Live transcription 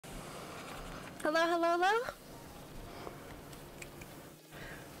Hello, hello, hello.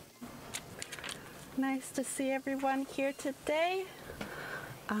 Nice to see everyone here today.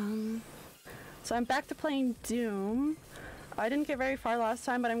 So I'm back to playing Doom. I didn't get very far last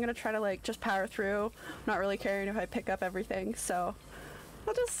time, but I'm gonna try to like just power through, not really caring if I pick up everything, so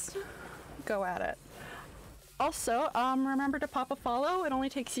I'll just go at it. Also, remember to pop a follow. It only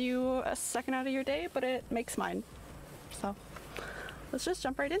takes you a second out of your day, but it makes mine. So let's just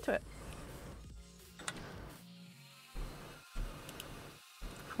jump right into it.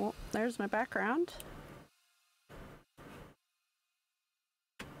 Well, there's my background.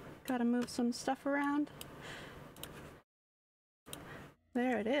 Gotta move some stuff around.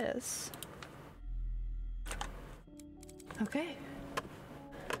 There it is. Okay.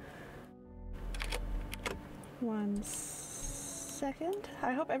 1 second.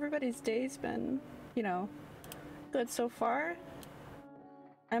 I hope everybody's day's been, you know, good so far.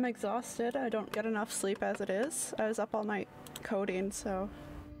 I'm exhausted. I don't get enough sleep as it is. I was up all night coding, so.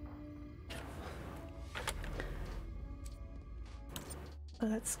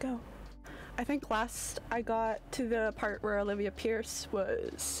 Let's go. I think last I got to the part where Olivia Pierce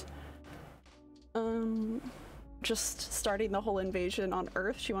was just starting the whole invasion on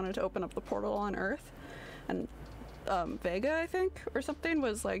Earth. She wanted to open up the portal on Earth, and Vega, I think, or something,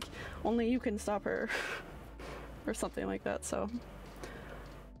 was like, only you can stop her or something like that. So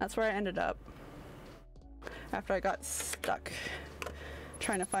that's where I ended up after I got stuck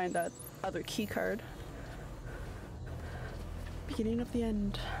trying to find that other key card. Beginning of the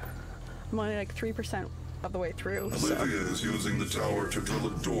end. I'm only like 3% of the way through. Olivia is using the tower to drill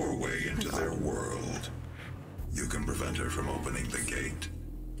a doorway into their world. You can prevent her from opening the gate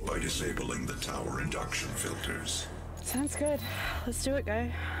by disabling the tower induction filters. Sounds good. Let's do it,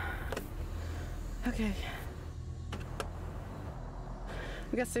 guy. Okay.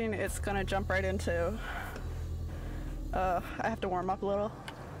 I'm guessing it's gonna jump right into... I have to warm up a little.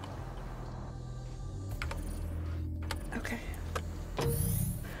 Okay.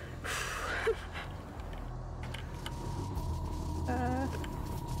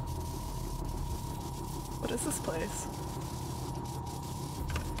 What is this place?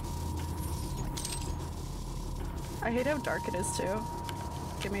 I hate how dark it is too.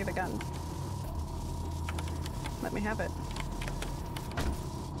 Give me the gun. Let me have it.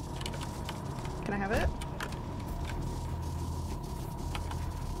 Can I have it?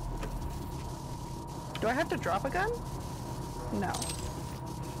 Do I have to drop a gun? No.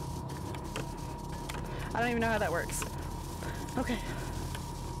 I don't even know how that works. Okay.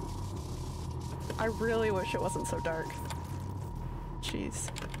 I really wish it wasn't so dark. Jeez.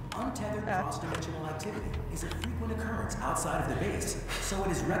 Untethered cross-dimensional activity is a frequent occurrence outside of the base, so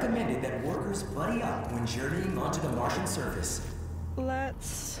it is recommended that workers buddy up when journeying onto the Martian surface.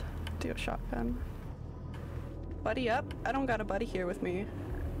 Let's do a shotgun. Buddy up? I don't got a buddy here with me.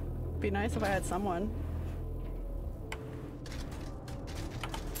 Be nice if I had someone.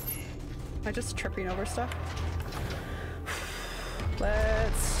 Am I just tripping over stuff?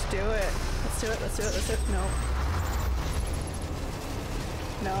 Let's do it. Let's do it, let's do it, let's do it. No.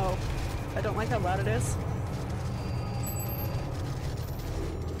 No. I don't like how loud it is.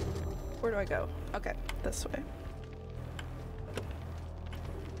 Where do I go? Okay, this way.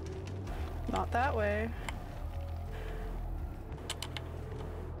 Not that way.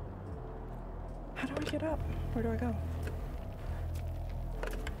 How do I get up? Where do I go?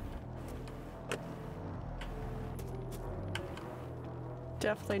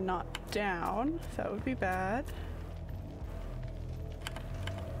 Definitely not down. That would be bad.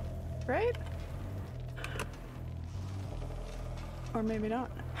 Right? Or maybe not.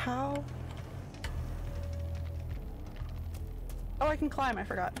 How? Oh, I can climb. I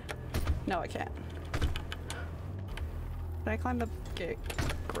forgot. No, I can't. Can I climb the gate?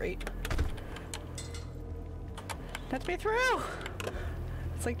 Great. Let me through!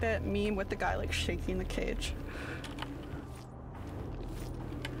 It's like that meme with the guy like shaking the cage.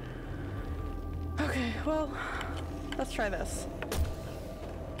 Okay, well, let's try this.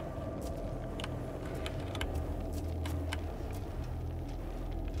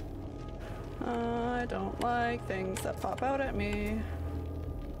 I don't like things that pop out at me.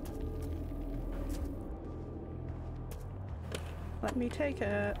 Let me take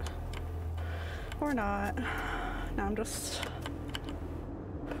it. Or not. Now I'm just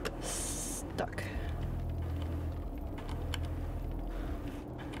stuck.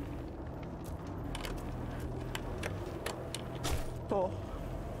 Oh,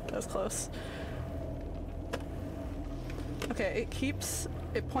 that was close. Okay,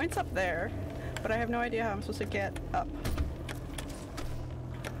 it points up there, but I have no idea how I'm supposed to get up.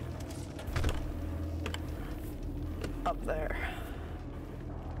 up there.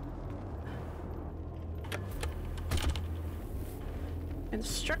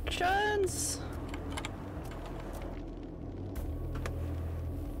 Instructions!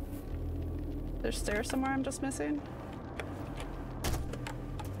 There's stairs somewhere I'm just missing?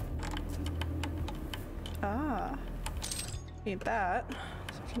 Ah. Need that.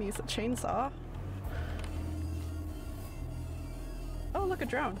 So I can use the chainsaw. Oh, look, a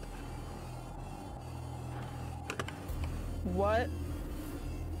drone. What?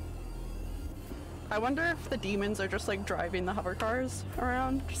 I wonder if the demons are just like driving the hover cars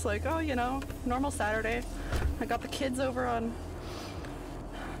around. Just like, oh, you know, normal Saturday. I got the kids over on,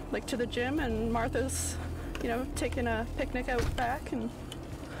 like, to the gym, and Martha's, you know, taking a picnic out back, and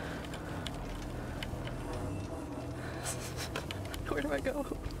where do I go?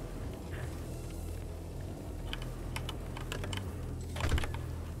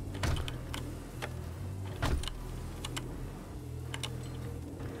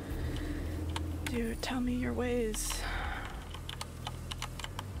 Dude, tell me your ways.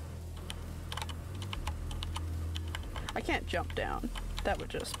 I can't jump down. That would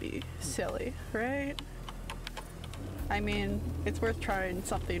just be silly, right? I mean, it's worth trying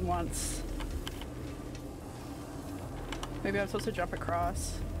something once. Maybe I'm supposed to jump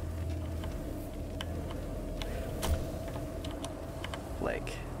across.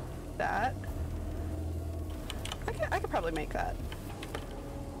 Like that. I could probably make that.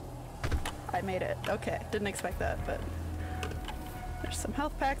 I made it. Okay, didn't expect that, but there's some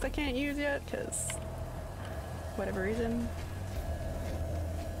health packs I can't use yet because whatever reason.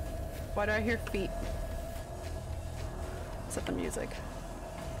 Why do I hear feet? Is that the music?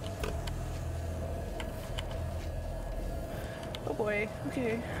 Oh boy,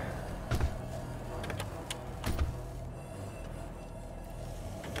 okay.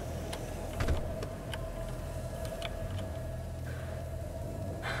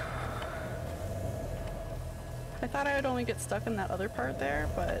 I thought I would only get stuck in that other part there,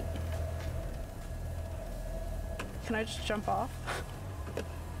 but can I just jump off?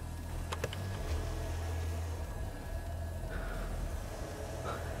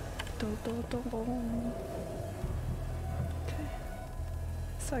 Okay.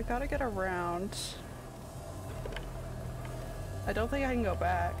 So I gotta get around. I don't think I can go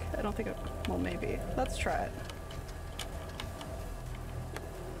back. I don't think it, well, maybe. Let's try it.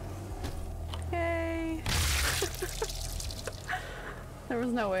 Yay! There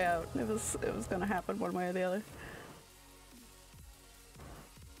was no way out. It was gonna happen one way or the other.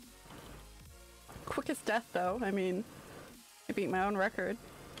 Quickest death though, I mean, I beat my own record.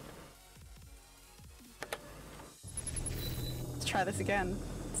 Let's try this again.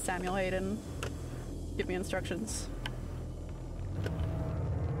 Samuel Hayden, give me instructions.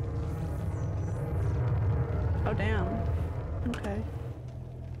 Oh damn, okay.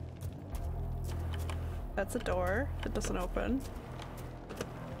 That's a door that doesn't open.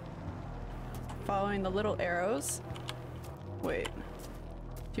 Following the little arrows. Wait, do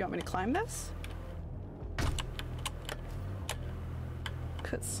you want me to climb this?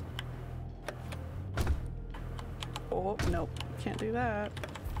 Cause... oh, nope, can't do that.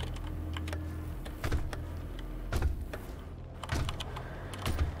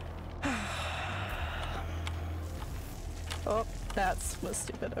 Oh, that was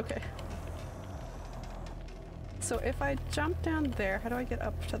stupid, okay. So if I jump down there, how do I get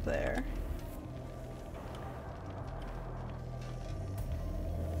up to there?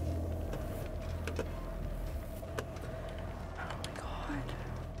 Oh my god.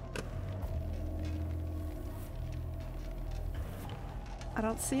 I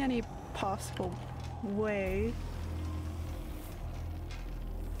don't see any possible way.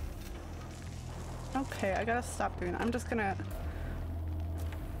 Okay, I gotta stop doing that. I'm just gonna...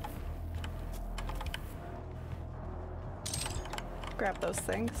 grab those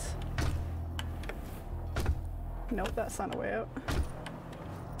things. Nope, that's not a way out.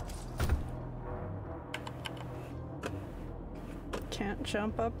 Can't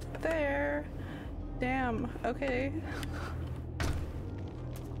jump up there. Damn, okay.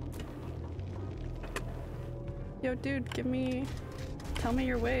 Yo, dude, tell me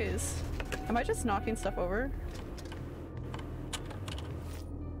your ways. Am I just knocking stuff over?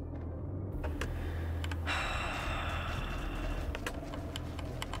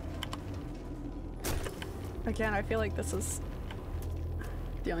 Again, I feel like this is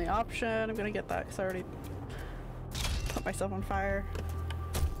the only option. I'm gonna get that because I already put myself on fire.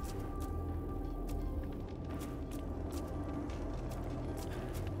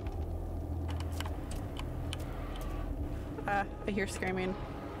 I hear screaming.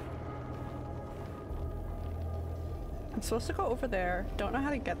 I'm supposed to go over there. Don't know how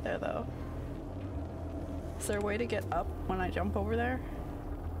to get there though. Is there a way to get up when I jump over there?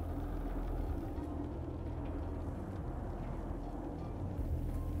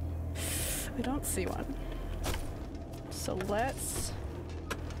 I don't see one. So let's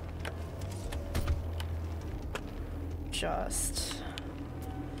just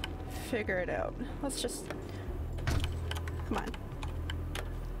figure it out. Let's just... Come on.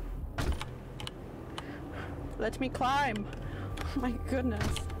 Let me climb! Oh my goodness.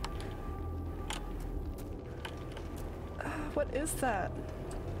 What is that?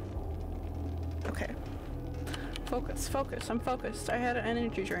 Okay. Focus, focus. I'm focused. I had an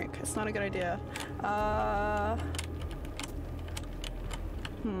energy drink. It's not a good idea.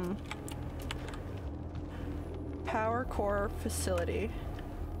 Power core facility.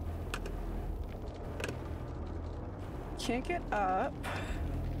 Can't get up.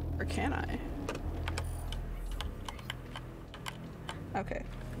 Or can I? Okay.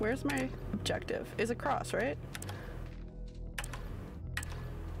 Where's my objective? Is across, right?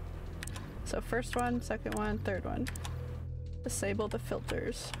 So first one, second one, third one. Disable the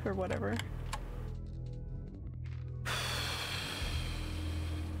filters, or whatever.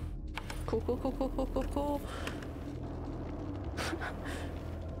 Cool, cool, cool, cool, cool, cool, cool.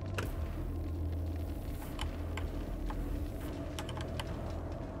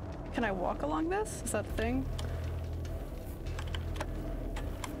 Can I walk along this? Is that the thing?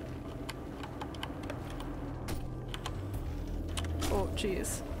 Oh,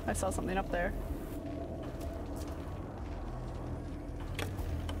 jeez. I saw something up there.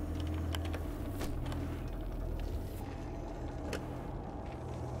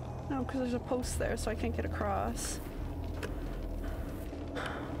 No, because there's a post there, so I can't get across.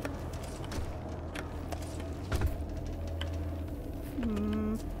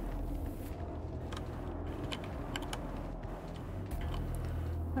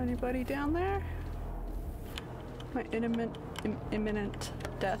 Anybody down there? My imminent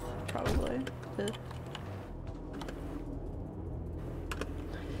death, probably.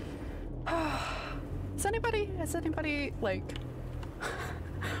 Has anybody, like,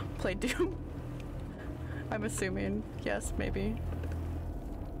 played Doom? I'm assuming, yes, maybe.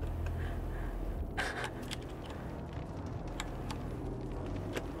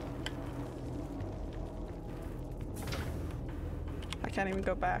 I can't even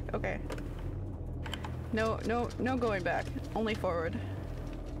go back. Okay. No going back. Only forward.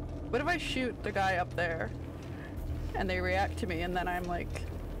 What if I shoot the guy up there and they react to me and then I'm like,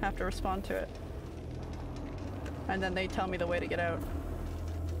 have to respond to it? And then they tell me the way to get out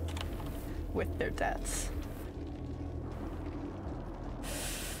with their deaths.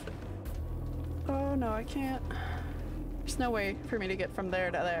 Oh no, I can't. There's no way for me to get from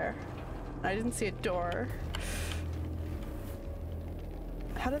there to there. I didn't see a door.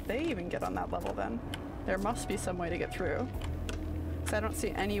 How did they even get on that level then? There must be some way to get through. Because I don't see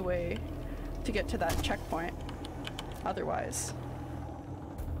any way to get to that checkpoint otherwise.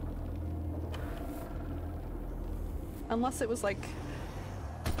 Unless it was like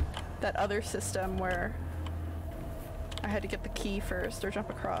that other system where I had to get the key first or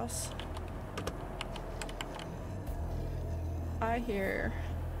jump across. I hear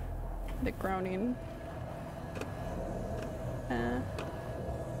the groaning.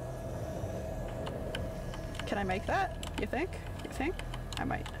 Can I make that? You think? You think? I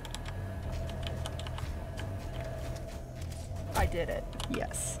might. I did it.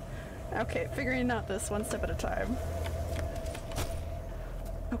 Yes. Okay, figuring out this one step at a time.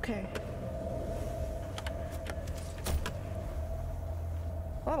 Okay.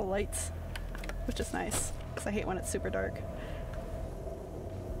 A lot of lights, which is nice, because I hate when it's super dark.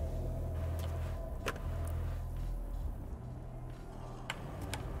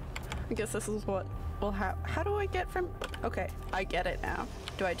 I guess this is what will happen. How do I get from... Okay, I get it now.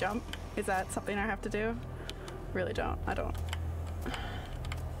 Do I jump? Is that something I have to do? Really don't. I don't.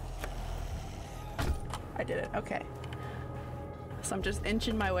 I did it. Okay. So I'm just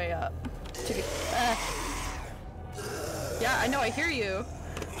inching my way up to get... Yeah, I know, I hear you.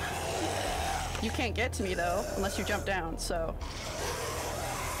 You can't get to me though, unless you jump down, so...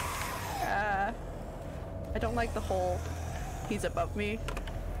 I don't like the whole he's above me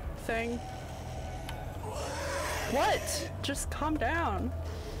thing. What? Just calm down.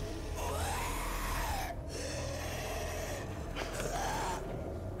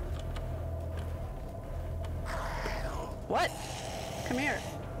 What? Come here.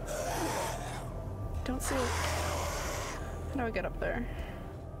 Don't see it. How do I get up there?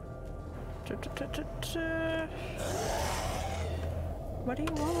 What do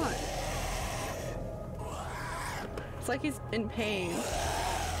you want? It's like he's in pain.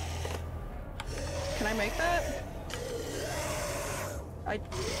 Can I make that? I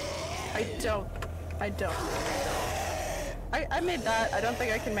don't. I made that. I don't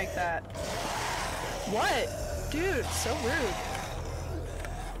think I can make that. What? Dude, so rude.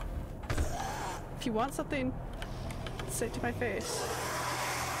 If you want something, say it to my face.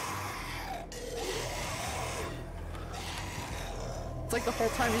 It's like the whole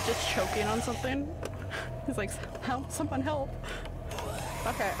time he's just choking on something. He's like, help, someone help.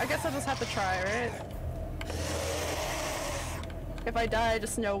 Okay, I guess I'll just have to try, right? If I die, I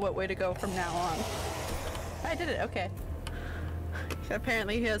just know what way to go from now on. I did it, okay.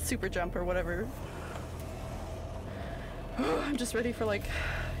 Apparently he has super jump or whatever. I'm just ready for like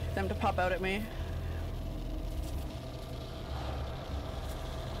them to pop out at me.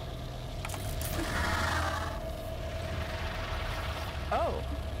 Oh.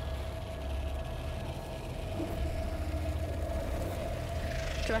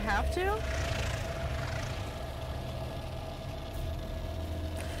 Do I have to?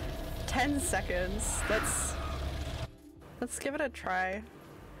 10 seconds. Let's give it a try.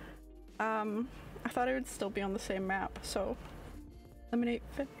 I thought I would still be on the same map, so eliminate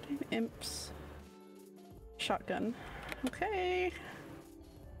 15 imps. Shotgun. Okay.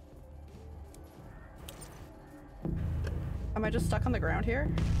 Am I just stuck on the ground here?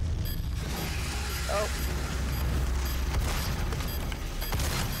 Oh.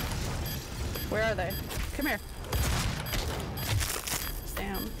 Where are they? Come here.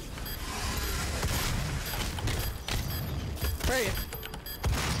 Damn. Where are you?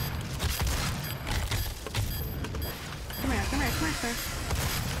 Come here, come here, come here, sir.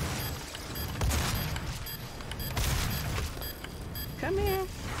 Come here.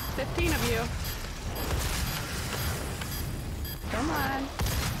 15 of you. Come on.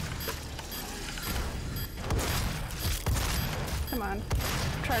 Come on.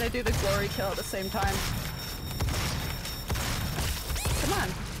 I'm trying to do the glory kill at the same time. Come on.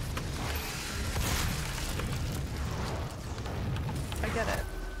 I get it.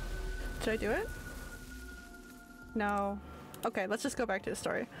 Did I do it? No. Okay, let's just go back to the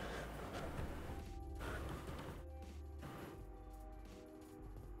story.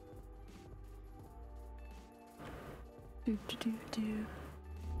 Do.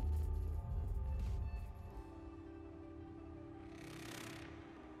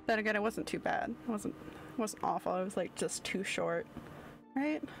 Then again, it wasn't too bad. It wasn't awful. It was like just too short,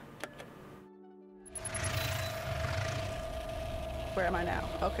 right? Where am I now?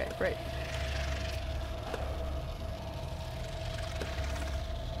 Okay, great.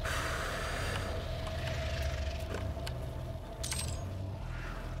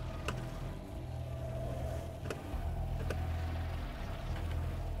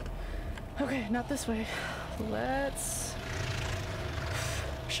 Okay, not this way. Let's...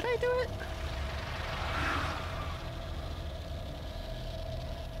 Should I do it?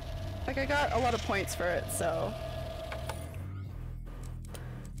 Like, I got a lot of points for it, so...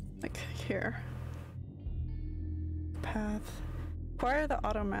 Like, here. Path. Acquire the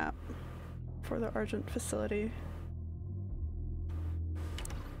auto map for the Argent facility.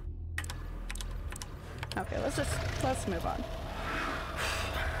 Okay, let's move on.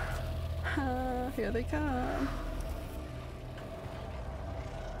 Here they come.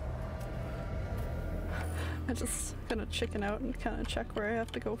 I'm just gonna chicken out and kind of check where I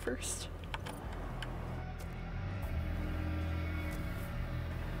have to go first.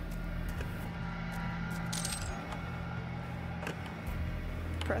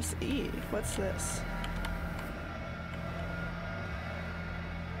 Press E. What's this?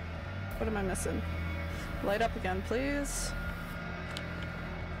 What am I missing? Light up again, please.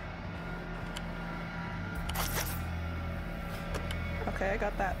 Okay, I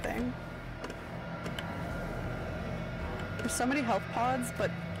got that thing. There's so many health pods, but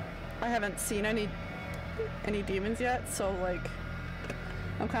I haven't seen any demons yet, so like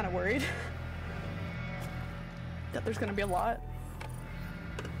I'm kind of worried that there's gonna be a lot.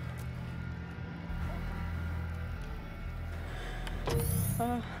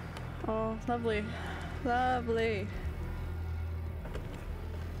 Oh, lovely. Lovely.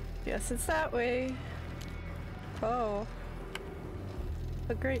 Yes, it's that way. Oh.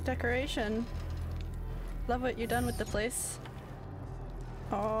 A great decoration. Love what you've done with the place.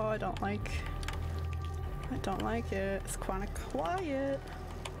 Oh, I don't like it. It's kind of quiet.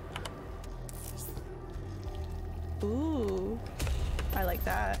 Ooh. I like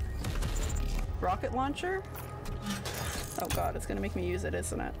that. Rocket launcher? Oh god, it's gonna make me use it,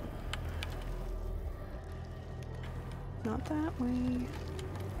 isn't it? Not that way.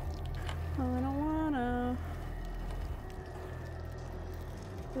 I don't wanna.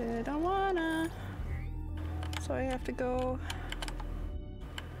 So I have to go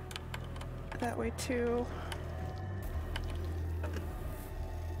that way too.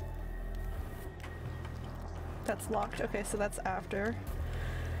 That's locked. Okay, so that's after.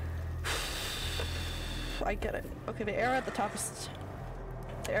 I get it. Okay, the arrow at the top is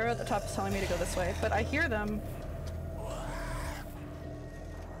telling me to go this way, but I hear them.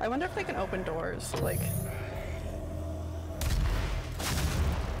 I wonder if they can open doors, like...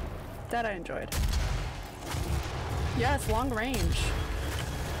 That I enjoyed. Yeah, it's long range.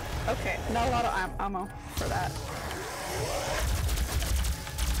 Okay, not a lot of ammo for that.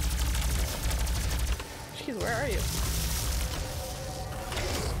 Jeez, where are you?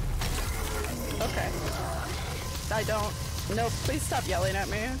 Okay. I don't... No, please stop yelling at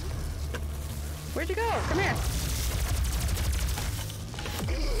me. Where'd you go? Come here.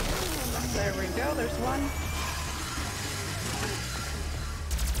 There we go, there's one.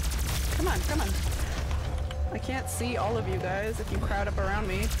 Come on, come on. I can't see all of you guys if you crowd up around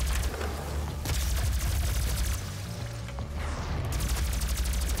me.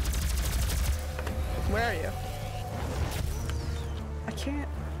 Where are you? I can't...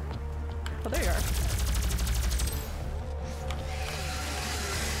 Oh, there you are.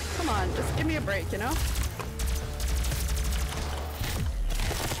 Come on, just give me a break, you know?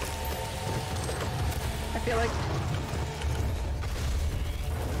 I feel like...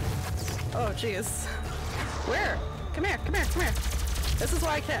 Oh, jeez. Where? Come here, come here, come here. This is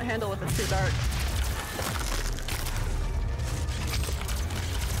why I can't handle if it's too dark.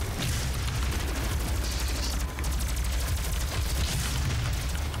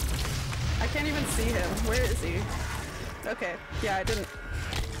 I can't even see him. Where is he? Okay, yeah, I didn't...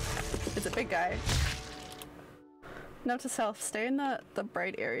 It's a big guy. Note to self, stay in the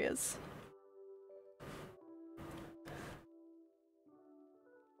bright areas.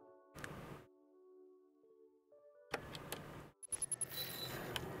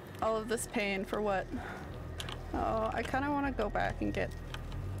 All of this pain for what? Oh, I kind of want to go back and get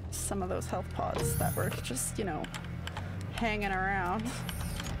some of those health pods that were just, you know, hanging around.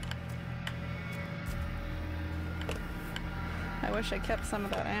 I wish I kept some of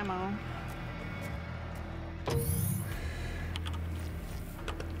that ammo.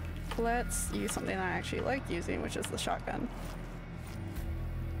 Let's use something I actually like using, which is the shotgun.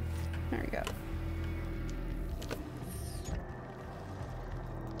 There we go.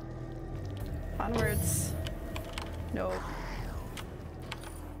 Onwards. No.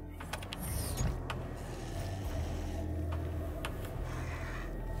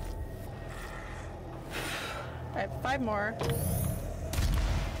 I have 5 more.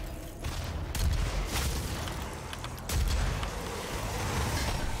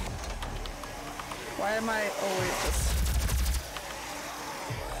 Why am I always just...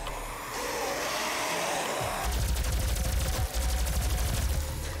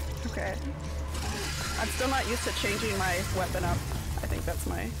 Okay. I'm still not used to changing my weapon up. I think that's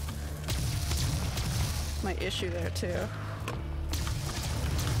my issue there too.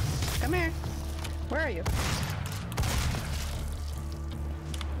 Come here. Where are you?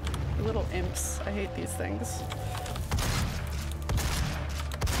 Little imps. I hate these things.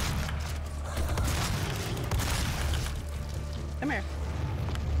 Come here.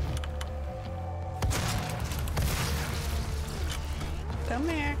 Come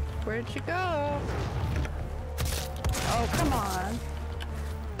here. Where'd you go? Oh, come on.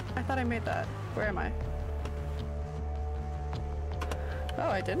 I thought I made that. Where am I? Oh,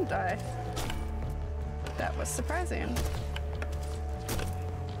 I didn't die. That was surprising.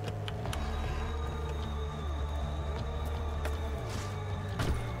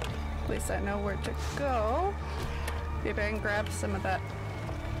 At least I know where to go. Maybe I can grab some of that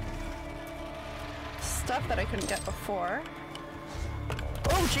stuff that I couldn't get before.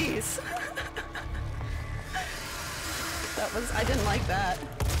 Oh, jeez. That was... I didn't like that.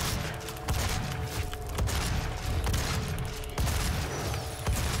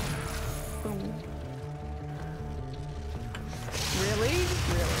 Boom. Really?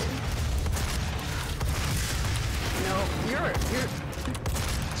 Really? No, you're...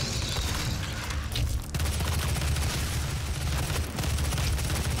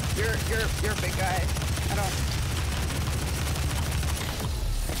 You're a big guy. I don't...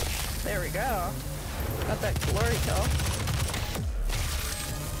 There we go. Got that glory kill.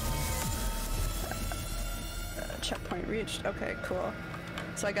 Checkpoint reached. Okay, cool.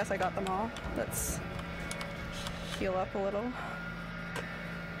 So I guess I got them all. Let's heal up a little.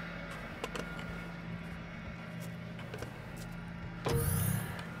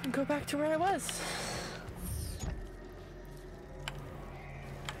 And go back to where I was.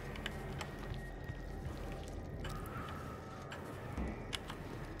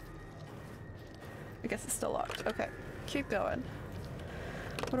 keep going.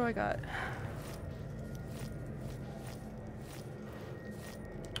 What do I got?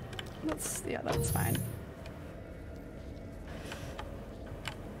 Yeah, that's fine.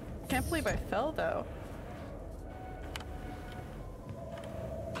 Can't believe I fell though.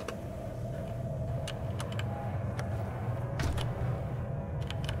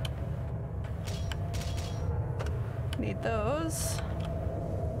 Need those.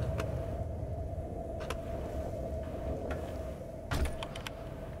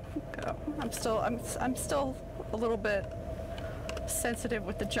 Go. I'm still a little bit sensitive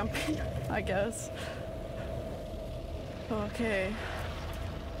with the jumping, I guess. Okay.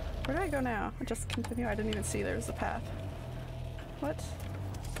 Where do I go now? I just continue. I didn't even see there's a path. What?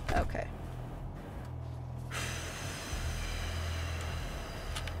 Okay.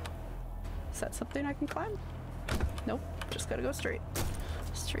 Is that something I can climb? Nope. Just gotta go straight.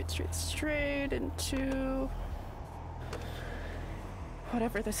 Straight into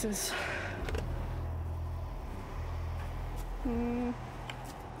whatever this is.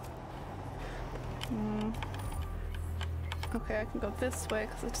 Okay, I can go this way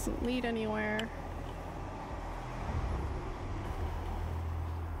because it doesn't lead anywhere.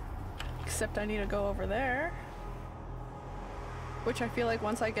 Except I need to go over there. Which I feel like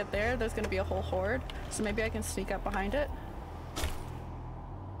once I get there, there's gonna be a whole horde. So maybe I can sneak up behind it.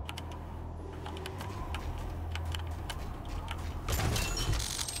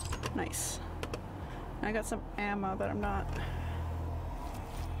 Nice. I got some ammo, but I'm not.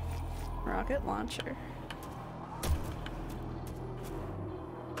 Rocket launcher.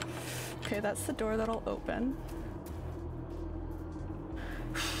 Okay, that's the door that'll open.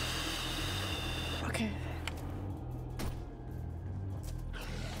 Okay.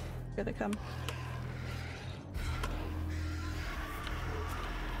 Here they come.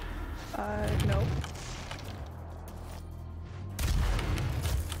 Nope.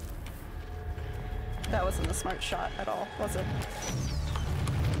 That wasn't a smart shot at all, was it?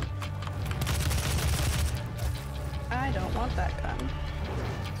 I don't want that gun.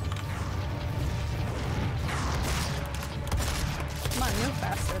 Come on, move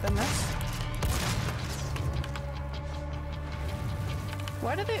faster than this.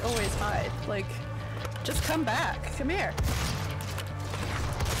 Why do they always hide? Like, just come back. Come here.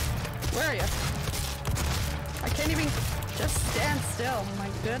 Where are you? I can't even just stand still. My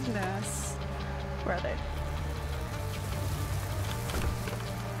goodness. Where are they?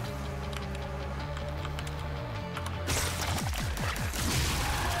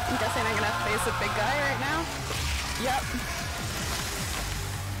 I'm guessing I'm gonna face a big guy right now. Yep.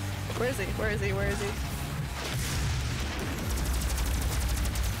 Where is he? Where is he? Where is he?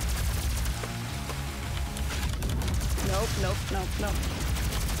 Nope, nope, nope, nope.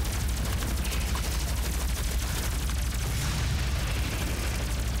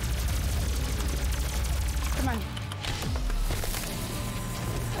 Come on.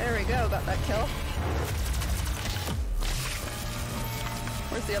 There we go, got that kill.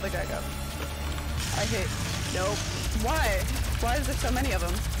 Where's the other guy go? I hate... Nope. Why? Why is there so many of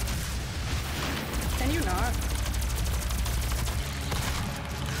them? Can you not?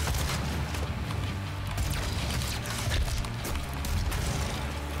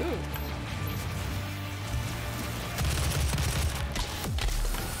 Ooh.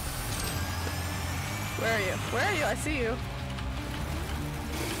 Where are you? Where are you? I see you.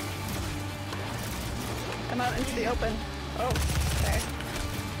 Come out into the open. Oh, okay.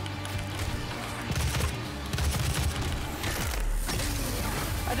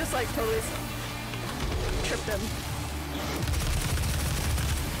 I just like totally tripped him.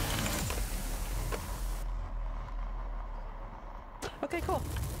 Okay, cool.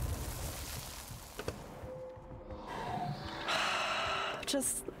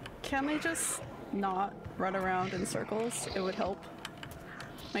 Just, can they just not run around in circles? It would help.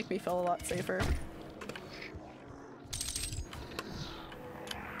 Make me feel a lot safer.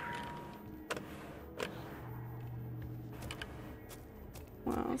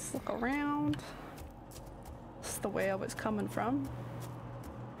 Well, let's look around. This is the way I was coming from.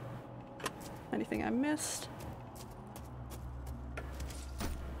 Anything I missed?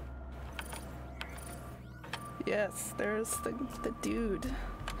 Yes, there's the dude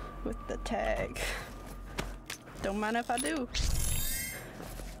with the tag. Don't mind if I do.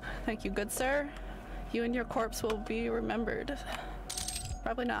 Thank you, good sir. You and your corpse will be remembered.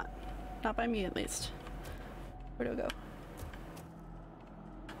 Probably not. Not by me, at least. Where do I go?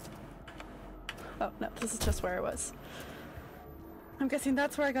 Oh, no, this is just where I was. I'm guessing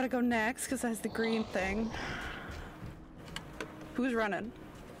that's where I gotta go next, because that's the green thing. Who's running?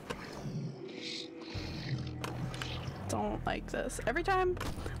 don't like this. Every time,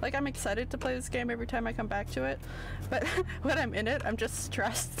 like, I'm excited to play this game every time I come back to it, but when I'm in it, I'm just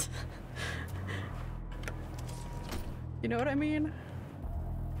stressed. You know what I mean?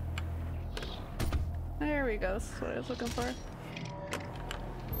 There we go, that's what I was looking for.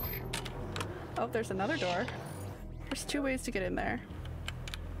 Oh, there's another door. There's 2 ways to get in there.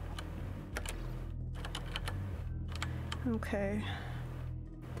 Okay.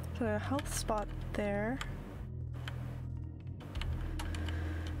 There's a health spot there.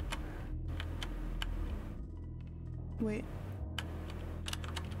 Wait.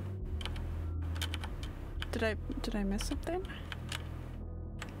 Did I miss something?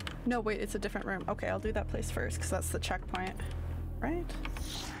 No, wait, it's a different room. Okay, I'll do that place first because that's the checkpoint, right?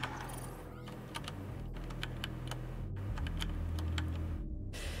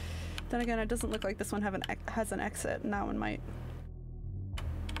 Then again, it doesn't look like this one has an exit, and that one might.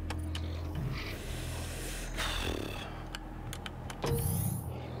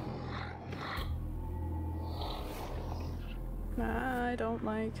 I don't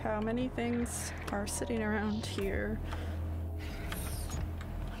like how many things are sitting around here.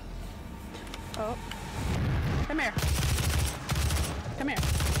 Oh. Come here. Come here.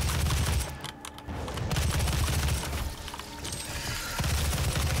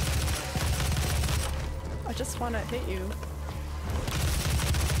 I just want to hit you.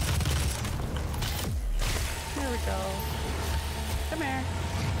 There we go. Come here.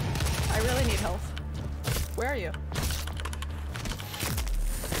 I really need health. Where are you?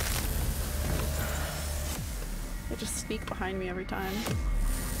 They just sneak behind me every time.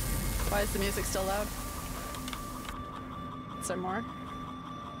 Why is the music still loud? Is there more?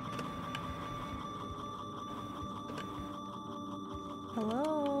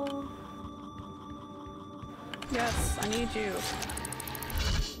 Hello? Yes, I need you.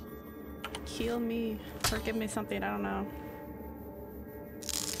 Heal me, or give me something, I don't know.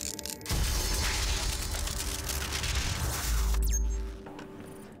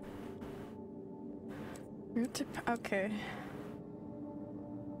 Okay.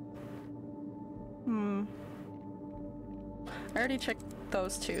 I already checked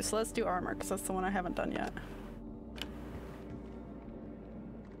those 2, so let's do armor, because that's the one I haven't done yet.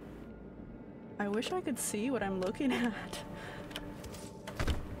 I wish I could see what I'm looking at.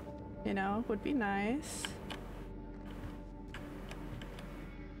 You know, would be nice.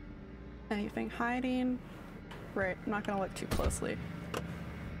 Anything hiding? Right, I'm not gonna look too closely.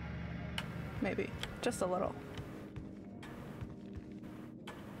 Maybe, just a little.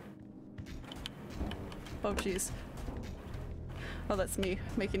 Oh jeez. Oh, that's me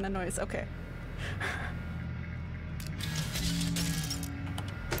making the noise. Okay.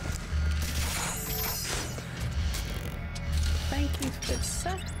 Thank you, good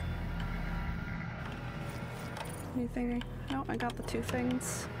sir. Anything? No, I got the 2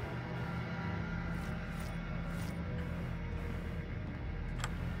 things.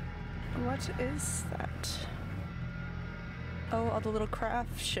 What is that? Oh, all the little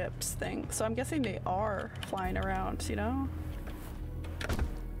craft ships thing. So I'm guessing they are flying around, you know?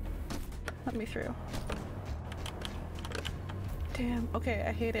 Let me through. Damn, okay,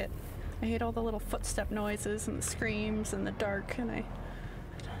 I hate it. I hate all the little footstep noises and the screams and the dark, and I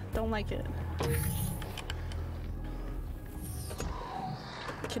don't like it.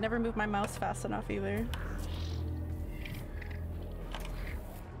 I can never move my mouse fast enough either.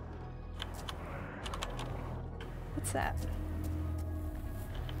 What's that?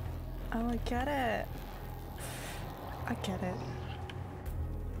 Oh, I get it. I get it.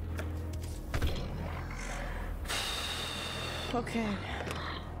 Okay.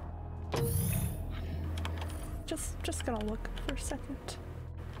 Just gonna look for a second.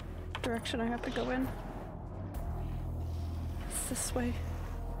 Direction I have to go in. It's this way.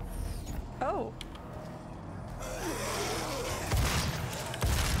 Oh.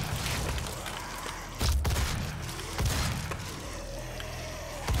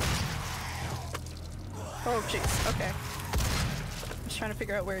 Oh jeez, okay. I was trying to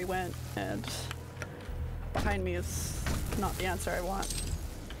figure out where he went, and behind me is not the answer I want.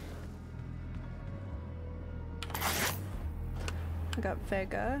 I got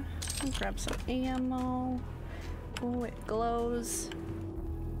Vega. I'll grab some ammo. Oh, it glows.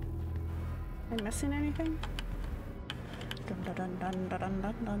 Am I missing anything? Dun, dun, dun, dun, dun,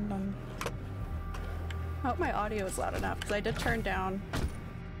 dun, dun, dun. I hope my audio is loud enough, because I did turn down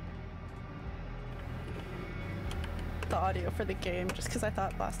the audio for the game just because I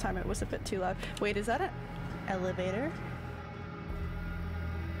thought last time it was a bit too loud. Wait, is that an elevator?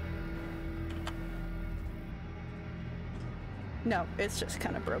 No, it's just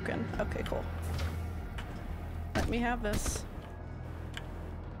kind of broken. Okay, cool. Let me have this.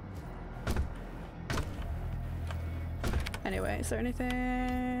 Anyway, is there anything?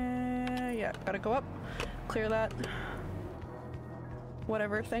 Yeah, gotta go up. Clear that.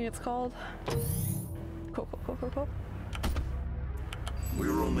 Whatever thing it's called. Cool, cool, cool, cool, cool.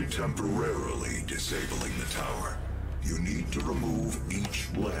 We're only temporarily disabling the tower. You need to remove each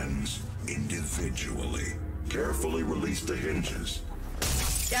lens individually. Carefully release the hinges.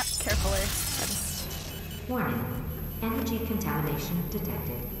 Yeah, carefully. Warning. Energy contamination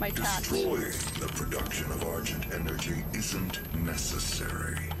detected. My tact. Destroying the production of Argent energy isn't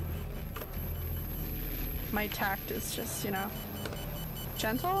necessary. My tact is just, you know,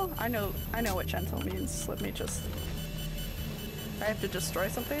 gentle? I know what gentle means. Let me just... I have to destroy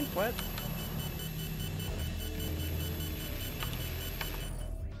something? What?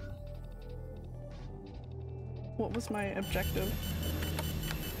 What was my objective?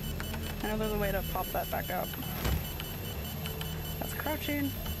 I know there's a way to pop that back out. That's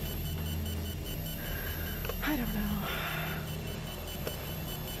crouching. I don't know.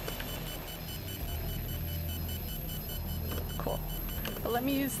 Cool. But let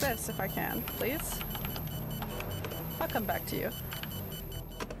me use this if I can, please. I'll come back to you.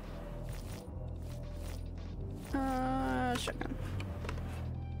 Shotgun.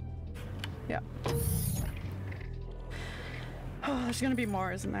 Yeah. Oh, there's gonna be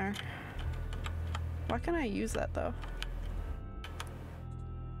more, isn't there? Why can't I use that though?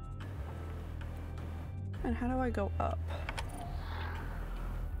 And how do I go up?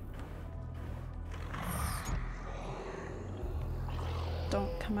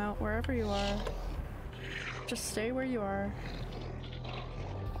 Don't come out wherever you are. Just stay where you are.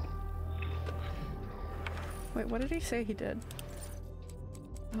 Wait, what did he say he did?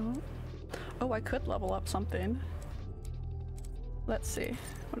 Oh. Oh, I could level up something. Let's see.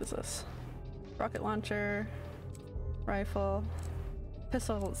 What is this? Rocket launcher, rifle,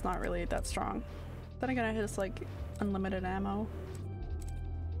 pistol is not really that strong. Then again, it has like unlimited ammo.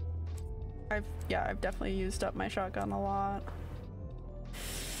 I've definitely used up my shotgun a lot.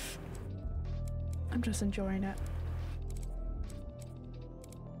 I'm just enjoying it.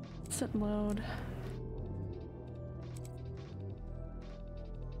 Sit and load.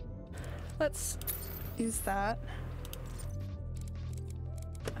 Let's use that.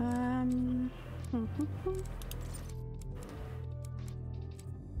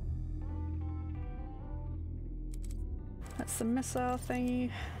 That's the missile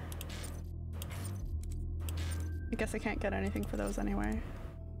thingy. I guess I can't get anything for those anyway.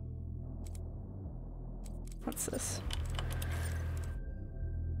 What's this?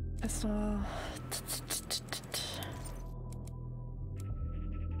 Pistol.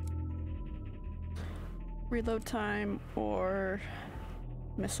 Reload time or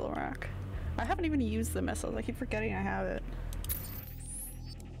missile rack. I haven't even used the missiles. I keep forgetting I have it.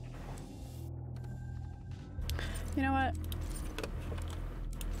 You know what?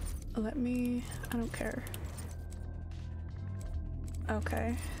 Let me... I don't care.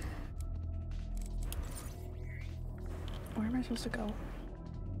 Okay. Where am I supposed to go?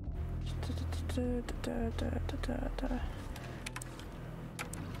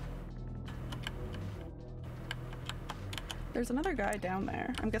 There's another guy down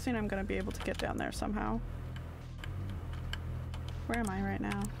there. I'm guessing I'm gonna be able to get down there somehow. Where am I right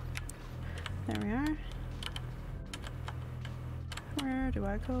now? There we are. Where do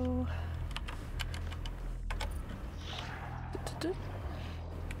I go?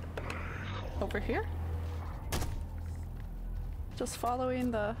 Over here? Just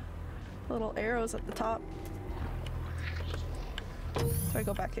following the little arrows at the top. Do I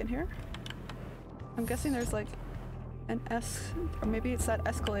go back in here? I'm guessing there's like an or maybe it's that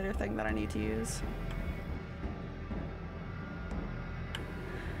escalator thing that I need to use.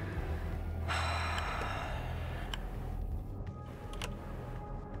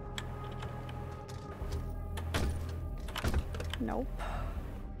 Nope.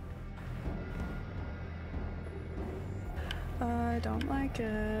 I don't like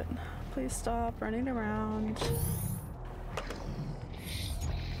it. Please stop running around.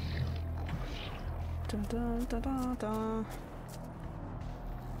 Dun, dun, dun, dun, dun.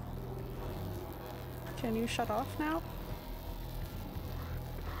 Can you shut off now?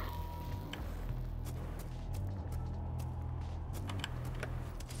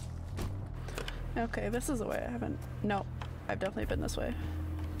 Okay, this is the way. I haven't... No, I've definitely been this way.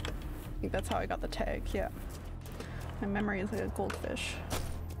 I think that's how I got the tag, yeah. My memory is like a goldfish.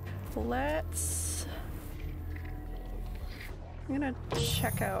 Let's... I'm gonna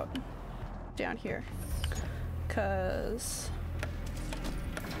check out down here. Cause...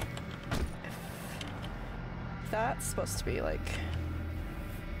 that's supposed to be like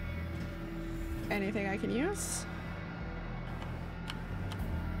anything I can use?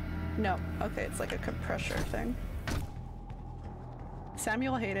 No. Okay, it's like a compressor thing.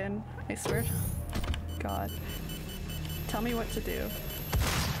 Samuel Hayden, I swear to God. Tell me what to do.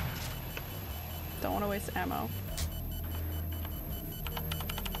 Don't want to waste ammo.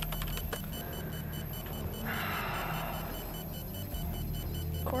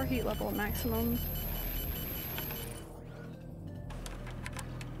 Core heat level maximum.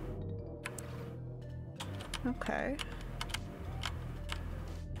 Okay.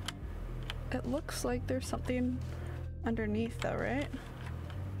 It looks like there's something underneath though, right?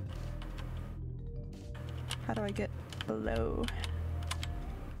 How do I get below?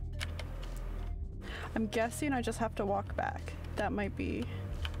 I'm guessing I just have to walk back. That might be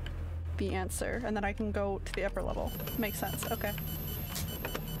the answer. And then I can go to the upper level. Makes sense. Okay.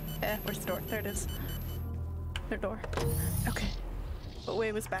 Where's the door? There it is. Their door. Okay. What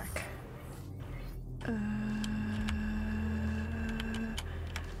way was back?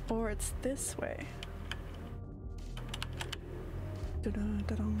 Or it's this way.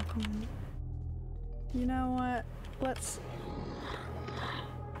 You know what? Let's...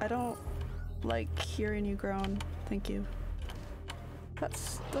 I don't like hearing you groan. Thank you.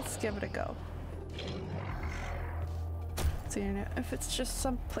 Let's give it a go. See if it's just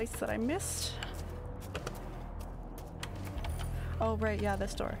some place that I missed. Oh right, yeah,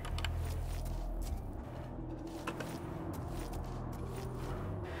 this door.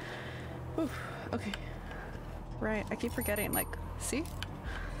 Oof, okay. Right, I keep forgetting, like, see?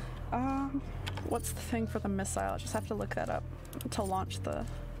 What's the thing for the missile? I just have to look that up to launch the...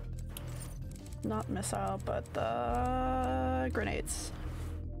 Not missile, but the grenades.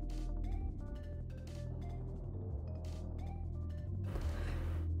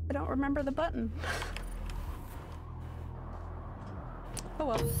 I don't remember the button. Oh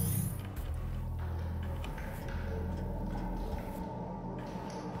well.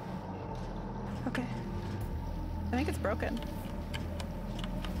 Okay. I think it's broken.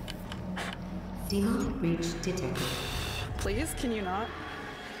 Demonic breach detected. Please, can you not?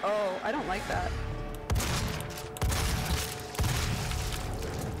 Oh, I don't like that.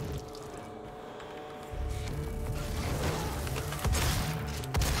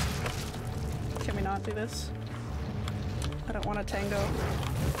 Can we not do this? I don't want to tango.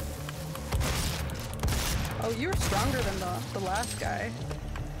 Oh, you're stronger than the last guy.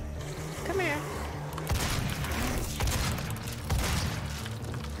 Come here.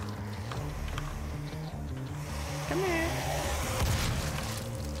 Come here.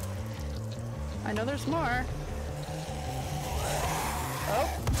 I know there's more. Oh,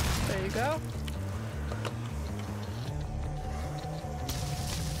 there you go.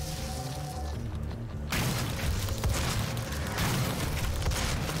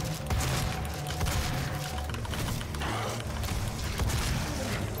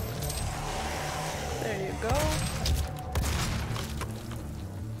 There you go.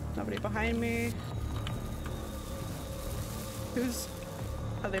 Nobody behind me.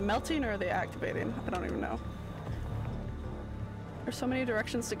 Are they melting or are they activating? I don't even know. There's so many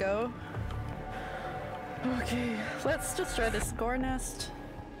directions to go. Okay, let's just try this gore nest.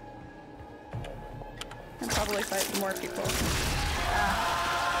 And probably fight more people.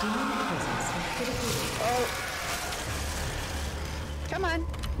 Oh. Come on.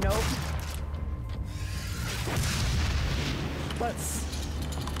 Nope. Let's...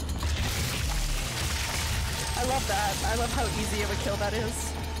 I love that. I love how easy of a kill that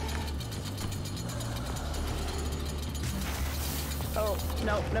is. Oh,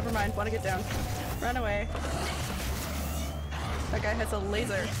 no, never mind. Want to get down. Run away. That guy has a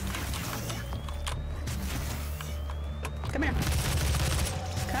laser. Come here.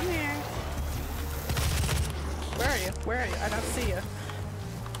 Come here. Where are you? Where are you? I don't see you.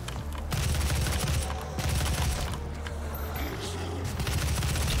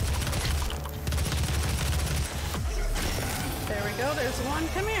 There we go, there's one.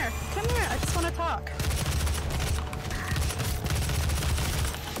 Come here, come here, I just want to talk.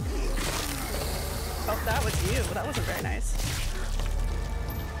 Oh, that was you. That wasn't very nice.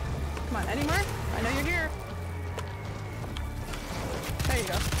 Come on, any more? I know you're here. There you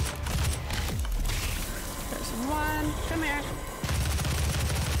go. There's one. Come here.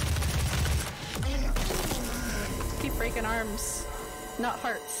 Keep breaking arms. Not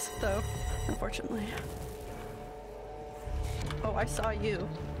hearts, though, unfortunately. Oh, I saw you.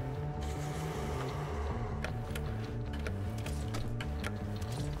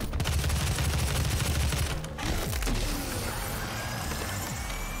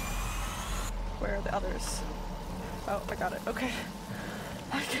 Where are the others? Oh, I got it. Okay.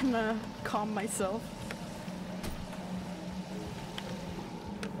 I can calm myself.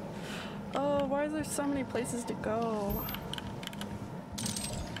 Oh, why is there so many places to go?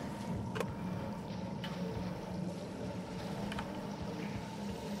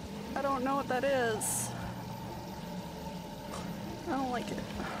 I don't know what that is. I don't like it.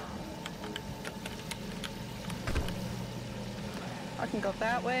 I can go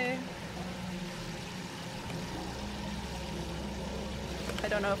that way. I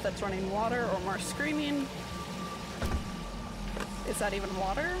don't know if that's running water or more screaming. Is that even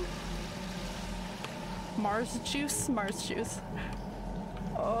water? Mars juice? Mars juice.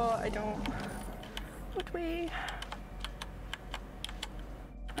 Oh, I don't... What way?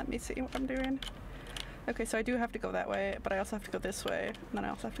 Let me see what I'm doing. Okay, so I do have to go that way, but I also have to go this way, and then I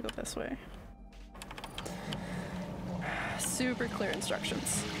also have to go this way. Super clear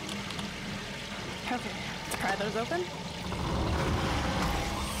instructions. Okay, let's pry those open.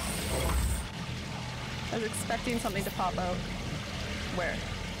 I was expecting something to pop out. Where?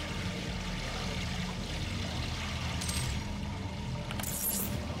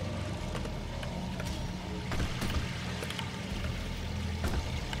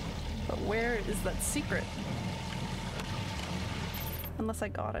 But where is that secret? Unless I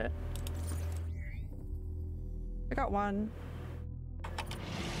got it. I got one.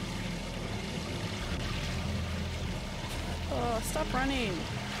 Oh, stop running.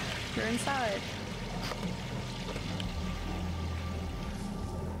 You're inside.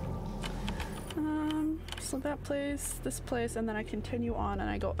 So that place, this place, and then I continue on and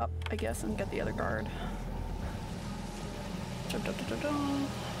I go up, I guess, and get the other guard. Dun, dun, dun, dun, dun.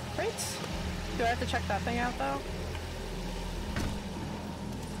 Right? Do I have to check that thing out though?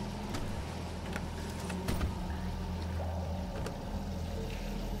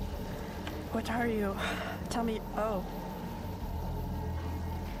 What are you? Tell me. Oh.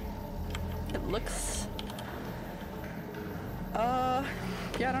 It looks...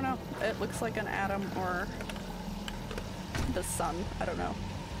 yeah, I don't know. It looks like an atom or the sun. I don't know.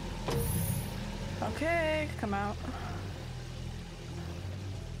 Okay, come out.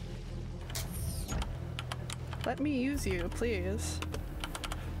 Let me use you, please.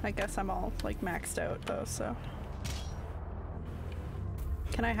 I guess I'm all, like, maxed out, though, so...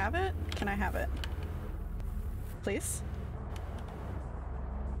 Can I have it? Can I have it? Please?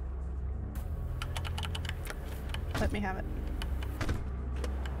 Let me have it.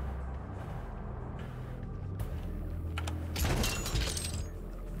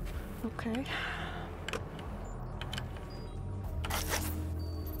 Okay.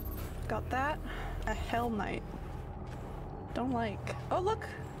 Got that. A Hell Knight. Don't like. Oh, look!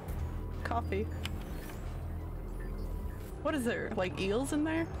 Coffee. What is there? Like eels in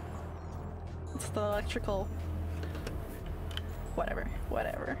there? It's the electrical. Whatever.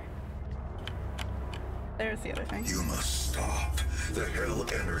 Whatever. There's the other thing. You must stop. The hell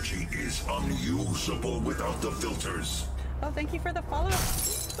energy is unusable without the filters. Oh, thank you for the follow-up.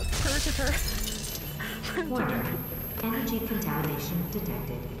 Purgator. Warning. Energy contamination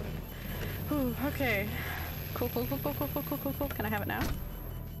detected. Ooh, okay. Cool, cool, cool, cool, cool, cool, cool, cool, cool. Can I have it now?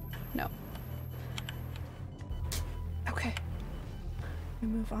 No. Okay. We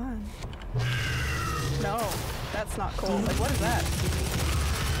move on. No, that's not cool. Like, what is that?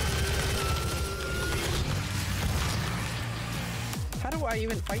 How do I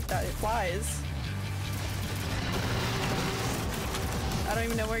even fight that? It flies. I don't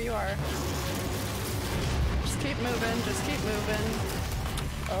even know where you are. Just keep moving, just keep moving.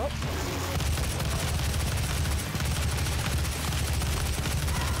 Oh.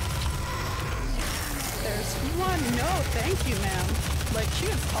 There's one. No, thank you, ma'am. Like, she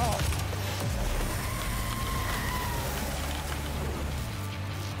is tall.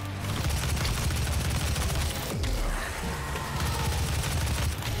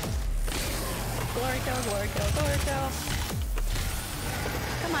 Glory kill, glory kill, glory kill.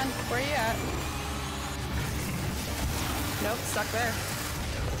 Come on, where are you at? Nope, stuck there.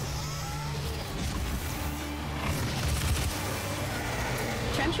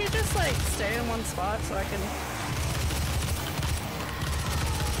 Can't you just, like, stay in one spot so I can...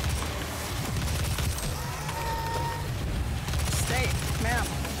 Stay, ma'am.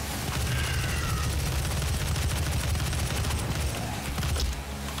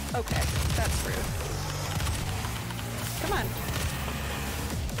 Okay, that's rude. Come on.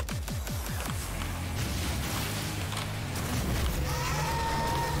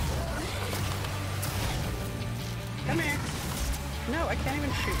 Come here. No, I can't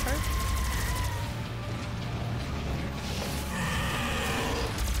even shoot her.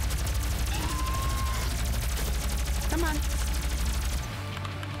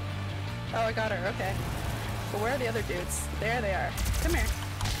 Oh, I got her, okay. But where are the other dudes? There they are. Come here.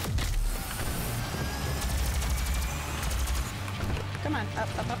 Come on,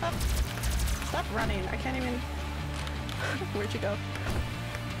 up, up, up, up. Stop running, I can't even... Where'd you go?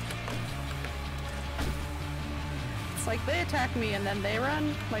 It's like they attack me and then they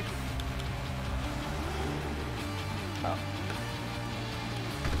run, like... Oh.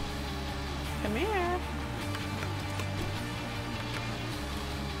 Come here.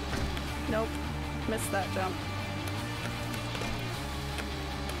 Nope. Missed that jump.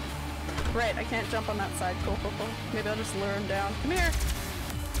 Right, I can't jump on that side. Cool, cool, cool. Maybe I'll just lure him down. Come here!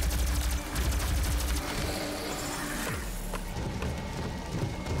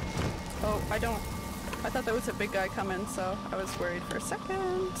 Oh, I don't... I thought there was a big guy coming, so I was worried for a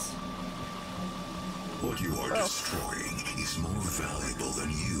second. What you are destroying is more valuable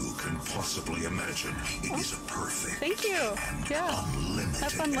than you can possibly imagine. It is a perfect Thank you. and Yeah. unlimited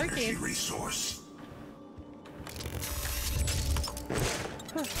Have fun energy lurking. resource.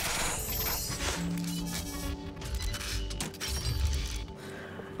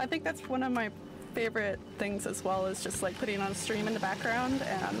 I think that's one of my favorite things as well, is just like putting on a stream in the background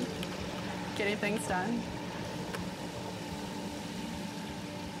and getting things done.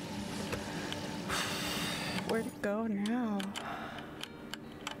 Where to go now?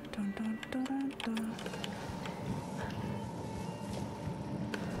 Dun, dun, dun, dun, dun.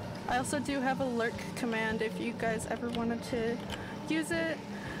 I also do have a lurk command if you guys ever wanted to use it.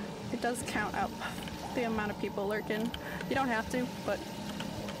 It does count up the amount of people lurking. You don't have to, but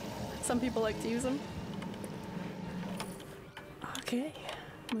some people like to use them. Okay,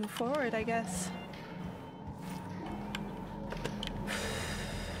 move forward, I guess.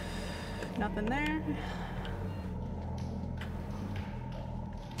 Nothing there.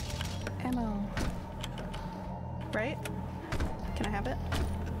 Ammo. Right? Can I have it?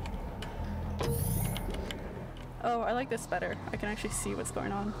 Oh, I like this better. I can actually see what's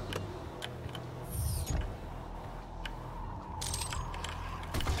going on.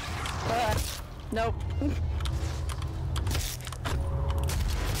 Nope.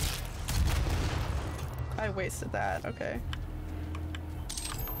 I wasted that. Okay.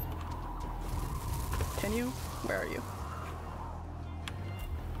 Can you? Where are you?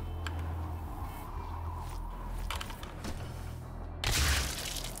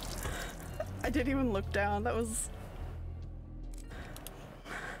 I didn't even look down. That was...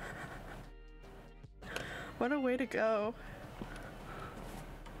 What a way to go.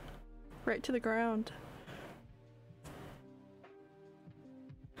 Right to the ground.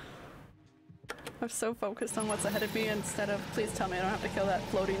 I'm so focused on what's ahead of me instead of, please tell me I don't have to kill that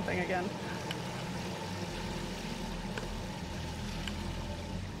floating thing again.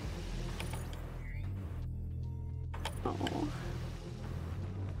 Oh.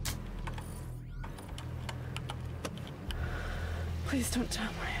 Please don't tell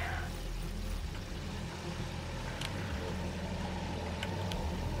me.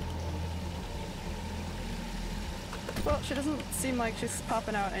 Well, she doesn't seem like she's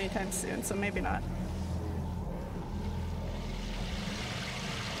popping out anytime soon, so maybe not.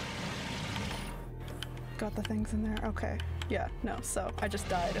 Got the things in there? Okay. Yeah, no, so I just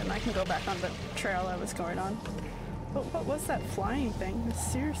died and I can go back on the trail I was going on. But what was that flying thing?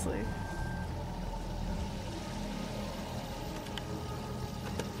 Seriously.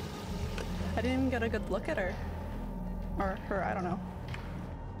 I didn't even get a good look at her. Or her, I don't know.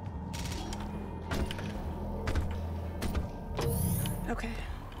 Okay,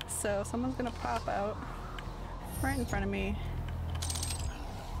 so someone's gonna pop out right in front of me.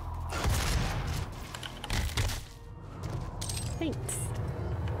 Thanks.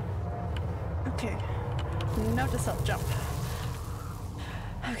 Okay, note to self jump.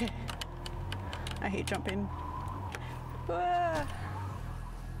 Okay, I hate jumping. Ah.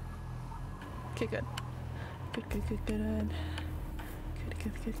 Okay, good. Good, good, good, good. Good,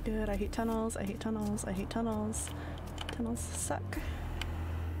 good, good, good. I hate tunnels, I hate tunnels, I hate tunnels. Tunnels suck.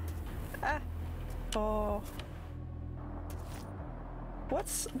 Ah! Oh.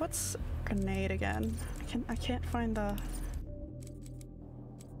 What's grenade again? I can't find the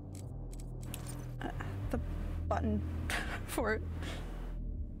button for it.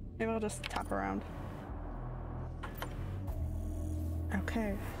 Maybe I'll just tap around.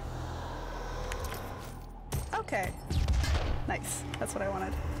 Okay. Okay. Nice. That's what I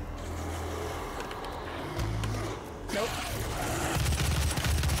wanted. Nope.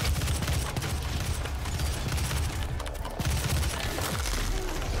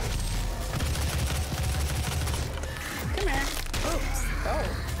 Come here. Oops. Oh.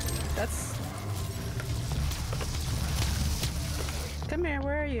 That's... Come here,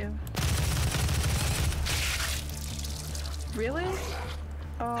 where are you? Really?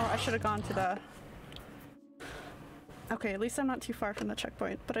 Oh, I should have gone to the... Okay, at least I'm not too far from the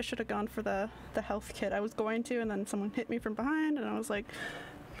checkpoint, but I should have gone for the health kit. I was going to, and then someone hit me from behind, and I was like,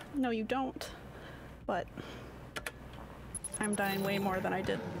 no, you don't. But I'm dying way more than I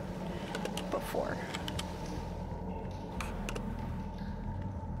did before.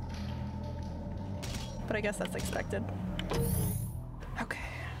 But I guess that's expected. Okay.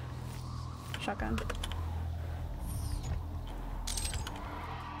 Shotgun.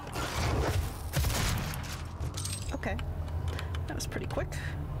 Okay. That was pretty quick.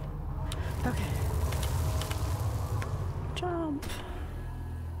 Okay. Jump.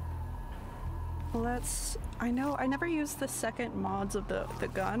 Let's... I know I never used the second mods of the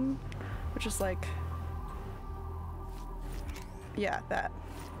gun, which is like... Yeah, that.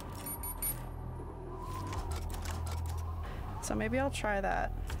 So maybe I'll try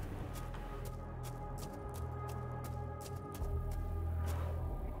that.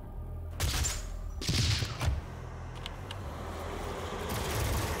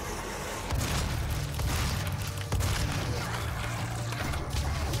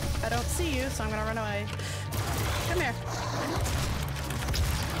 I don't see you, so I'm gonna run away. Come here.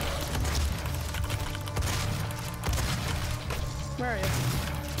 Where are you?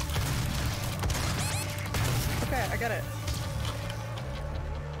 Okay, I got it.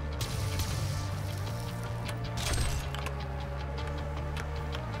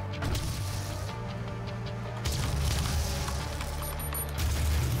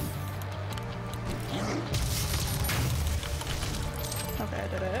 Okay, I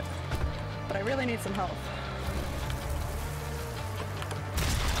did it. But I really need some health.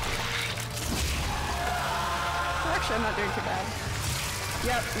 Well, actually, I'm not doing too bad.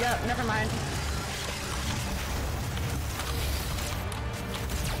 Yep, never mind.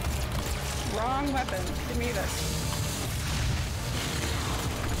 Wrong weapon. Give me this.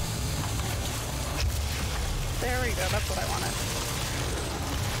 There we go, that's what I wanted.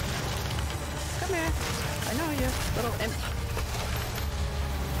 Come here. I know you, little imp.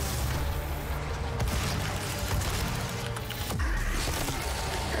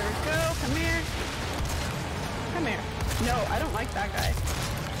 There we go, come here. Come here. No, I don't like that guy.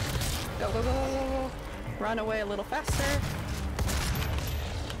 Go, go, go, go, go, go. Run away a little faster.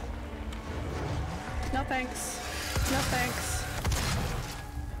 No thanks. No thanks.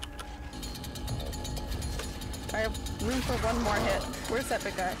 I have room for one more hit. Where's that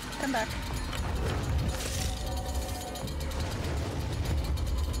big guy? Come back.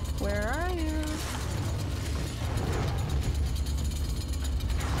 Where are you?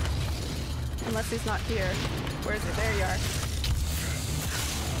 Unless he's not here. Where is it? There you are.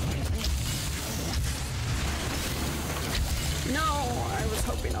 No! I was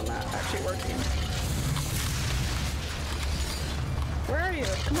hoping on that actually working. Where are you?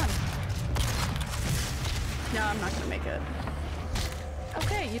 Come on. No, I'm not gonna make it.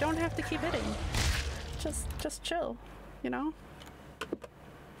 Okay, you don't have to keep hitting. Just chill, you know?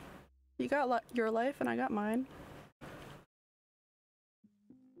 You got your life and I got mine.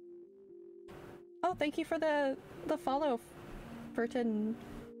 Oh, thank you for the follow, Burton.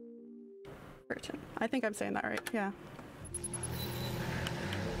 Burton. I think I'm saying that right, yeah.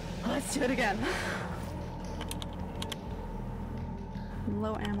 Let's do it again.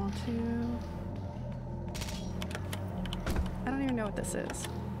 Low ammo too. I don't even know what this is.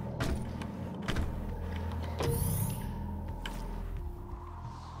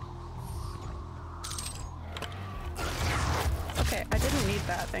 Okay, I didn't need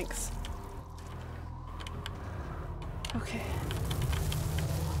that, thanks. Okay.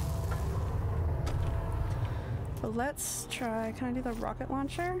 Well, let's try. Can I do the rocket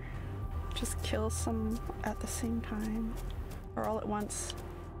launcher? Just kill some at the same time. Or all at once.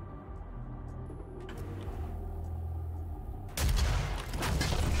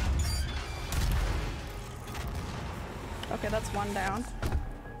 Okay, that's one down.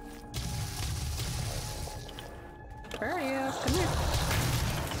 Where are you? Come here.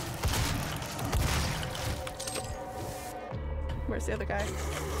 Where's the other guy?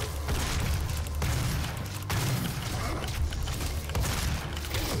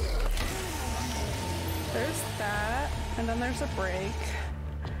 There's that, and then there's a break.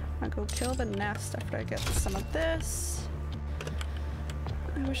 I'll go kill the nest after I get some of this.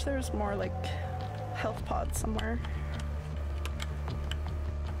 I wish there was more, like, health pods somewhere.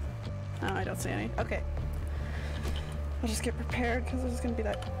 Oh, I don't see any. Okay. I'll just get prepared because there's gonna be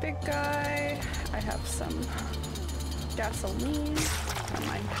that big guy. I have some gasoline on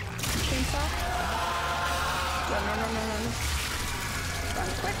my chainsaw. Run, run, run, run, run. Run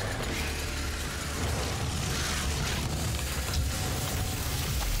quick.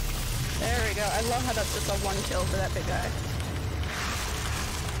 I love how that's just a one kill for that big guy.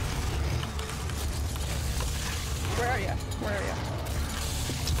 Where are you? Where are you?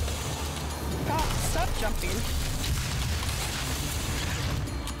 God, stop jumping.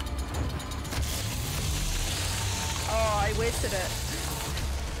 Oh, I wasted it.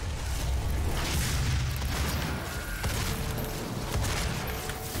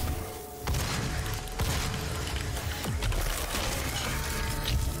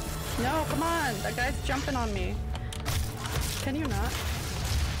 No, come on! That guy's jumping on me. Can you not?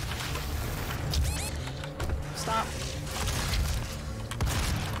 Stop.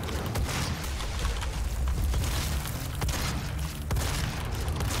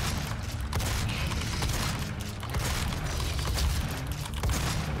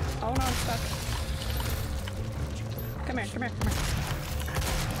 Oh no, I'm stuck. Come here, come here, come here.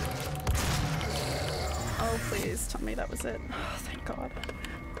 Oh, please tell me that was it. Oh, thank God.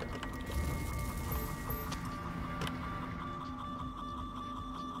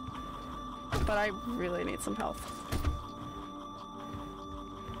 But I really need some health.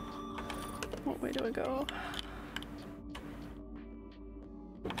 What way do I go?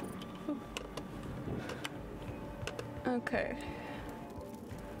 Ooh. Okay.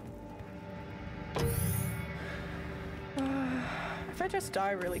 If I just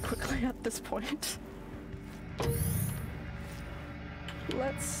die really quickly at this point.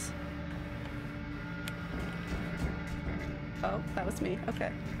 Let's... Oh, that was me.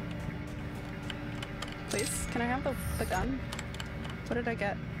 Okay. Please, can I have the gun? What did I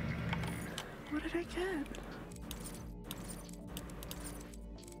get? What did I get?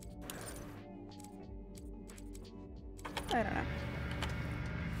 I don't know.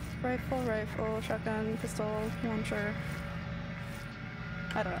 Rifle, shotgun, pistol, launcher.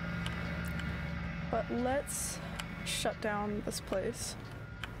 I don't know. But let's shut down this place.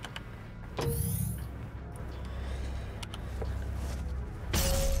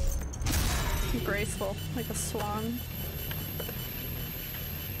 Graceful, like a swan.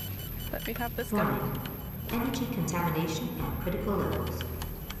 Let me have this gun. Warning. Energy contamination at critical levels.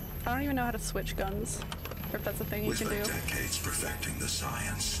 I don't even know how to switch guns. Or if that's a thing you can do. We spent decades perfecting the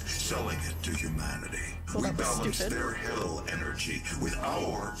science, selling it to humanity. Well, we that was balanced stupid. their hell energy with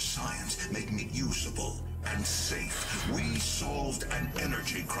our science, making it usable and safe. We solved an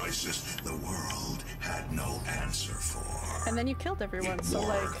energy crisis the world had no answer for. And then you killed everyone, It so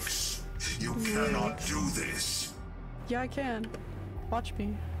works. You cannot do this. yeah, I can. Watch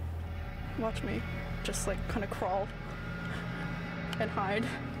me. Watch me. Just like kind of crawl and hide.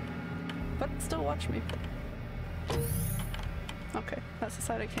 But still watch me. Okay, that's the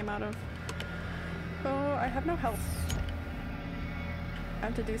side I came out of. Oh, I have no health. I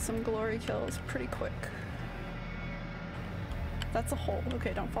have to do some glory kills pretty quick. That's a hole.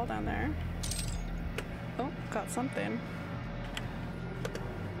 Okay, don't fall down there. Oh, got something.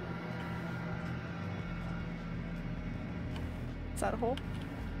 Is that a hole?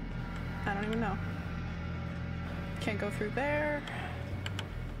 I don't even know. Can't go through there.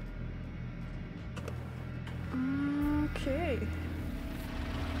 Okay.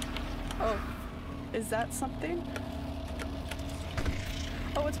 Oh, is that something?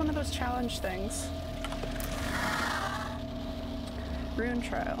 Oh, it's one of those challenge things. Rune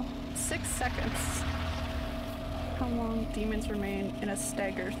trial. 6 seconds. How long demons remain in a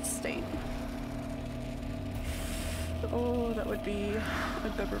staggered state? Oh, that would be a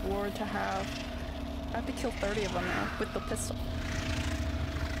good reward to have. I have to kill 30 of them now with the pistol.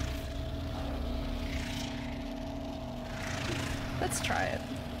 Let's try it.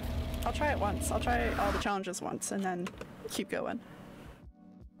 I'll try it once. I'll try all the challenges once and then keep going.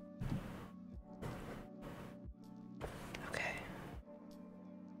 Okay.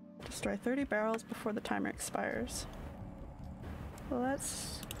 Destroy 30 barrels before the timer expires.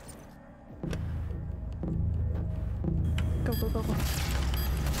 Let's... Go, go, go, go.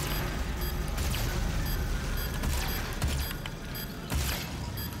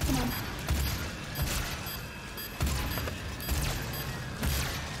 Come on.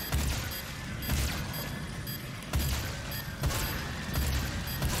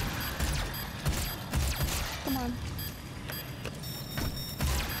 Come on.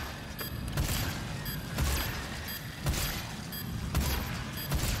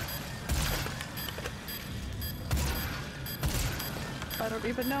 I don't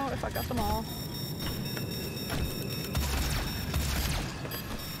even know if I got them all.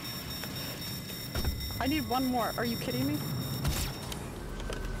 I need one more. Are you kidding me?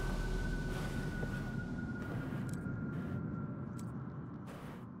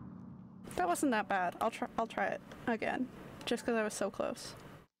 That wasn't that bad. I'll try it again, just because I was so close.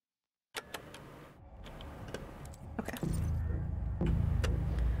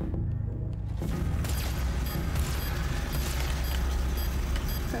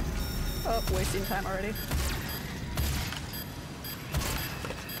 Oh, wasting time already.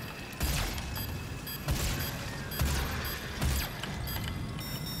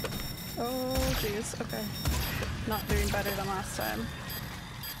 Oh, jeez. Okay. Not doing better than last time.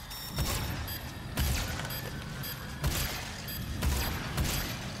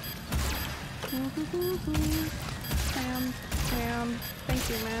 Ma'am, ma'am. Thank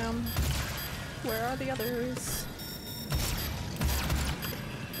you, ma'am. Where are the others?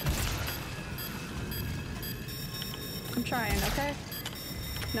 I'm trying, okay?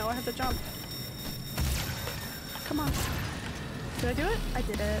 No, I have to jump. Come on. Did I do it? I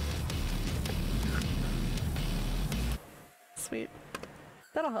did it. Sweet.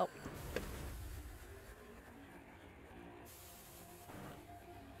 That'll help.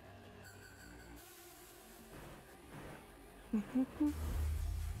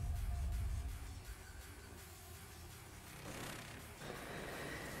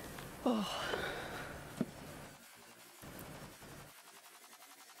 Oh.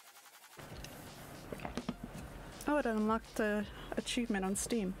 Oh, it unlocked the achievement on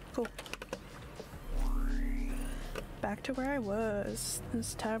Steam. Cool. Back to where I was.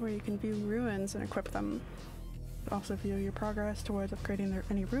 This tab where you can view ruins and equip them. Also view your progress towards upgrading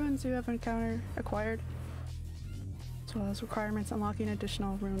any ruins you have acquired. As well as requirements unlocking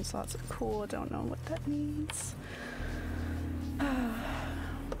additional rune slots. Cool, I don't know what that means.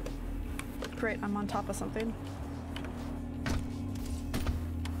 Great, I'm on top of something.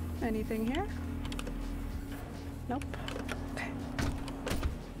 Anything here? Nope. Okay.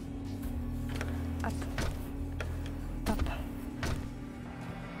 Up. Up.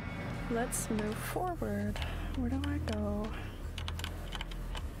 Let's move forward. Where do I go?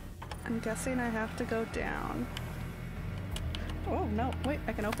 I'm guessing I have to go down. Oh, no. Wait,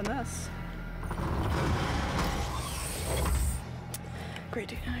 I can open this. Great.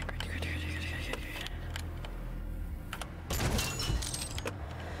 Great.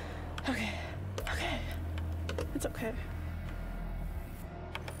 Okay. Okay. It's okay.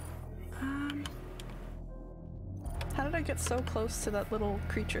 How did I get so close to that little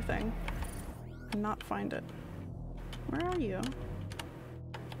creature thing and not find it? Where are you?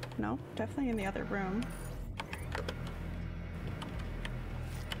 No, definitely in the other room.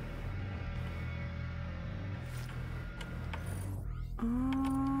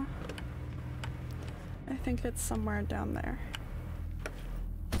 I think it's somewhere down there.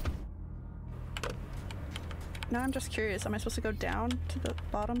 Now I'm just curious, am I supposed to go down to the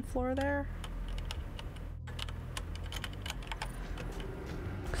bottom floor there?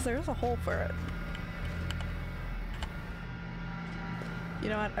 Because there's a hole for it. You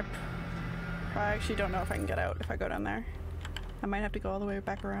know what, I actually don't know if I can get out if I go down there. I might have to go all the way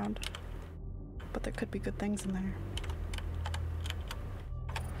back around. But there could be good things in there.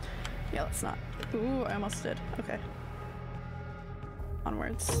 Yeah, let's not. Ooh, I almost did. Okay.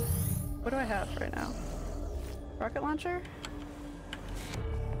 Onwards. What do I have right now? Rocket launcher?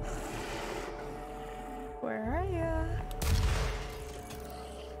 Where are ya?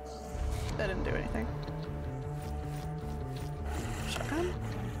 That didn't do anything. Shotgun?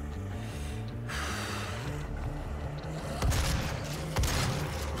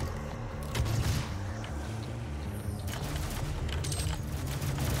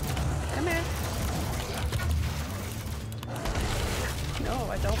 Come here. No,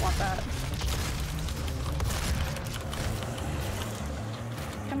 I don't want that.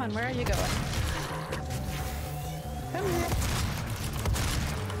 Come on, where are you going? Come here.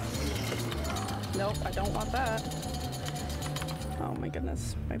 Nope, I don't want that. Oh my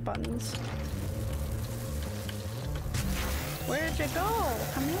goodness, my buttons. Where'd you go?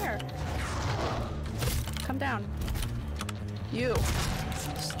 Come here. Come down. You.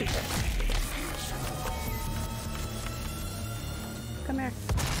 Stupid. Come here.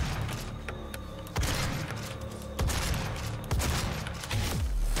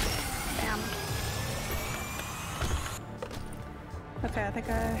 Bam. Okay, I think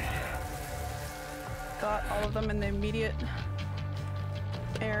I got all of them in the immediate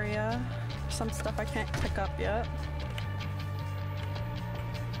area. Some stuff I can't pick up yet.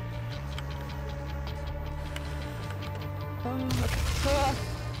 Oh, okay.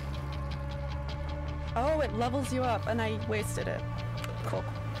 Oh, it levels you up, and I wasted it. Cool.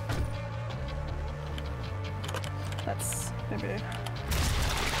 That's maybe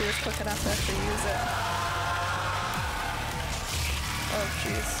he was quick enough to actually use it. Oh,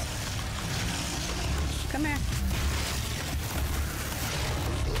 jeez. Come here.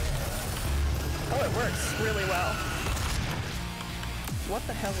 Oh, it works really well. What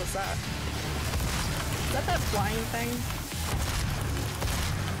the hell was that? Is that flying thing?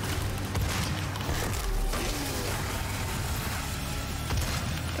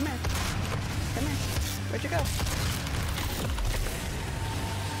 go?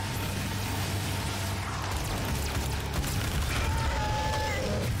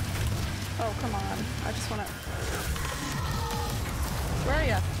 Oh, come on. I just wanna... Where are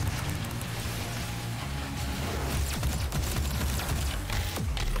ya?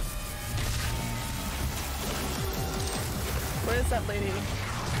 Where is that lady?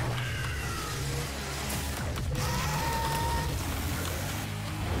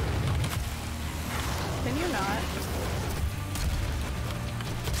 Can you not?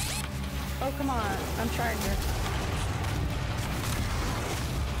 Oh, come on. I'm trying here.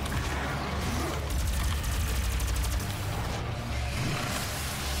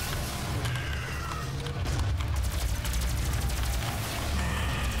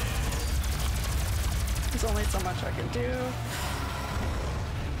 There's only so much I can do.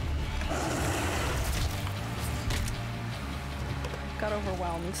 Got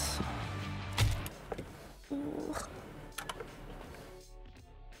overwhelmed. Ooh.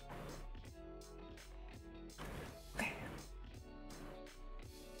 Okay.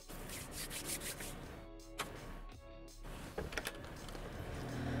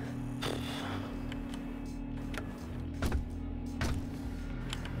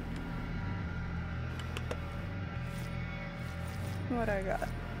 What I got?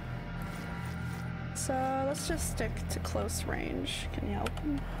 So let's just stick to close range. Can you help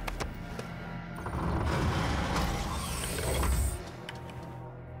him?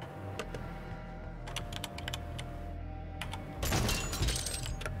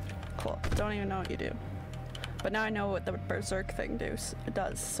 Cool. Don't even know what you do. But now I know what the berserk thing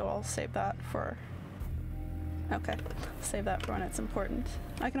does, so I'll save that for... Okay. Save that for when it's important.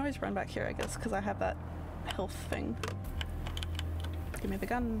 I can always run back here, I guess, because I have that health thing. Give me the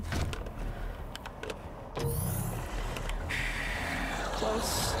gun.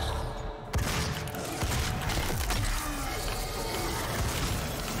 Close.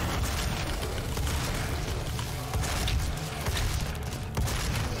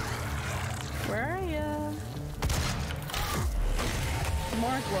 Where are ya?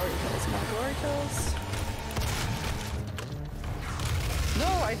 More glory kills, more glory kills. No,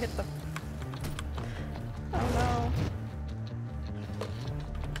 I hit the... Oh no.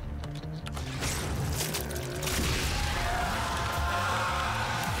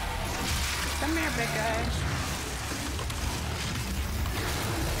 Come here, big guy.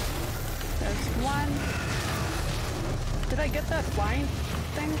 There's one. Did I get that flying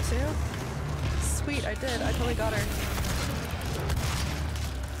thing too? Sweet, I did. I totally got her.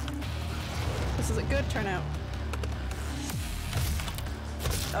 This is a good turnout.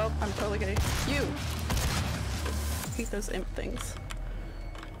 Oh, I'm totally getting you. I hate those imp things.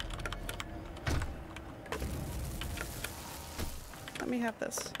 Let me have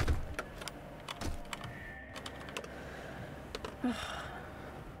this.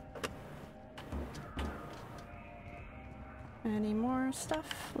 Any more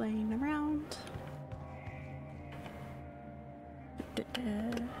stuff laying around? I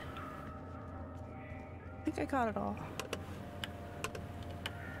think I got it all.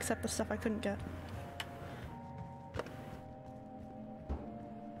 Except the stuff I couldn't get.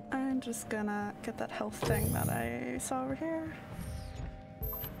 I'm just gonna get that health thing that I saw over here.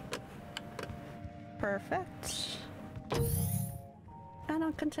 Perfect. And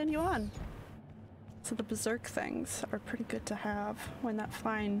I'll continue on. So the berserk things are pretty good to have when that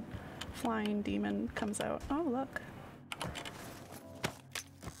flying demon comes out. Oh, look.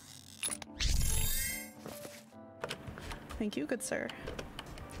 Thank you, good sir.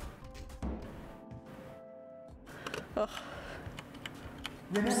 Ugh.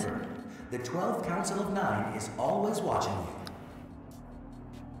 Remember, the 12 Council of Nine is always watching you.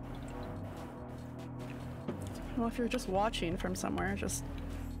 Well, if you're just watching from somewhere, just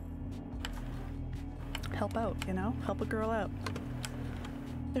help out, you know? Help a girl out.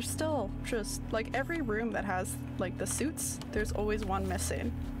 There's still just, like, every room that has, like, the suits, there's always one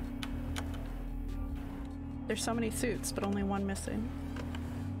missing. There's so many suits, but only one missing.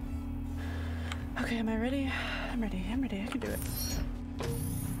 Okay, am I ready? I'm ready, I can do it.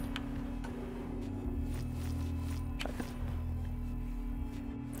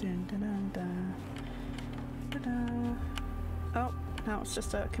 Dun, dun, dun, dun. Ta-da. Oh, now it's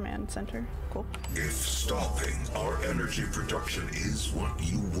just a command center. Cool. If stopping our energy production is what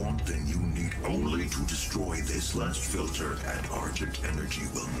you want, then you need only to destroy this last filter, and Argent energy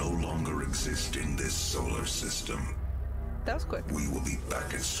will no longer exist in this solar system. That was quick. We will be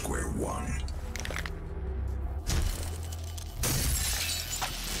back at square one.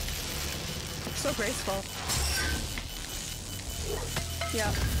 So graceful.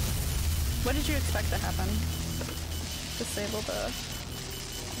 Yeah. What did you expect to happen? Disable the...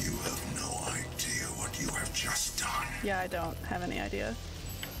 You have no idea what you have just done. Yeah, I don't have any idea.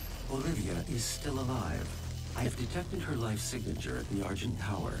 Olivia is still alive. I have detected her life signature at the Argent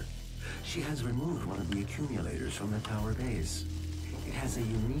Tower. She has removed one of the accumulators from the tower base. It has a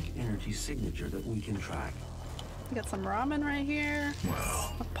unique energy signature that we can track. We got some ramen right here.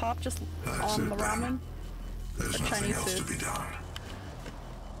 Well, A pop just that's on it the then. ramen. There's Or nothing Chinese else food. to be done.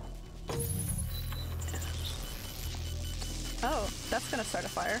 Oh, that's gonna start a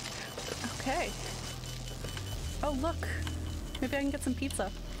fire. Okay. Oh, look. Maybe I can get some pizza.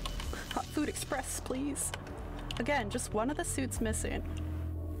 Hot Food Express, please. Again, just one of the suits missing.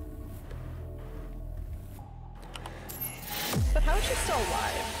 But how is she still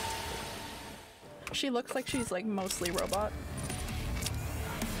alive? She looks like she's like mostly robot.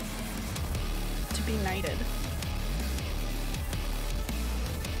 To be knighted.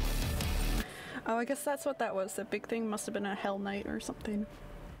 Oh, I guess that's what that was. The big thing must have been a Hell Knight or something.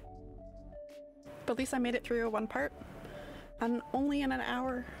 But at least I made it through one part. And only in an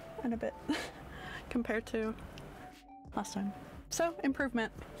hour and a bit. Compared to last time. So,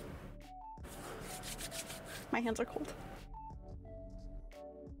 improvement. My hands are cold.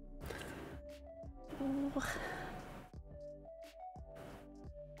 Ooh.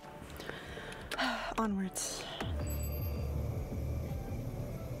 Onwards.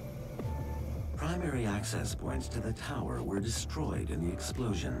 Primary access points to the tower were destroyed in the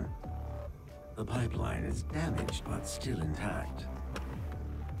explosion. The pipeline is damaged but still intact.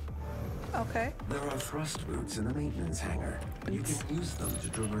 Okay. There are thrust boots in the maintenance hangar. You can use them to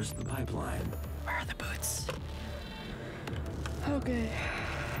traverse the pipeline. Where are the boots? Okay.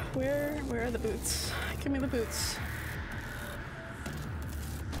 Where are the boots? Give me the boots.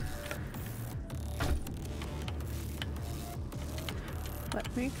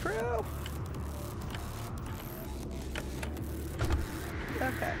 Let me through.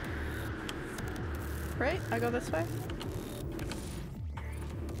 Okay. Right? I go this way?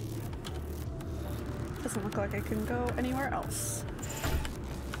 Doesn't look like I can go anywhere else.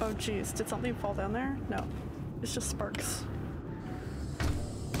 Oh geez, did something fall down there? No. It's just sparks.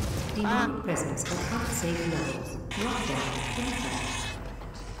 Demonic presence at unsafe levels. Lockdown in effect.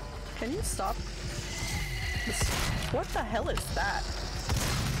 Can you stop this? What the hell is that?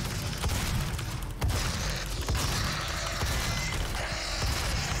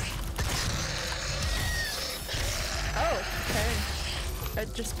 Oh, okay.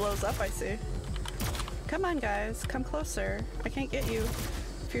 It just blows up, I see. Come on, guys. Come closer. I can't get you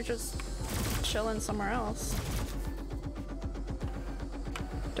if you're just chilling somewhere else.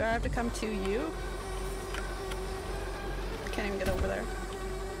 Do I have to come to you? Can't even get over there.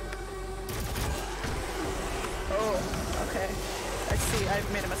 Oh, okay. I see. I've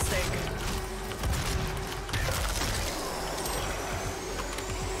made a mistake.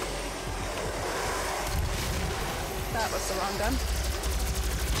 That was the wrong gun.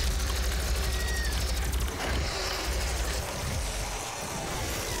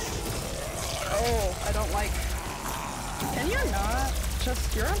 Oh, I don't like... Can you not?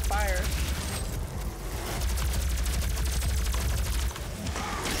 Just, you're on fire.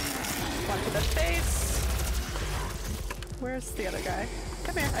 One to the face. Where's the other guy?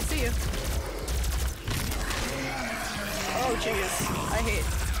 Come here, I see you. Oh jeez, I hate...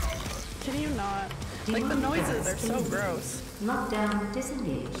 Can you not? Like, the noises are so gross. Lockdown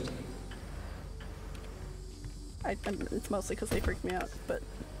disengaged. It's mostly because they freak me out, but...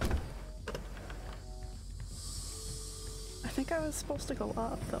 I think I was supposed to go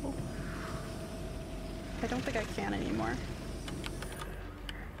up, though. I don't think I can anymore.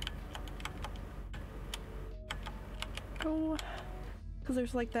 Oh, because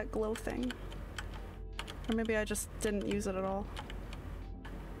there's like that glow thing. Or maybe I just didn't use it at all.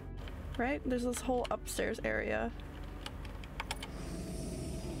 Right? There's this whole upstairs area.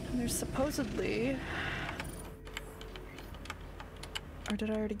 And there's supposedly... Or did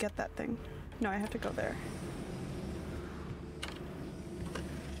I already get that thing? No, I have to go there.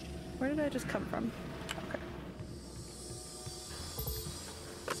 Where did I just come from? Okay.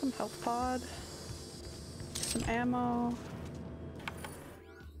 Some health pod. Some ammo.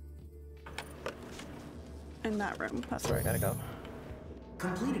 In that room. That's where I gotta go.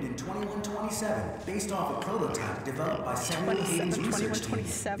 Completed in 2127, based off a prototype developed by Samuel Hayden's research team.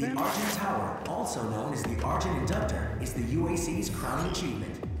 2127? The Argent Tower, also known as the Argent Inductor, is the UAC's crowning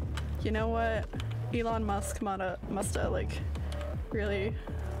achievement. You know what? Elon Musk musta like really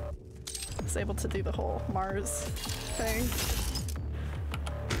was able to do the whole Mars thing.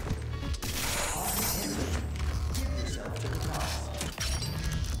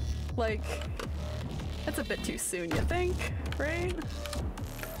 Like, it's a bit too soon, you think? Right?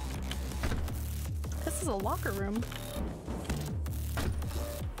 This is a locker room.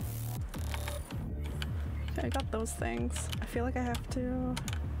 Okay, I got those things. I feel like I have to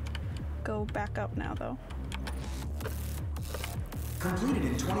go back up now, though. Completed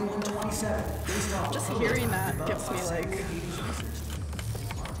in 2127. Based off Just hearing that gives me like...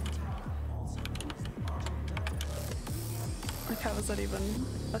 Like, how is that even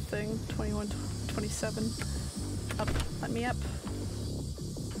a thing? 2127. Up. Let me up.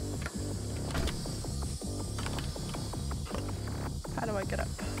 How do I get up?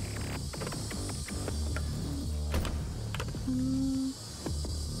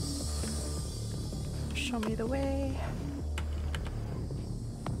 Show me the way.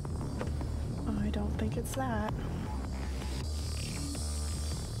 I don't think it's that.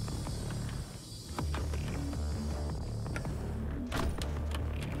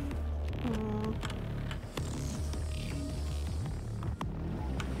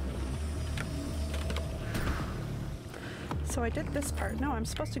 So I did this part. No, I'm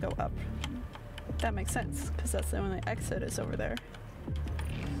supposed to go up. That makes sense, because that's the only exit is over there.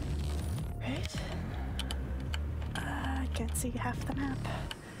 Right? I can't see half the map.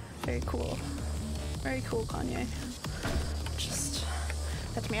 Very cool. Very cool, Kanye. Just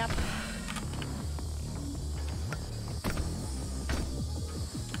let me up.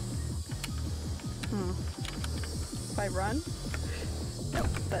 If I run? Nope,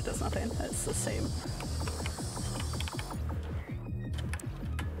 that does nothing. It's the same.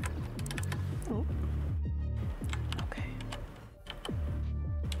 Oh. Okay.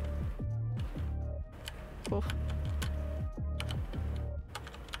 Oof.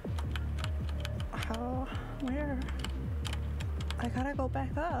 How? Where? I gotta go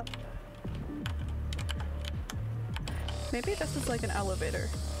back up. Maybe this is like an elevator.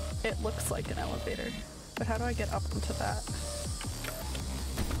 It looks like an elevator. But how do I get up into that?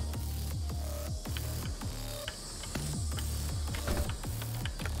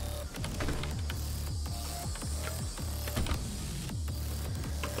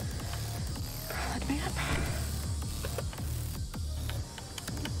 Let me up.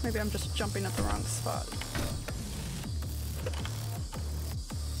 Maybe I'm just jumping at the wrong spot.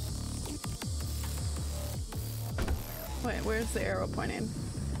 Wait, where's the arrow pointing?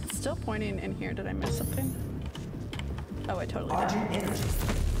 It's still pointing in here. Did I miss something? Oh, I totally did. Argent energy.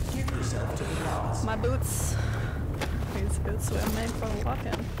 Give yourself to the cause. My boots. These boots were made for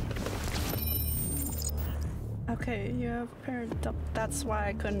walking. Okay, you have a pair of that's why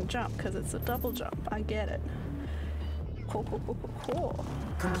I couldn't jump, because it's a double jump. I get it. Cool, cool, cool, cool, cool.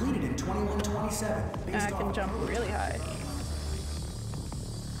 Completed in 2127. And I can jump really high.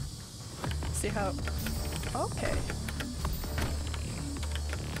 See how... Okay.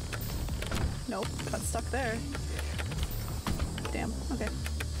 Nope, got stuck there. Damn, okay.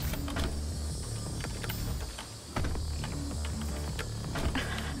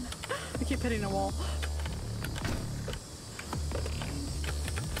 I keep hitting a wall.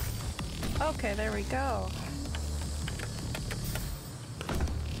 Okay, there we go.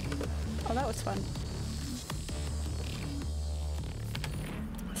 Oh, that was fun.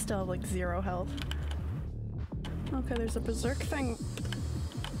 I still have like 0 health. Okay, there's a berserk thing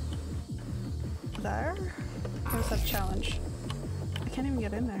there. Where's that challenge? I can't even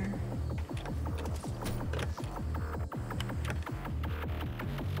get in there.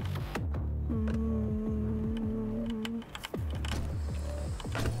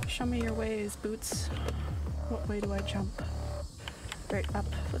 Show me your ways, boots. What way do I jump? Right, up.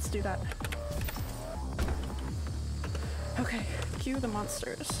 Let's do that. Okay, cue the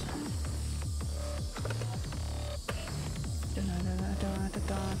monsters.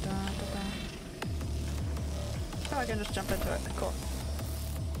 Oh, I can just jump into it. Cool.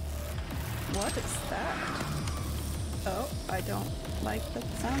 What is that? Oh, I don't like the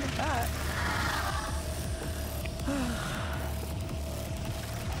sound of that.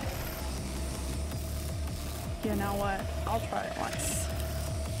 You know what? I'll try it once.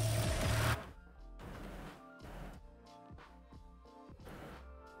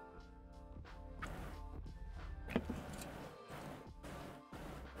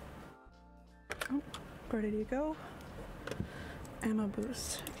 Oh, where did you go? Ammo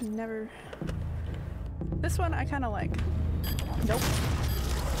boost. I can never... This one I kind of like. Nope.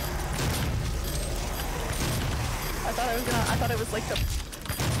 I thought it was like the...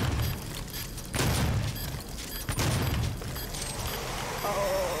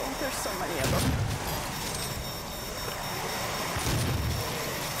 Oh, there's so many of them.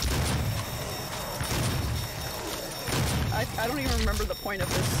 I don't even remember the point of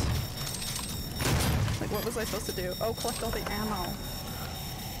this. what was I supposed to do? Oh, collect all the ammo.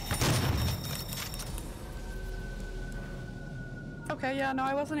 Okay, yeah, no,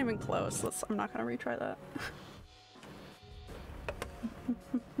 I wasn't even close. I'm not gonna retry that.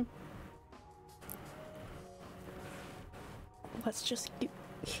 Let's just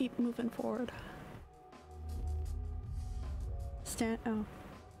keep moving forward. Oh.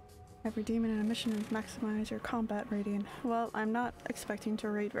 Every demon in a mission is maximize your combat rating. Well, I'm not expecting to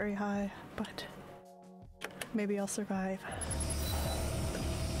rate very high, but maybe I'll survive.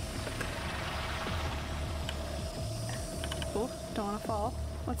 Oh, don't want to fall.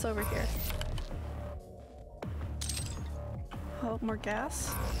 What's over here? Oh, more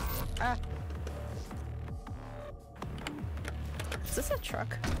gas? Ah! Is this a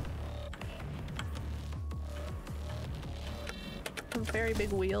truck? A very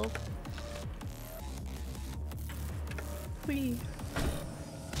big wheel. Whee!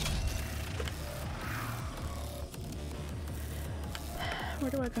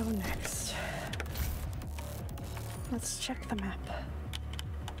 Where do I go next? Let's check the map.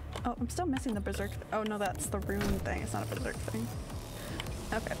 Oh, I'm still missing the berserk. Oh no, that's the rune thing. It's not a berserk thing.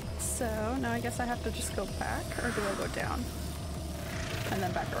 Okay, so now I guess I have to just go back, or do I go down? And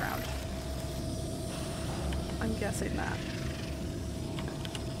then back around. I'm guessing that.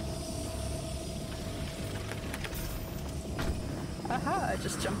 Aha, I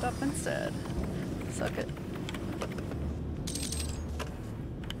just jumped up instead. Suck it.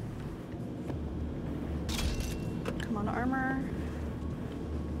 Come on, armor.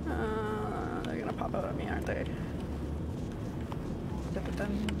 They're gonna pop out at me, aren't they?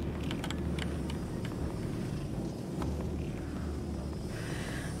 Dun-dun-dun.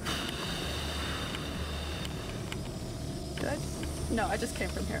 Did I? No, I just came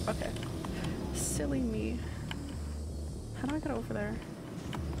from here. Okay. Silly me. How do I get over there?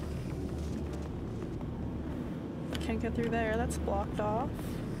 Can't get through there. That's blocked off.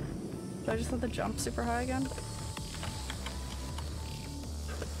 Do I just have to jump super high again?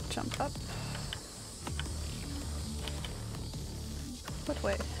 Jump up. What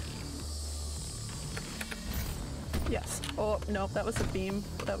way? Yes. Oh, nope, that was a beam.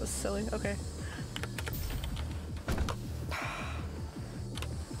 That was silly. Okay.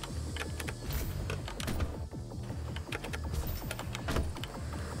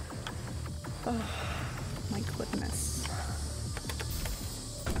 Oh, my goodness.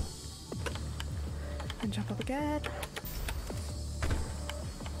 And jump up again.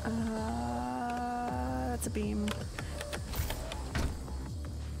 That's a beam.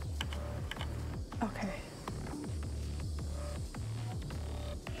 Okay.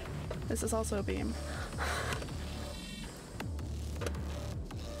 This is also a beam.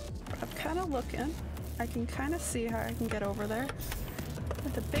 I'm kind of looking. I can kind of see how I can get over there.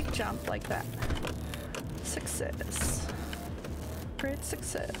 With a big jump like that. Success. Great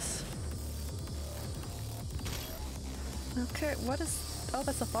success. Okay, what is... Oh,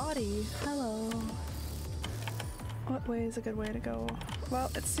 that's a body. Hello. What way is a good way to go?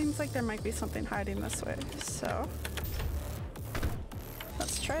 Well, it seems like there might be something hiding this way, so...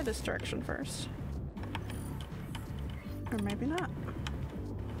 Let's try this direction first. Or maybe not.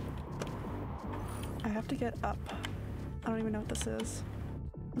 I have to get up. I don't even know what this is.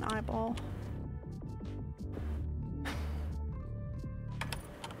 An eyeball.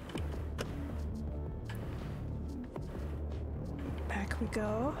 Back we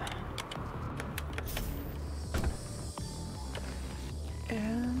go.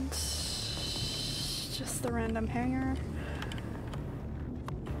 And just the random hanger.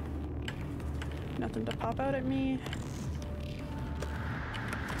 Nothing to pop out at me.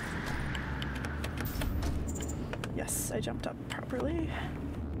 Yes, I jumped up properly.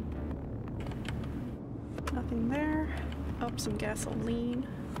 Nothing there. Oh, some gasoline.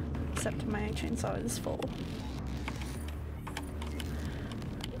 Except my chainsaw is full.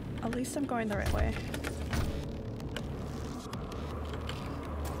 At least I'm going the right way.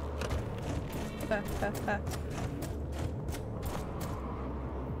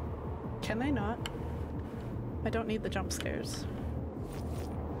 Can they not? I don't need the jump scares.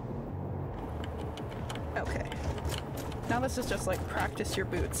 Okay. Now this is just like practice your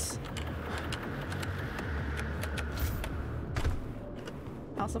boots.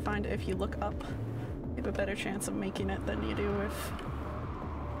 I also find if you look up, you have a better chance of making it than you do if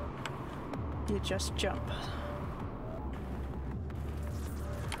you just jump.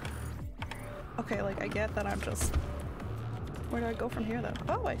 Okay, like I get that I'm just... Where do I go from here though?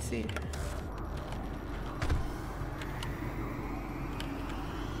 Oh, I see.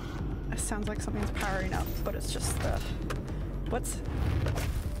 It sounds like something's powering up, but it's just the... What's...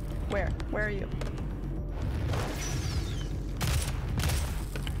 Where? Where are you?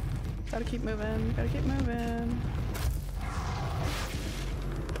 Gotta keep moving, gotta keep moving.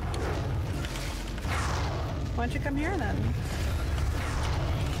 Why don't you come here then?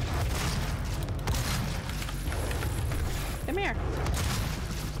 Come here.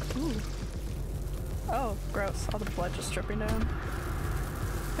 Ooh. Oh, gross. All the blood just dripping down.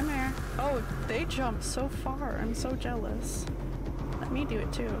 Come here. Oh, they jump so far. I'm so jealous. Let me do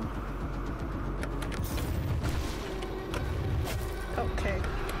it too. Okay.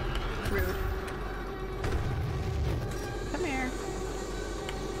 Rude. Come here.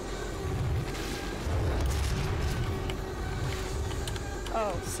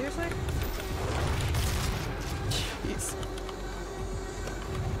 Oh, seriously? Jeez.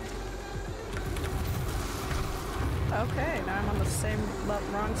 Okay, now I'm on the same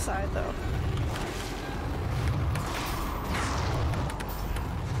wrong side though.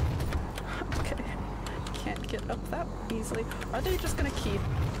 Okay, can't get up that easily. Are they just gonna keep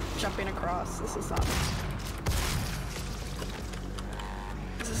jumping across? This is not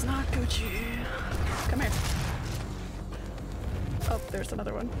Gucci. Come here. Oh, there's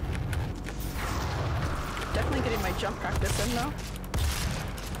another one. Definitely getting my jump practice in though.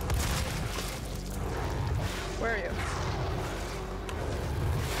 Where are you?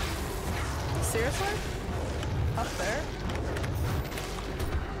 Seriously? Up there?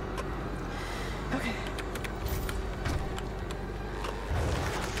 Okay.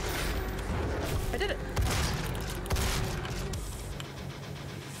 I did it!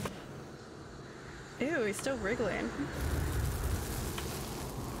 Ew, he's still wriggling.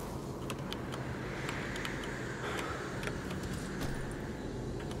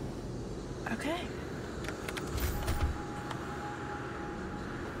 Okay.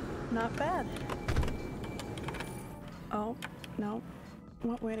 Not bad. Oh, no.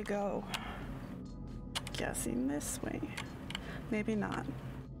 What way to go? Guessing this way. Maybe not.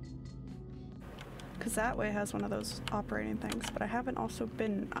 Because that way has one of those operating things, but I haven't also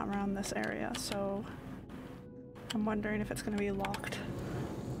been around this area, so I'm wondering if it's going to be locked.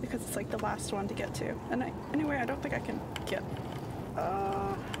 Because it's like the last one to get to. And anyway, I don't think I can get...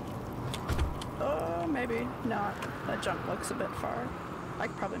 maybe not. That jump looks a bit far. I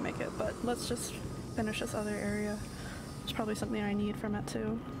could probably make it, but let's just finish this other area. There's probably something I need from it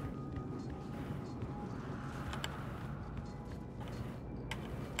too.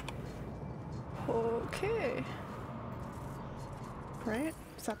 Okay. Right?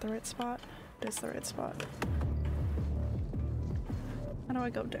 Is that the right spot? It is the right spot. How do I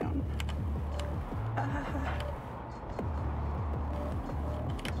go down?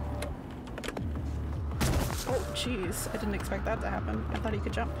 Oh, jeez. I didn't expect that to happen. I thought he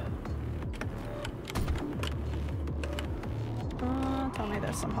could jump. Tell me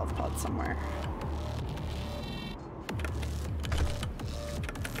there's some health pods somewhere.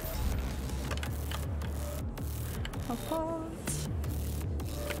 Health pods.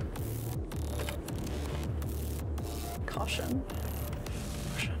 Caution.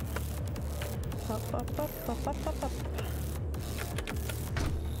 Caution. Up, up, up, up, up, up, up.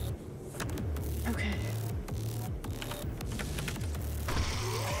 Okay.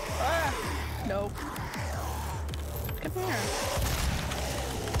 Ah! Nope. Come here.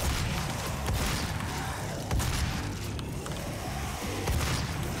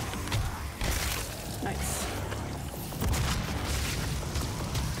 Nice.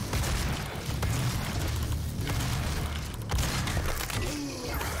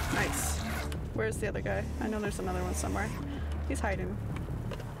 Nice. Where's the other guy? I know there's another one somewhere. He's hiding.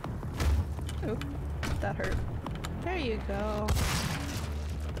 Oop, that hurt. There you go.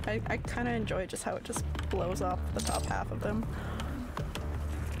 I kind of enjoy just how it just blows off the top half of them.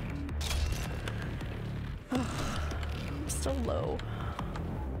 I'm still low.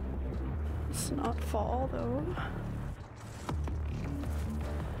 Let's not fall though.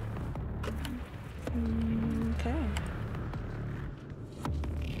 Okay.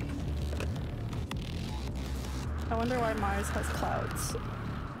 I wonder why Mars has clouds.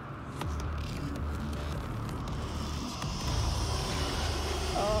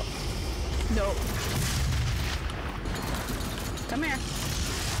 Oh, no. Come here.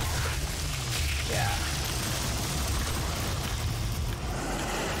 Yeah.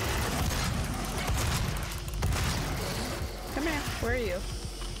 Come here. Where are you?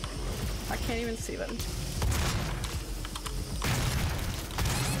 I can't even see them.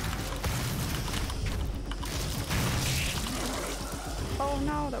 Oh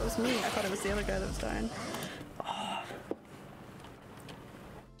no, that was me. I thought it was the other guy that was dying. Oh.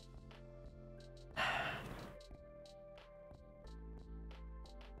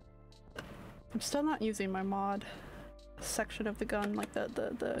 I'm still not using my mod section of the gun, like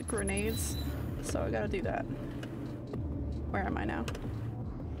the grenades. So I gotta do that. Where am I now?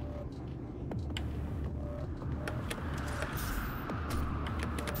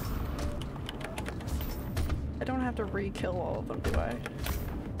 I don't have to re-kill all of them, do I?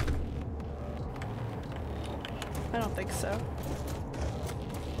 I don't think so.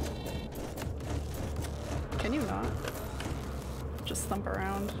 Can you not? Just thump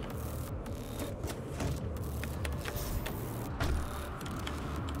around.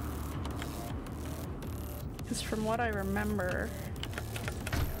 Because from what I remember...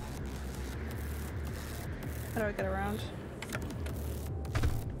 How do I get around?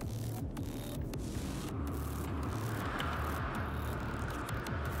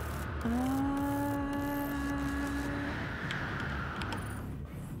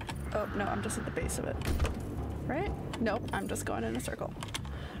 Oh, no, I'm just at the base of it. Right? Nope, I'm just going in a circle.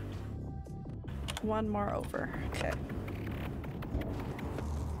 One more over. Okay.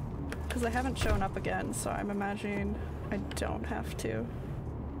 Because I haven't shown up again, so I'm imagining I don't have to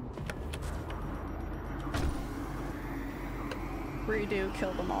redo,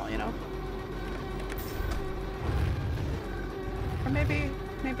 kill them all, you know? Or maybe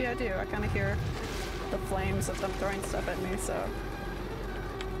I do. I kind of hear the flames of them throwing stuff at me, so...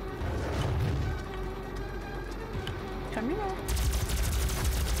 Come here.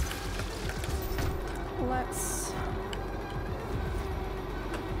 Let's...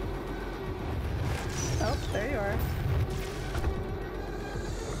 Oh, there you are.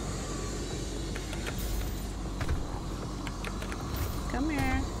 Come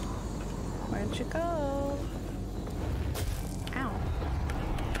here. Where'd you go? Ow.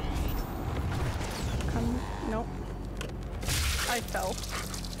 Come... Nope. I fell.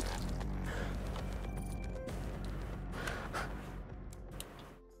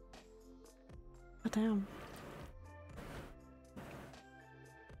 Oh, damn.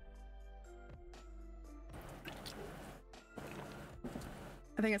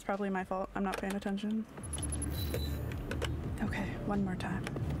 I think it's probably my fault. I'm not paying attention. Okay, one more time.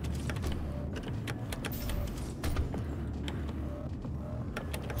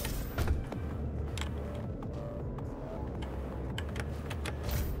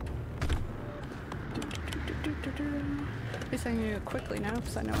 At least I can do it quickly now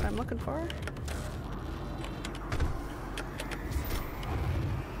because I know what I'm looking for.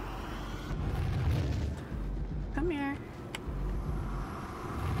 Come here.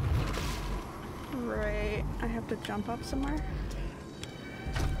 Right, I have to jump up somewhere.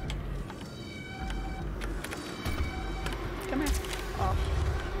 Come here. Oh.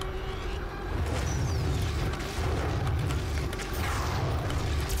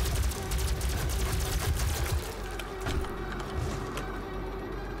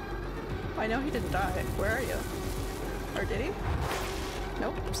 I know he didn't die. Where are you? Or did he?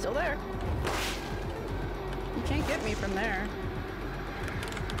 Nope, I'm still there. You can't get me from there.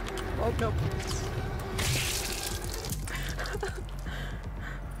 Oh, nope.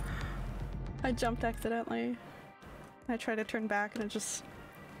 I jumped accidentally. I tried to turn back and it just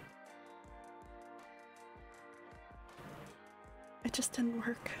didn't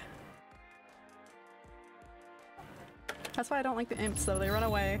work. That's why I don't like the imps though, they run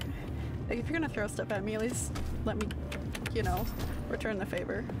away. Like if you're gonna throw stuff at me, at least let me, you know, return the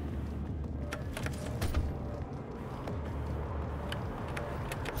favor.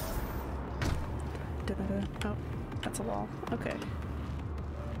 Oh, that's a wall. Okay.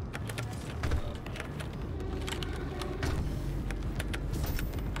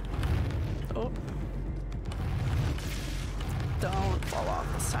 Oh. Don't fall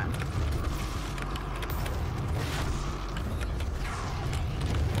off this time.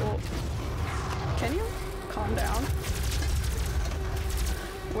 Oh. Can you calm down?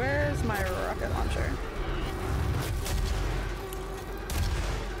 Where's my rocket launcher?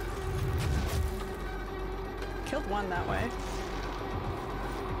 Killed one that way.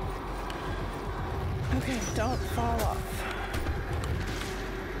 Okay, don't fall off.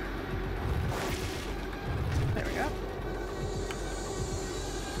 There we go.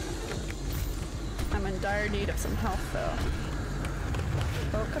 I'm in dire need of some health though.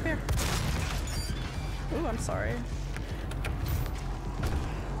 Oh, come here. Ooh, I'm sorry.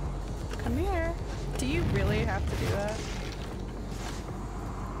 Come here. Do you really have to do that?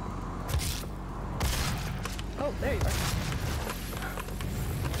 Oh, there you are.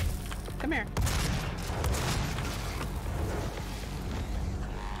 Come here.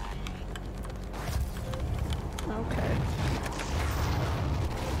 Okay.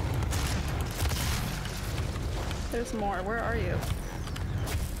 There's more. Where are you?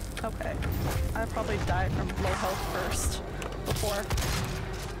 Okay. I probably died from low health first before.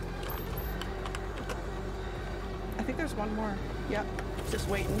 I think there's one more. Yep. Just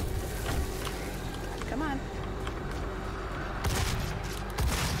waiting. Come on.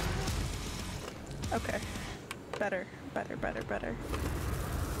 Okay. Better. Better, better, better.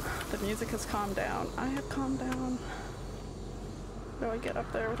 The music has calmed down. I have calmed down. How do I get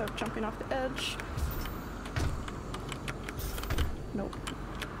up there without jumping off the edge? Nope.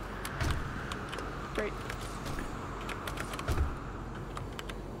 Great.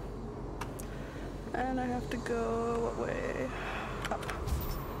 And I have to go what way? Up.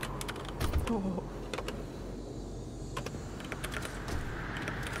 Oh.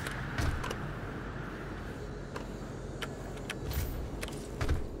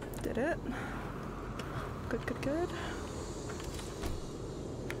 Did it. Good, good, good.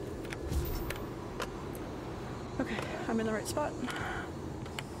 Okay, I'm in the right spot.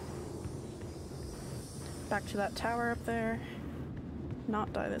 Back to that tower up there.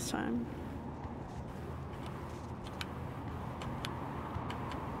 Not die this time.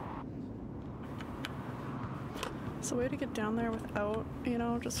 So way to get down there without, you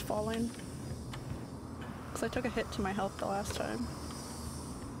know, just falling. Because I took a hit to my health the last time.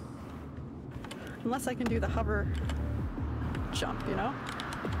 Unless I can do the hover jump, you know?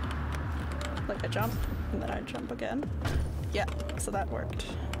 Like I jump, and then I jump again. Yeah, so that worked.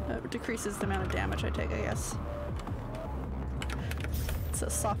 It decreases the amount of damage I take, I guess. It's a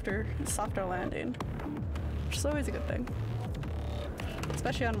softer landing, which is always a good thing.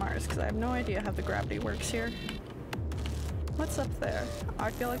 Especially on Mars, because I have no idea how the gravity works here. What's up there? I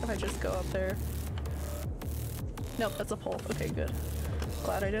feel like if I just go up there... Nope, that's a pole. Okay, good.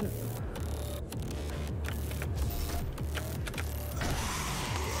 Glad I didn't.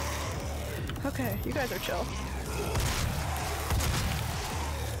 Okay, you guys are chill.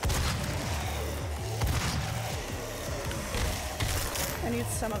 I need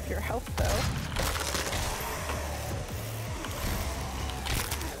some of your health though.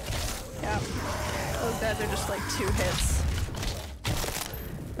 Yeah, those guys are just like 2 hits.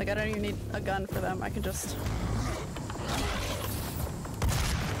 Like I don't even need a gun for them, I can just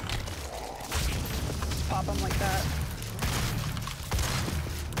pop them like that.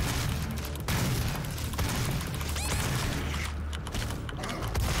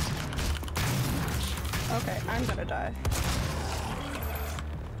 Okay, I'm gonna die.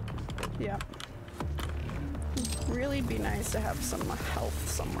 Yeah. Really be nice to have some health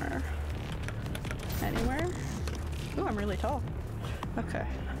somewhere. Anywhere? Ooh, I'm really tall. Okay.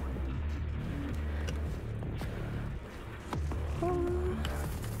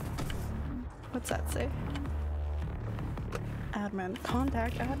 What's that say? Admin.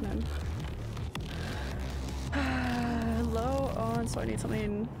 Contact admin. Low on, so I need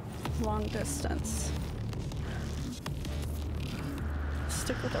something long distance.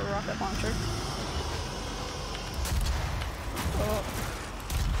 Stick with a rocket launcher. Oh.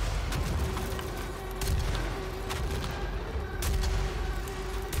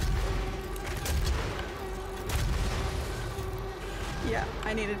 Yeah,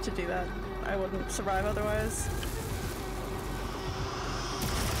 I needed to do that. I wouldn't survive otherwise.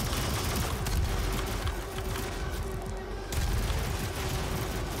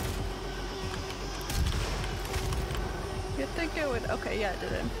 You'd think it would. Okay, yeah, it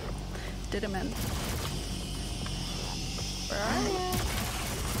did him. Did him in. Where are you?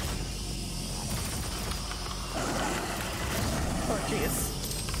 Oh, jeez.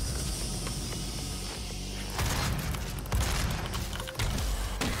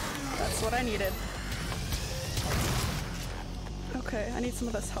 That's what I needed. Okay, I need some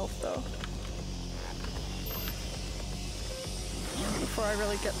of this health though. Before I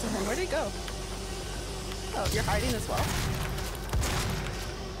really get to him. Where'd he go? Oh, you're hiding as well?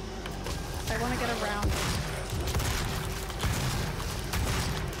 I want to get around.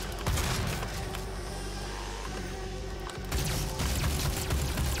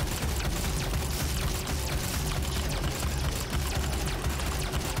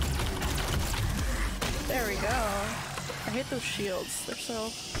 There we go. I hate those shields. They're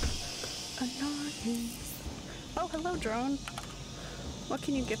so annoying. Oh, hello, drone. What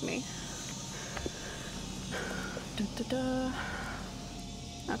can you give me? Da, da, da.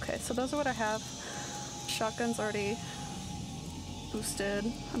 Okay, so those are what I have. Shotgun's already boosted.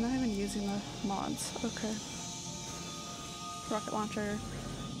 I'm not even using the mods. Okay. Rocket launcher.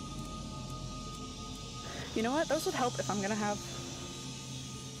 You know what? Those would help if I'm gonna have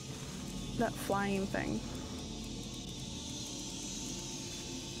that flying thing.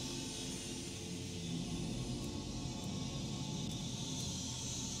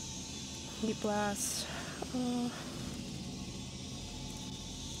 Heat blast.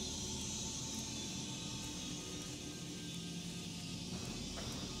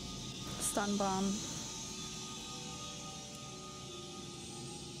 Stun bomb.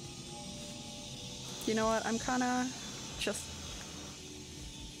 You know what? I'm kind of just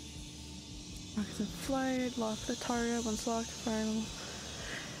in flight. Lock the target once locked. Fire.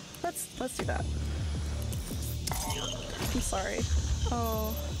 Let's do that. I'm sorry.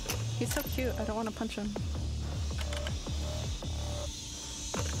 Oh, he's so cute. I don't want to punch him.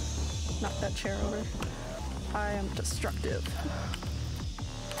 Knock that chair over. I am destructive.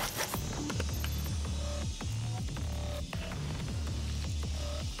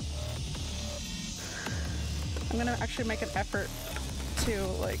 I'm gonna actually make an effort to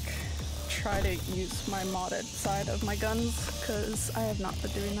like try to use my modded side of my guns because I have not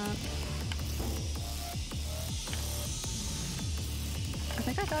been doing that. I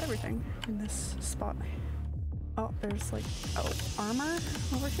think I got everything in this spot. Oh, there's like, oh, armor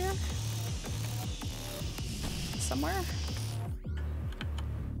over here? Somewhere?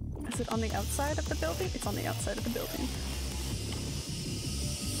 Is it on the outside of the building? It's on the outside of the building.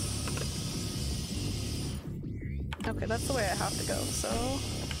 Okay, that's the way I have to go, so...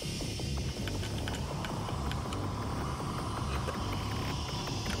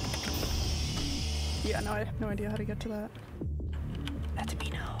 Yeah, no, I have no idea how to get to that. Let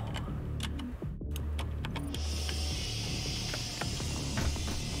me know.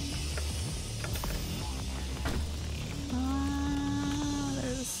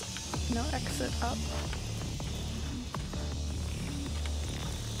 There's no exit up.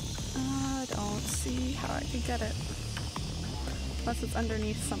 I don't see how I can get it. Unless it's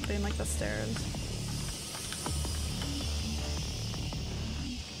underneath something like the stairs.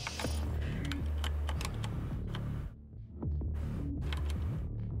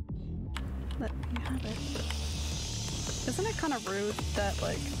 Let me have it. Isn't it kind of rude that,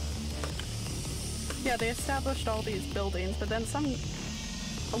 like... Yeah, they established all these buildings, but then some...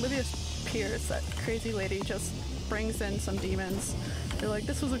 Olivia Pierce, that crazy lady, just brings in some demons. They're like,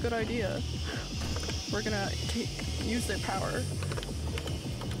 this was a good idea. We're gonna use their power.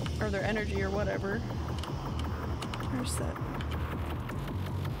 Or their energy or whatever. Where's that?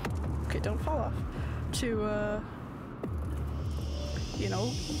 Okay, don't fall off. To, you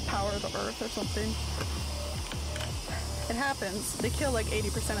know, power the earth or something. It happens. They kill like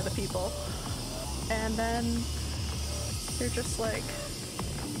 80% of the people. And then they're just like...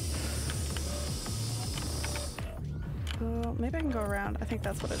 maybe I can go around. I think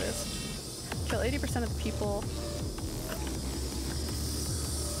that's what it is. Kill 80% of the people.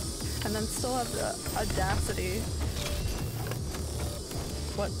 And then still have the audacity.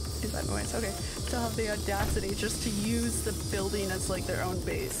 What is that noise? Okay. Still have the audacity just to use the building as like their own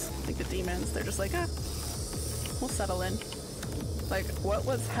base. Like the demons. They're just like, ah, we'll settle in. Like, what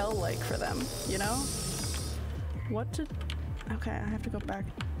was hell like for them? You know? What did... Okay, I have to go back.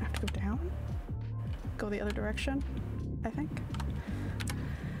 I have to go down? Go the other direction, I think.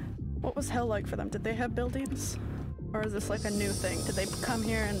 What was hell like for them? Did they have buildings? Or is this like a new thing? Did they come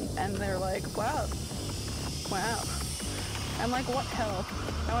here and they're like, wow. Wow. I'm like, what hell?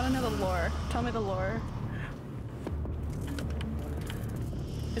 I want to know the lore. Tell me the lore.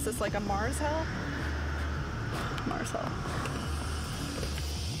 Is this like a Mars hell? Mars hell.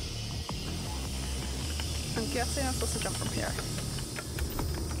 I'm guessing I'm supposed to jump from here.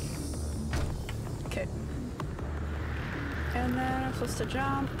 Okay. And then I'm supposed to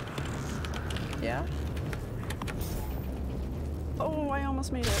jump. Yeah? Oh, I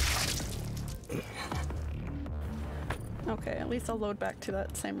almost made it. Okay, at least I'll load back to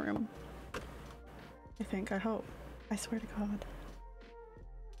that same room. I think, I hope. I swear to God.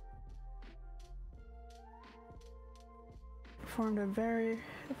 Performed a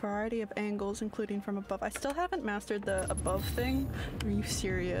variety of angles, including from above. I still haven't mastered the above thing. Are you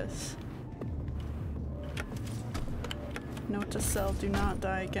serious? Note to self, do not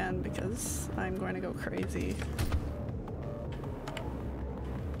die again because I'm going to go crazy.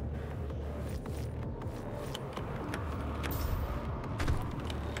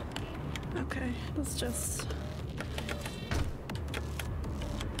 Okay, let's just...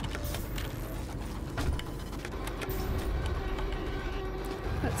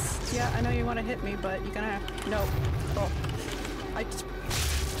 Yeah, I know you want to hit me, but you're gonna have... No. Oh. I just...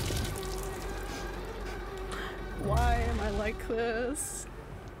 Why am I like this?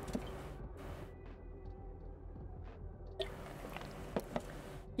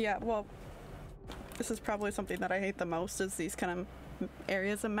 Yeah, well, this is probably something that I hate the most, is these kind of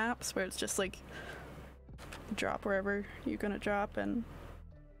areas of maps where it's just like drop wherever you're gonna drop, and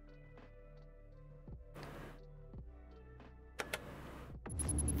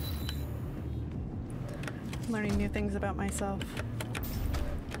Learning new things about myself.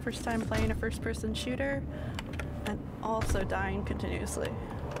 First time playing a first-person shooter, and also dying continuously.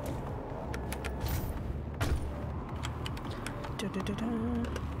 Da-da-da-da.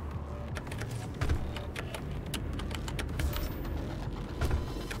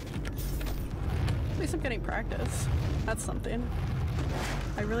 At least I'm getting practice. That's something.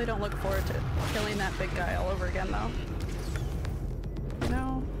 I really don't look forward to killing that big guy all over again, though. You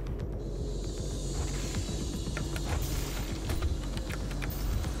know?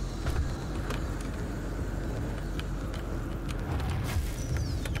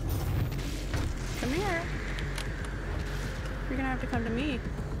 Come here. You're gonna have to come to me.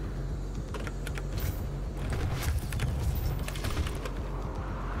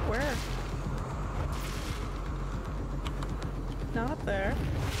 Where? Not up there.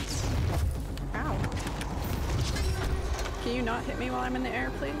 Ow. Can you not hit me while I'm in the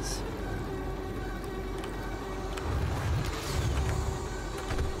air, please?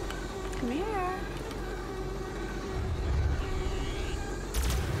 Come here.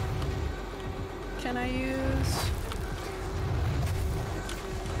 Can I use...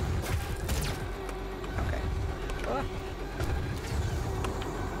 Okay. Ugh.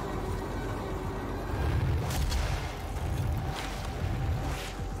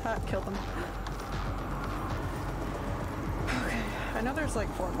 Ah, killed them. Okay, I know there's like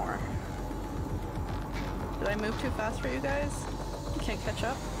 4 more. Did I move too fast for you guys? You can't catch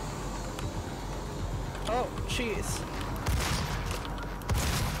up? Oh, jeez.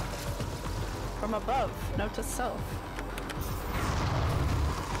 From above, note to self.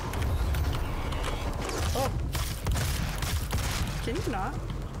 Oh! Can you not?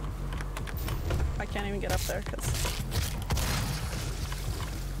 I can't even get up there because...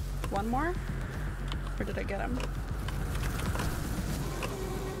 One more? Or did I get him?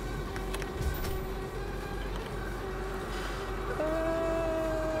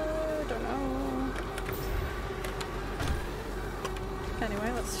 Don't know.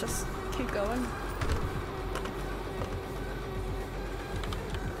 Anyway, let's just keep going.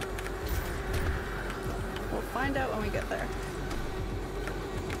 We'll find out when we get there.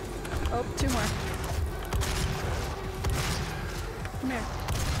 Oh, 2 more. Come here.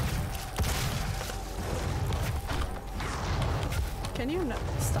 Can you no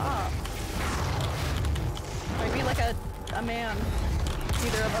stop? I'd be like a man.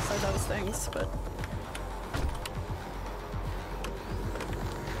 Neither of us are those things, but...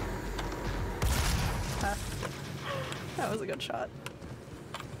 Ah. That was a good shot.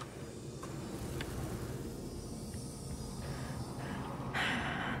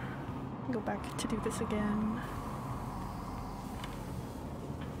 Go back to do this again.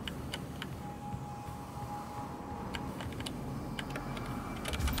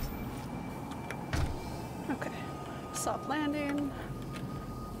 Okay, soft landing.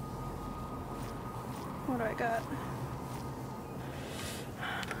 What do I got?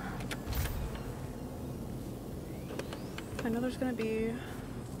 I know there's gonna be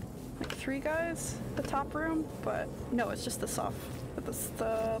like 3 guys in the top room, but no, it's just the soft,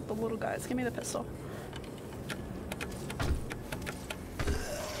 the little guys. Give me the pistol.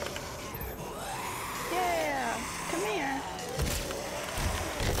 Yeah, come here.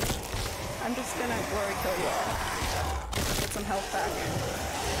 I'm just gonna glory kill you all. Get some health back.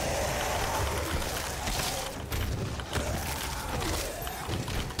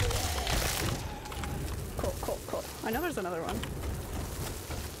 Cool, cool, cool. I know there's another one.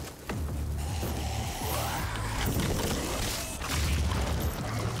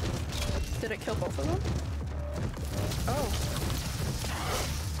 Did it kill both of them? Oh.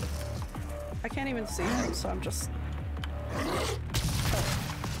 I can't even see him, so I'm just... Oh.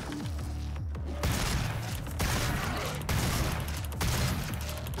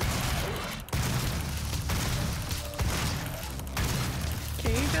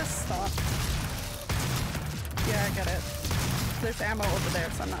 Can you just stop? Yeah, I get it. There's ammo over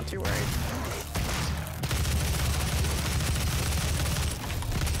there, so I'm not too worried.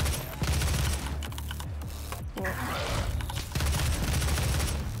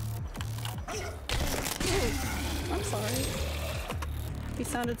 I'm sorry. He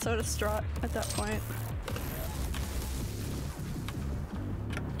sounded so distraught at that point.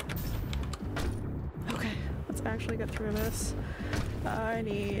 Okay, let's actually get through this. I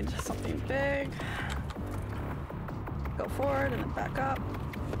need something big. Go forward and then back up.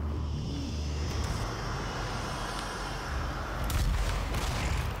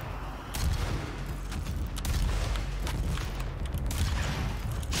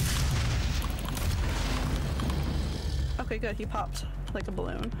 Okay, good. He popped like a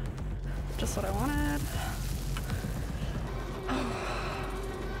balloon. Just what I wanted.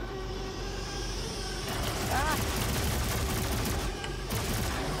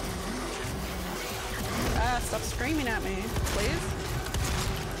 Stop screaming at me, please.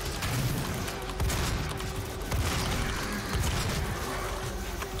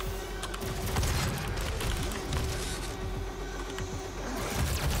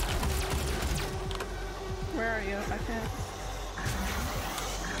 Where are you? I can't.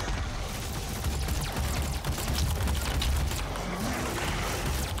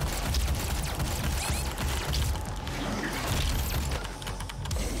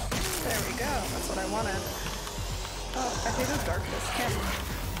 There we go. That's what I wanted. Oh, I hate the darkness. Can't.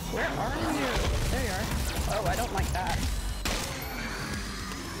 Where are you? There you are. Oh, I don't like that.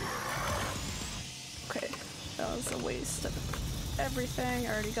 Okay, that was a waste of everything. I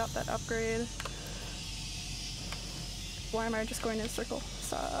already got that upgrade. Why am I just going in a circle?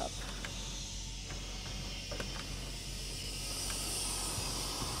 Stop.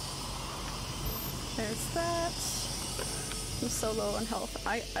 There's that. I'm so low on health.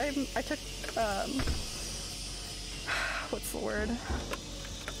 I took what's the word?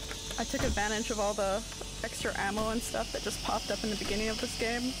 I took advantage of all the extra ammo and stuff that just popped up in the beginning of this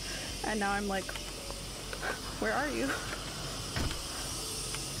game, and now I'm like, where are you?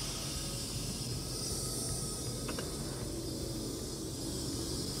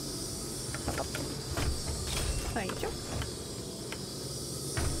 Thank you.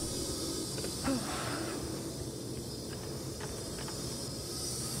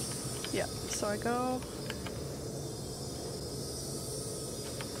 Yeah, so I go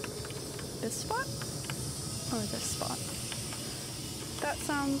this spot or this spot. That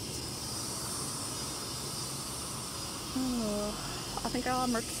sounds. Oh, I think I'll have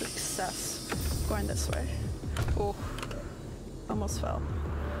more success going this way. Oh, almost fell.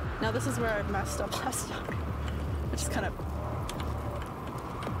 Now this is where I messed up last time. I just kind of.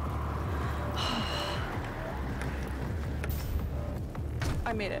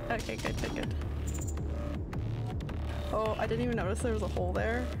 I made it. Okay, good, good, good. Oh, I didn't even notice there was a hole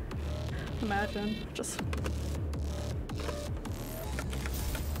there. Imagine, just...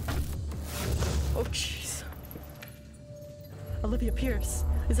 Oh, jeez. Olivia Pierce,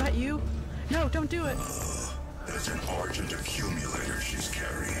 is that you? No, don't do it! That's an Argent accumulator she's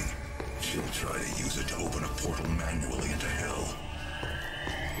carrying. She'll try to use it to open a portal manually into hell.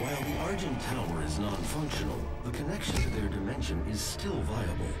 While the Argent Tower is non-functional, the connection to their dimension is still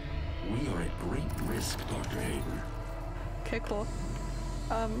viable. We are at great risk, Dr. Hayden. Okay, cool.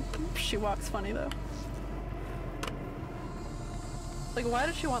 She walks funny though. Like, why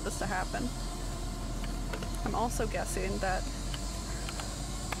does she want this to happen? I'm also guessing that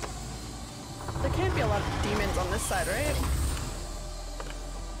there can't be a lot of demons on this side, right?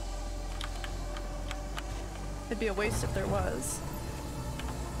 It'd be a waste if there was.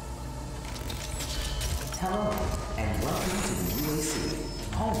 Hello, and welcome to the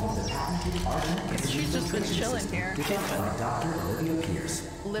UAC, home of the patented Argent She's just been chilling here. developed by Dr. Olivia Pierce.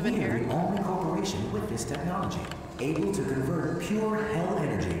 Living here. We are the only corporation with this technology, able to convert pure hell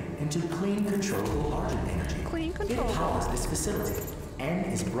energy into clean, controllable Argent energy. Clean, controllable. It powers this facility and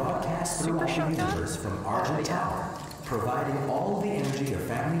is broadcast throughout the universe from Argent Tower, providing all the energy a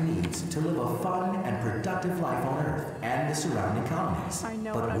family needs to live a fun and productive life on Earth and the surrounding colonies. I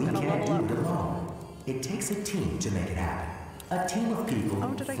know, but but I'm we gonna can't level do it up. alone. It takes a team to make it happen. A team of people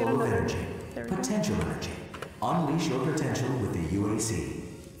did I get full of another? energy, There we go. potential energy. Unleash your potential with the UAC.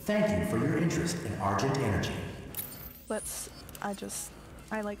 Thank you for your interest in Argent Energy.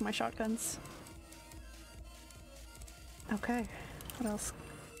 I like my shotguns. Okay, what else?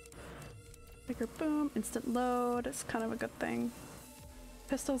 Bigger boom, instant load, it's kind of a good thing.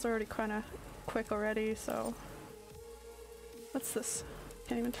 Pistols are already kind of quick already, so... What's this?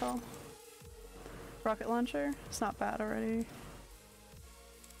 Can't even tell. Rocket launcher? It's not bad already.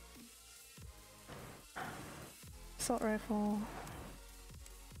 Assault rifle.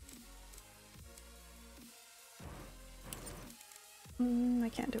 I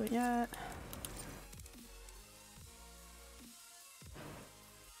can't do it yet.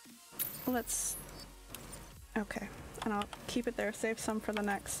 Let's... Okay, and I'll keep it there, save some for the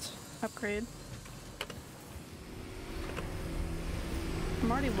next upgrade.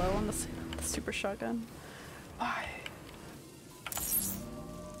 I'm already low on the super shotgun. Why?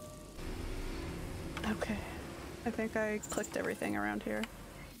 Okay, I think I clicked everything around here.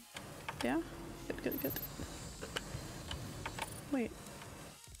 Yeah? Good, good, good. Wait.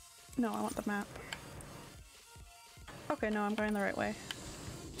 No, I want the map. Okay, no, I'm going the right way.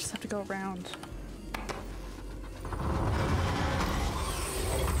 Just have to go around.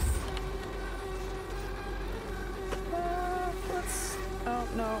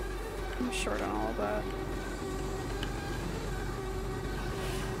 no. I'm short on all of that.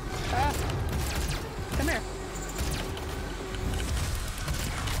 Ah! Come here.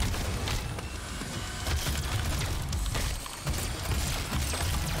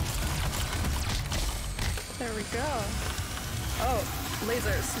 There we go. Oh,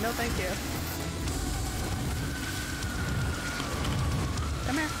 lasers. No thank you.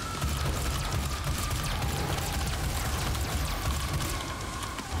 Come here.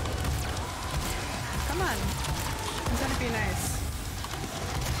 Come on. I'm gonna be nice.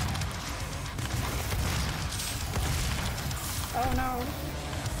 Oh no.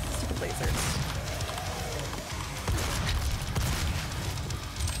 Stupid lasers.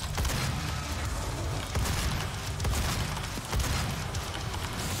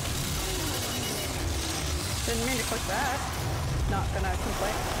 Didn't mean to click that. Not gonna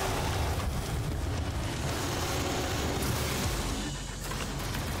complain.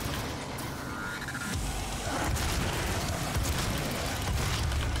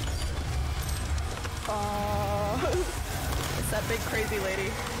 Oh, it's that big crazy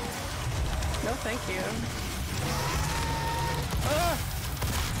lady. No, thank you. Ugh.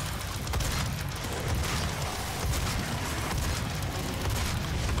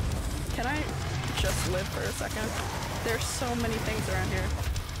 Can I just live for a second? There's so many things around here.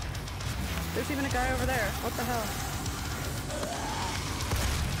 There's even a guy over there. What the hell?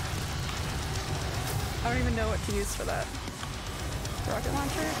 I don't even know what to use for that. Rocket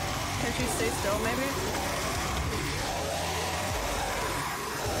launcher? Can she stay still, maybe?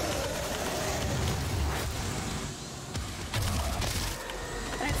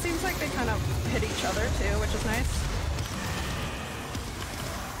 And it seems like they kind of hit each other too, which is nice.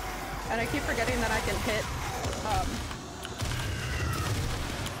 And I keep forgetting that I can hit,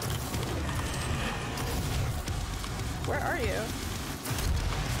 where are you?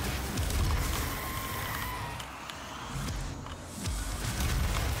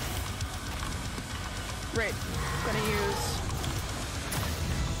 Right, I'm gonna use...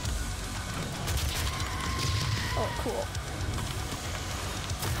 Oh, cool.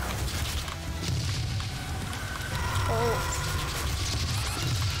 Oh.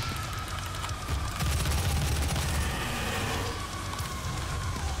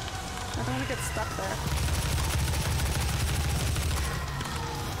 I don't want to get stuck there.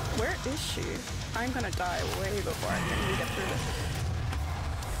 Where is she? I'm gonna die way before I can even get through this.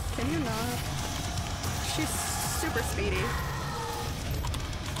 Can you not? She's super speedy.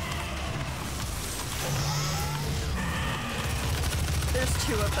 There's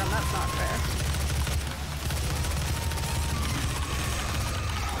two of them, that's not fair.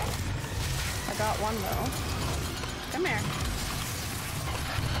 I got one though. Come here.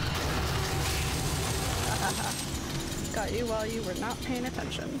 Got you while you were not paying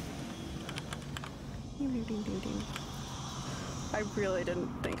attention. I really didn't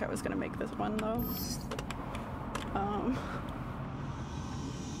think I was gonna make this one though.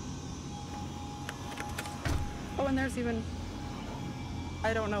 Oh, and there's even...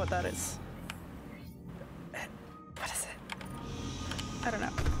 I don't know what that is. What is it? I don't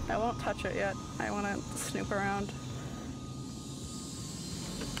know. I won't touch it yet. I want to snoop around.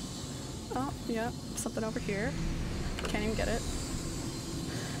 Oh, yeah. Something over here. Can't even get it.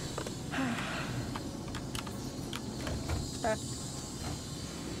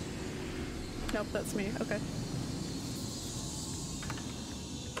 Nope, that's me. Okay.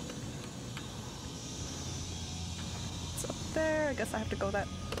 It's up there. I guess I have to go that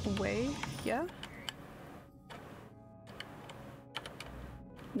way. Yeah?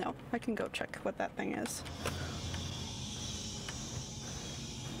 No, I can go check what that thing is.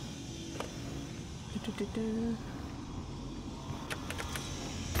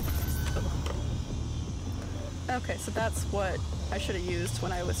 Okay, so that's what I should have used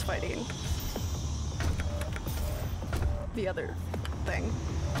when I was fighting the other thing.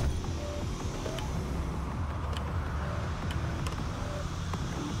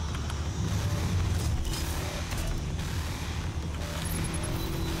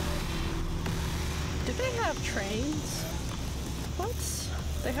 Do they have trains? What?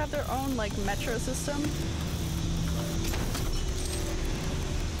 They have their own, like, metro system?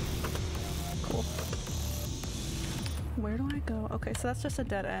 Cool. Where do I go? Okay, so that's just a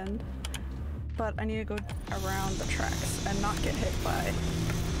dead end. But I need to go around the tracks and not get hit by...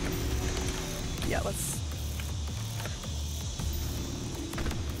 Yeah, let's...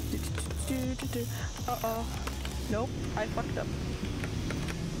 Uh-oh. Nope, I fucked up.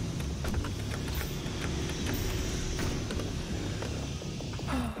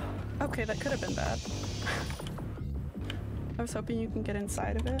 Okay, that could have been bad. I was hoping you can get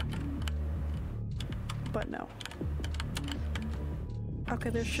inside of it, but no. Okay,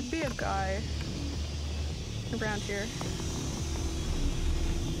 there should be a guy around here.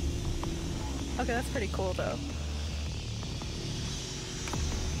 Okay, that's pretty cool though.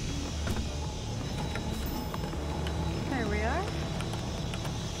 There we are.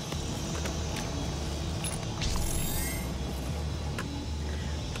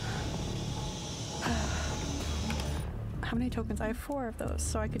 How many tokens? I have 4 of those,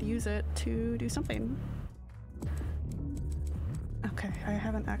 so I could use it to do something. Okay, I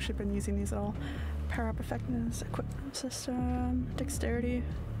haven't actually been using these at all. Power up effectiveness, equipment system, dexterity,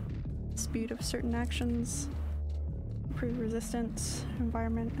 speed of certain actions, improve resistance,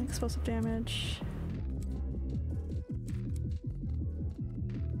 environment, explosive damage.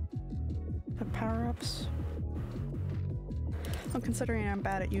 The power-ups. Well, considering I'm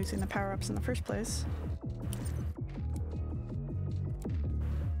bad at using the power-ups in the first place.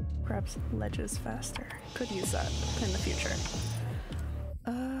 Grabs ledges faster. Could use that in the future.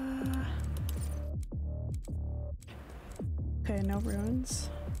 Okay, no ruins.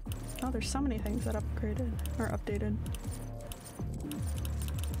 Oh, there's so many things that upgraded or updated.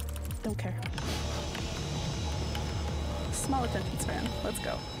 Don't care. Small attention span. Let's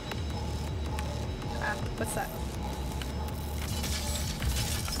go. Ah, what's that?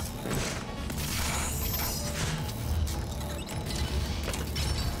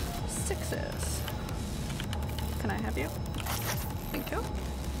 Sixes. Can I have you? Thank you.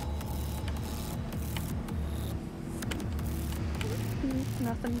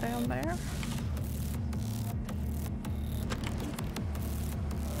 Nothing down there.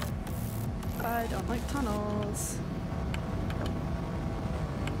 I don't like tunnels.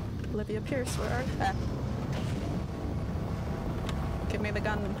 Olivia Pierce, where are you? Ah. Give me the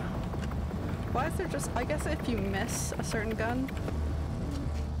gun. Why is there just... I guess if you miss a certain gun,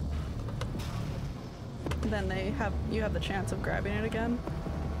 then you have the chance of grabbing it again.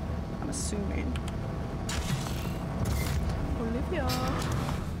 I'm assuming. Olivia,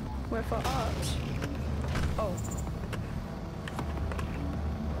 where for art? Oh.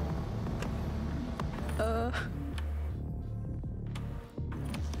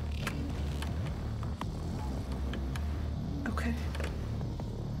 Okay.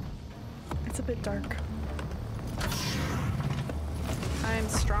 It's a bit dark. I'm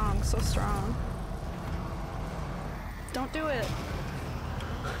strong, so strong. Don't do it.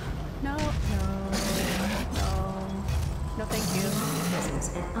 No, no, no. No, thank you.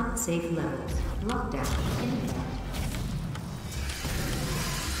 Presence at unsafe levels. Lockdown imminent.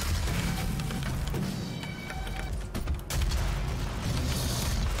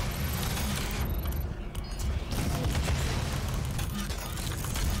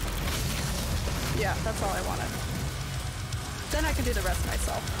 Yeah, that's all I wanted. Then I can do the rest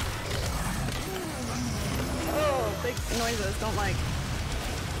myself. Oh, big noises. Don't like.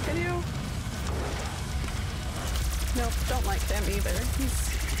 Can you? Nope, don't like them either.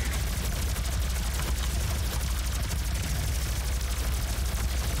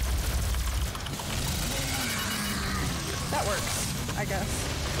 That works, I guess.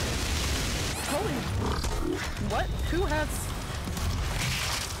 Holy... What? Who has...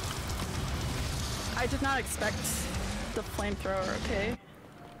 I did not expect the flamethrower, okay?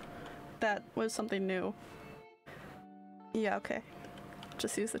 That was something new. Yeah, okay.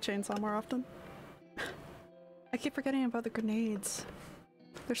 Just use the chainsaw more often. I keep forgetting about the grenades.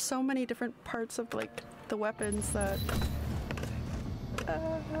 There's so many different parts of, like, the weapons that...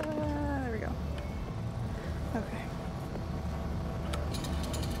 there we go. Okay.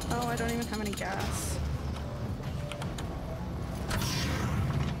 Oh, I don't even have any gas.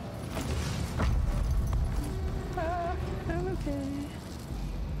 I'm okay.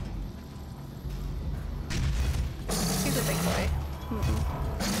 He's a big boy.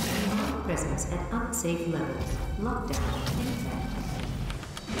 Presence at unsafe levels. Lockdown imminent.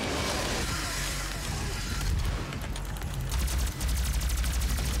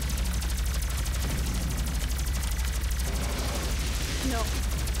 No.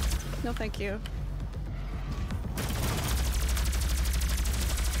 No, thank you.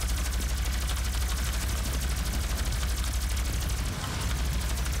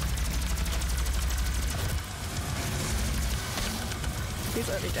 He's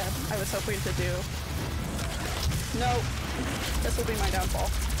already dead. I was hoping to do... No! This will be my downfall.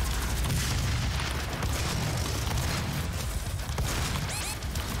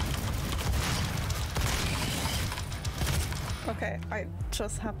 Okay, I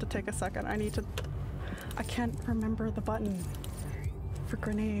just have to take a second. I need to... I can't remember the button for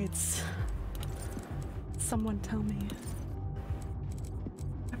grenades. Someone tell me.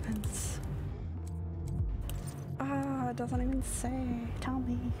 weapons. Ah, it doesn't even say. Tell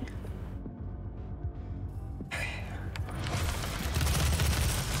me.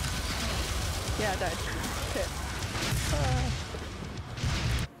 Yeah, I died. Okay.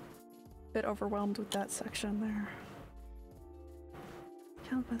 Bit overwhelmed with that section there.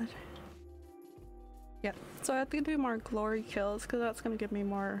 Killed by the... Yeah, so I have to do more glory kills because that's going to give me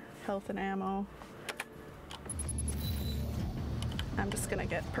more health and ammo. I'm just going to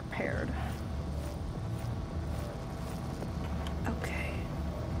get prepared. Okay.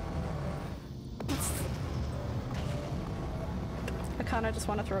 I kind of just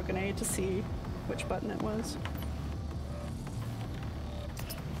want to throw a grenade to see which button it was.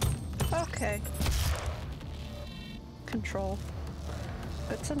 Okay. Control.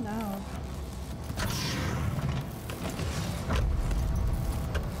 Good to know.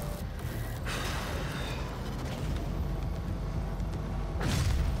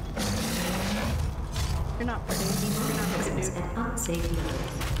 You're not pretty. You're not pretty, dude. At unsafe levels.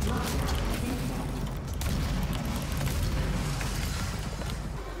 Lockdown in effect.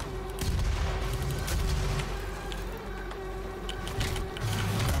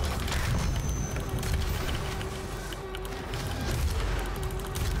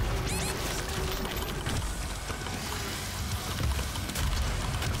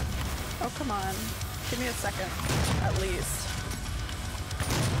 Oh, come on. Give me a second, at least.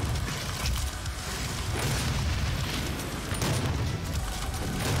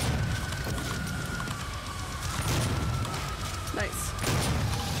 Nice.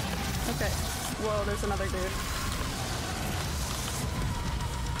 Okay. Whoa, there's another dude.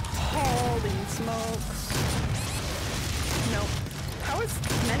 Holy smokes. Nope. How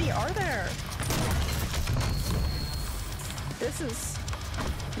many are there? This is...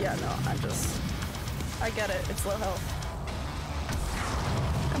 Yeah, no, I get it. It's low health.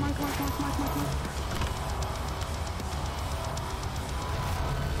 Come on, come on, come on, come on, come on, come on.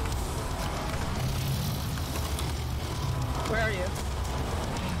 Where are you?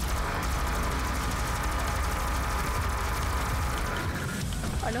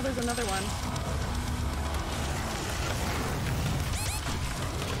 I know there's another one.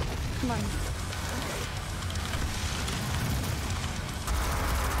 Come on.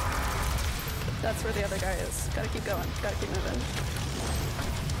 That's where the other guy is. Gotta keep going. Gotta keep moving.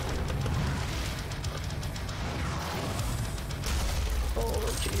 Oh,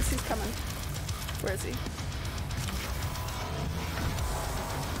 jeez, he's coming. Where is he?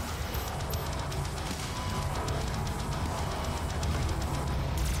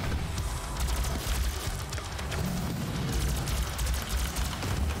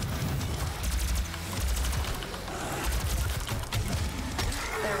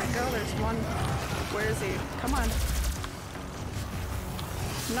 Where is he? Come on.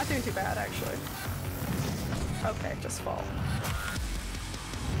 I'm not doing too bad, actually. Okay, just fall.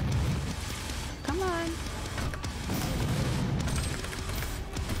 Come on.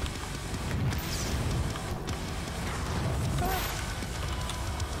 Ah.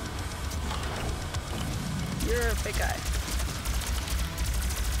 You're a big guy.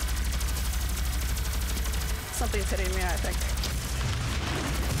 Something's hitting me, I think.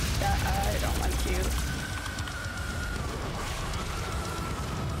 Yeah, I don't like you.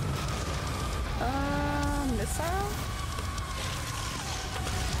 Missile?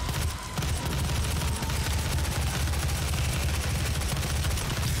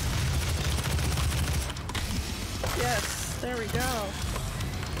 Yes, there we go.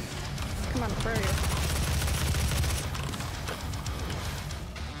 Come on, where are you?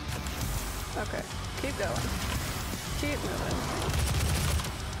 Okay, keep going. Keep moving.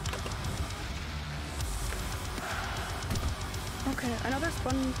 Okay, I know there's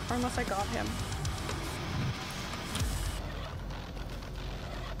one, or unless I got him.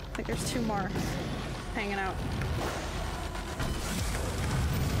 I think there's two more hanging out.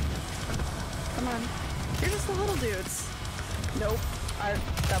 Come on. You're just the little dudes. Nope.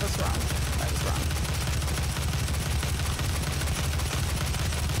 That was wrong. That was wrong.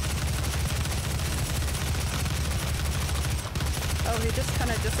 Oh, he just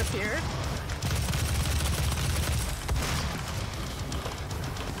kind of disappeared?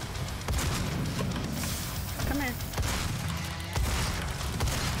 Come here.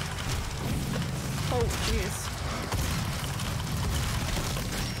 Oh, jeez.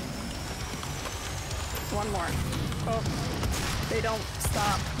 One more. Oh, they don't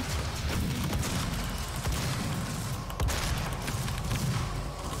stop.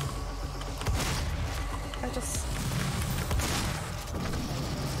 I just...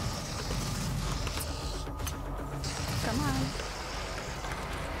 Come on.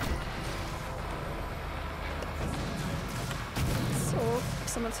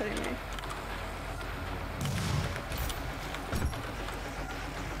 someone's hitting me.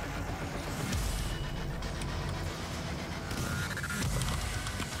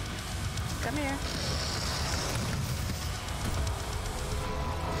 Come here.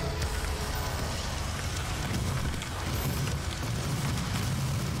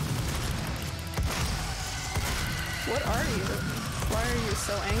 What are you? Why are you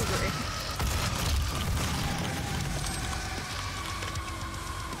so angry?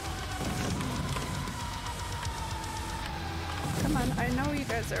 Come on, I know you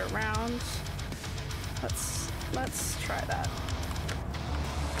guys are around. Let's try that.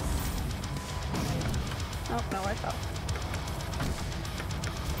 Oh, no, I fell.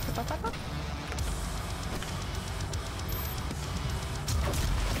 Up, up, up.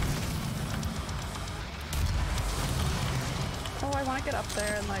 Oh, I want to get up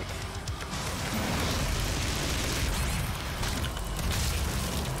there and like...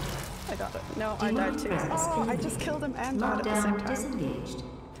 I got it. No, I died too. Oh, I just killed him and died at the same time. Disengaged.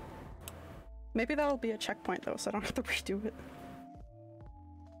 Maybe that'll be a checkpoint though, so I don't have to redo it.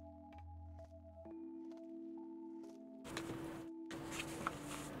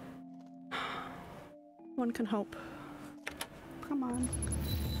 One can hope. Come on.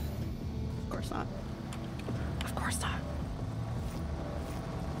 Of course not. Of course not.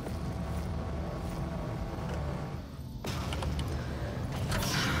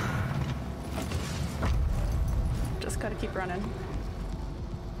 Just gotta keep running.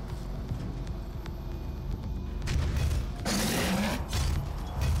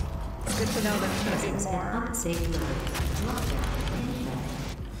 It's good to know that it's gonna be more.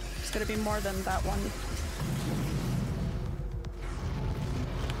 It's gonna be more than that one.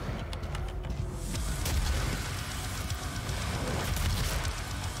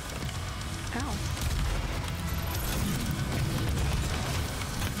 Ow.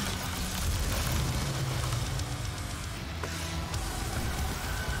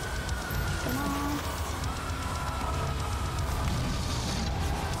 Come on.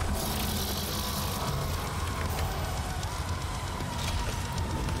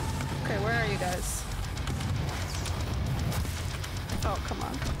 Okay, where are you guys? Oh, come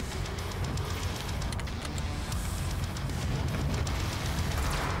on.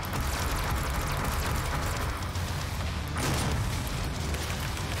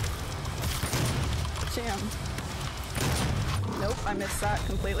 Damn. Nope, I missed that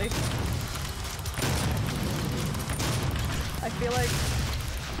completely. I feel like...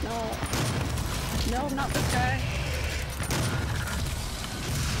 No. No, not this guy.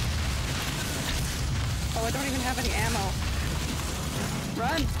 Oh, I don't even have any ammo.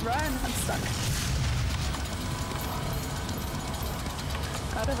 Run! Run! I'm stuck.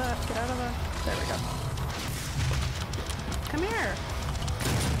 Out of the... Get out of the... There we go. Come here!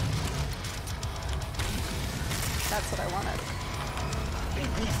 That's what I wanted.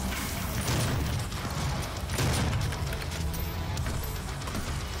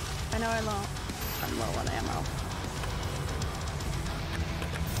 I know I'm low on ammo.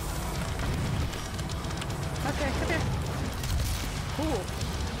 Okay, come here. Cool.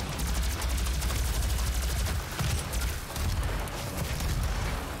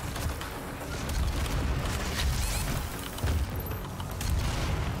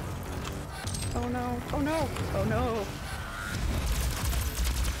 Oh no, oh no, oh no.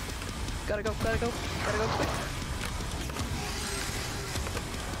 Gotta go quick.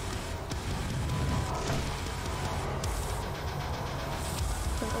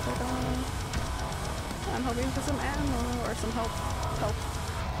 I'm hoping for some ammo or some help.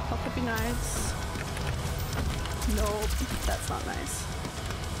 Help would be nice. Nope, that's not nice.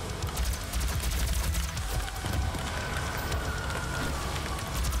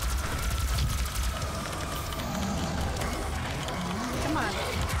 Come on.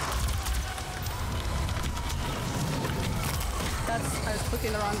 I was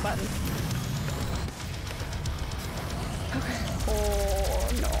clicking the wrong button. Okay. Oh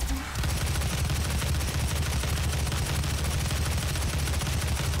no.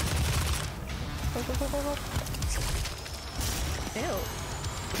 Go. Ew.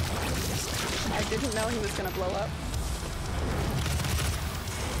 I didn't know he was gonna blow up.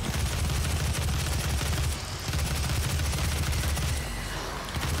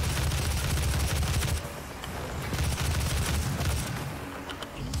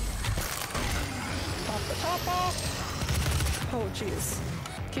 Pop the top off. Oh jeez.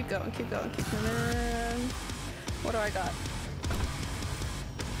 Keep going. What do I got?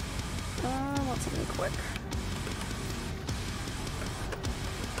 I want something quick.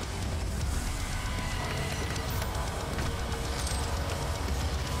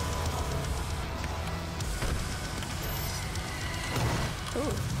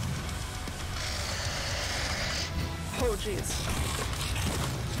 Ooh. Oh, jeez.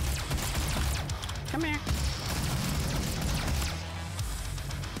 Come here.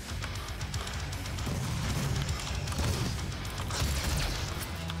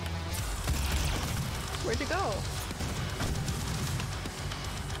 Where'd you go?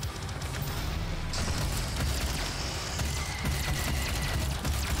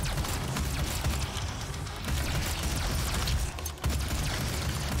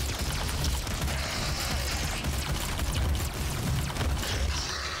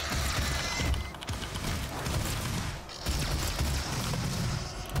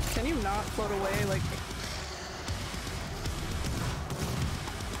 Can you not float away like...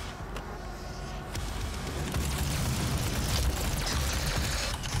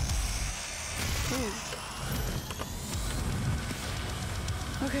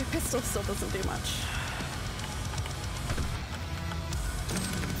 Okay, pistol still doesn't do much.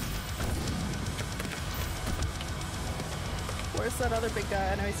 Where's that other big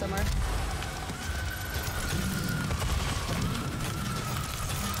guy? I know he's somewhere.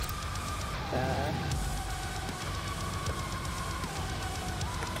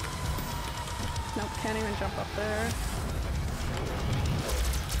 Nope, can't even jump up there.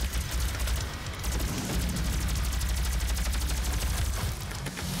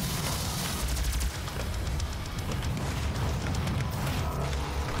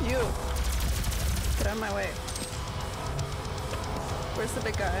 You! Get out of my way. Where's the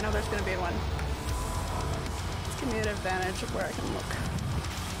big guy? I know there's gonna be one. Just give me an advantage of where I can look.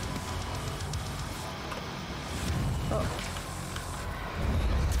 Oh.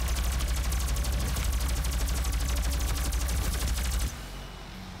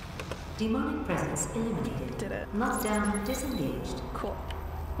 Demonic presence eliminated. Did it. Lockdown disengaged. Cool.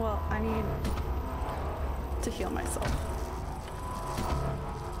 Well, I need to heal myself.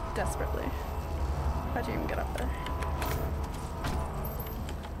 Desperately. How'd you even get up there?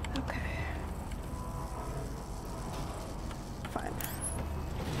 Okay. Fine.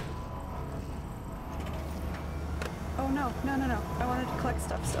 Oh no, no, no, no. I wanted to collect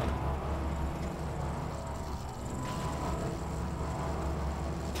stuff still.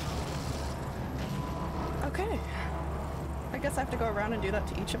 Okay. I guess I have to go around and do that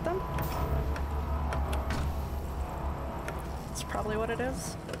to each of them. That's probably what it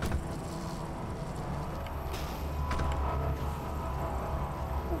is.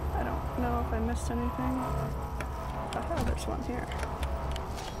 I don't know if I missed anything. Oh, there's one here.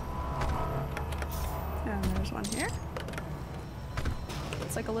 And there's one here.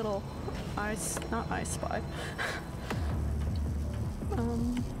 It's like a little ice, not I Spy.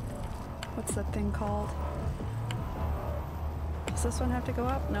 What's that thing called? Does this one have to go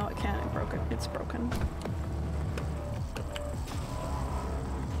up? No, it can't. It broke it. It's broken.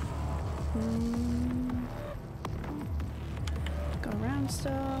 Go around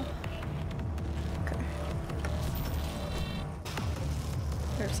still. Okay.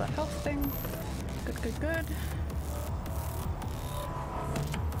 There's that health thing. Good, good, good.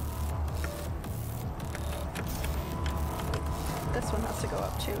 This one has to go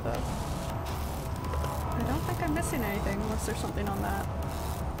up too, though. I don't think I'm missing anything unless there's something on that.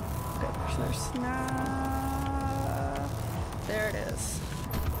 Good, there's not. There it is.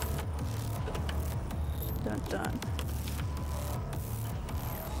 Dun dun.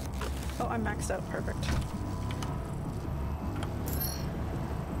 Oh, I'm maxed out. Perfect.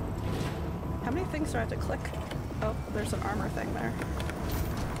 How many things do I have to click? Oh, there's an armor thing there.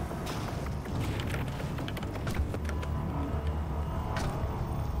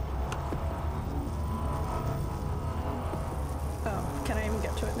 Oh, can I even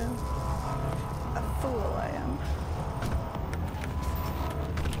get to it now? A fool I am.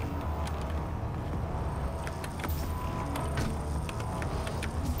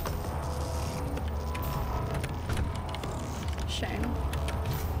 Shame.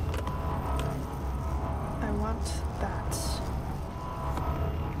 I want that.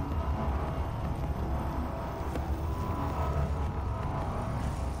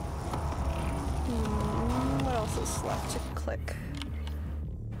 What else is left to click?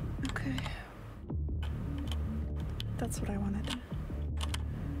 Okay. That's what I wanted.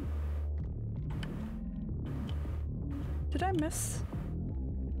 Did I miss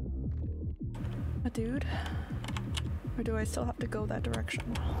a dude? Or do I still have to go that direction?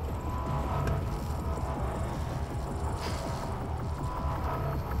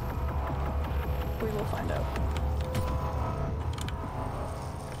 We will find out.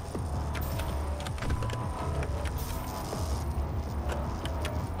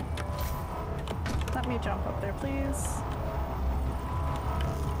 Let me jump up there, please.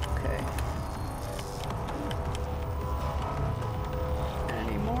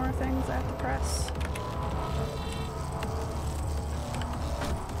 guess.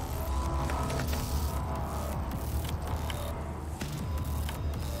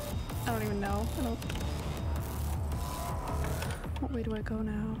 I don't even know. What way do I go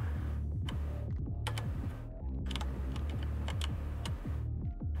now?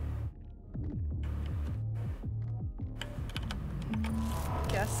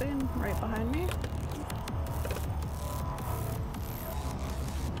 Guessing right behind me.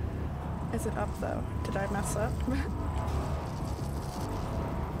 Is it up though? Did I mess up?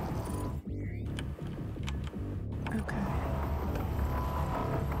 Okay.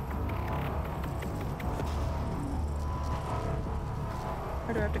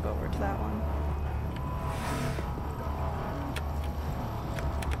 Or do I have to go over to that one?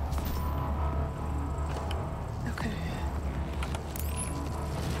 Okay.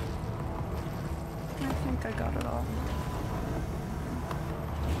 I think I got it all.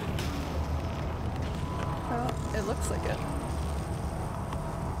 Well, it looks like it.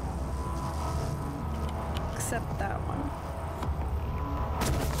 Except that one.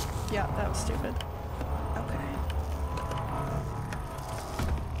 Yeah, that was stupid. Okay.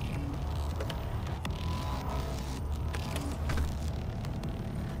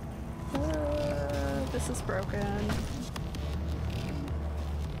 This is broken.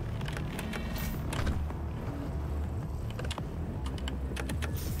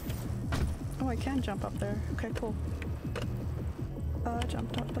 Oh, I can jump up there. Okay, cool.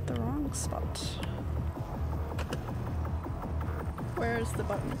 Jumped up at the wrong spot. Where's the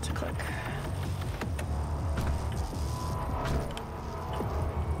button to click?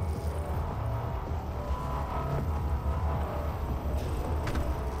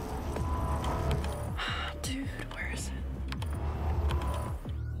 Dude, where is it?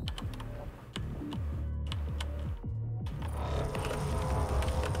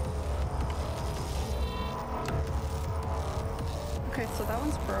 Okay, so that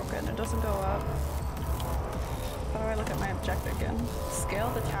one's broken. It doesn't go up. How do I look at my objective again? Scale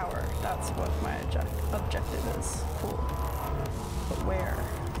the tower. That's what my objective is. Cool. But where?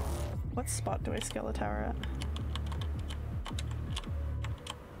 What spot do I scale the tower at?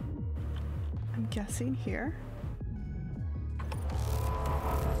 I'm guessing here.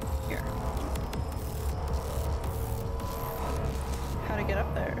 Here. How to get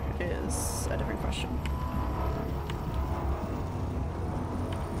up there is a different question.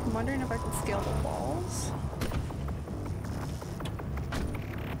 I'm wondering if I can scale the walls.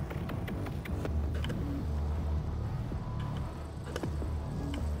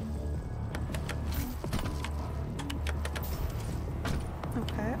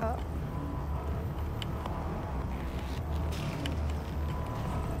 Okay, up.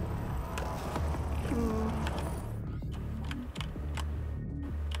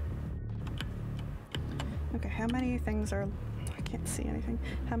 Okay, how many things are... I can't see anything.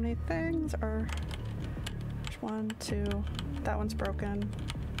 How many things are... One, two... That one's broken.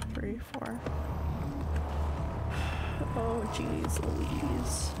 3, 4... Oh, jeez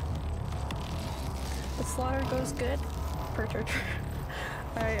Louise. The slaughter goes good. Perch.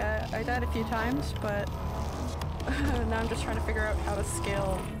 I died a few times, but now I'm just trying to figure out how to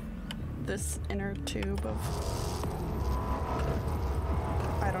scale this inner tube of...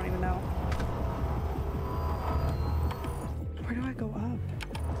 I don't even know. Where do I go up?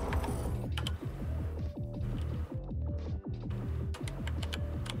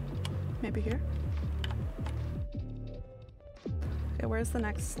 Maybe here? Okay, where's the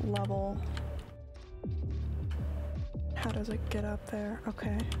next level? How does it get up there?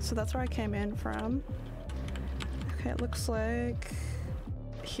 Okay, so that's where I came in from. Okay, it looks like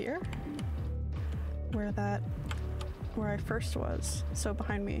here? Where I first was. So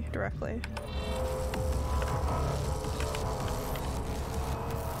behind me, directly.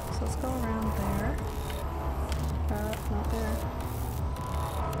 So let's go around there. Not there.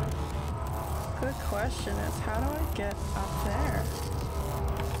 Good question is, how do I get up there?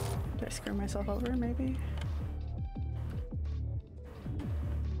 Did I screw myself over, maybe?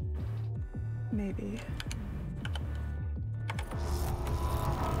 Maybe.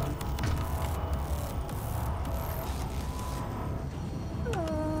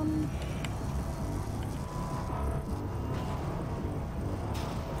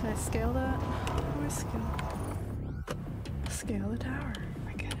 Can I scale that? How do I scale? Scale the tower.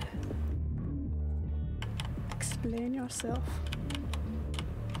 I get it. Explain yourself.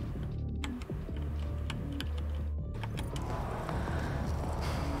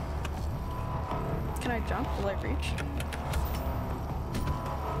 Can I jump? Will I reach?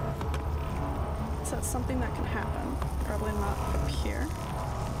 Is that something that can happen? Probably not up here.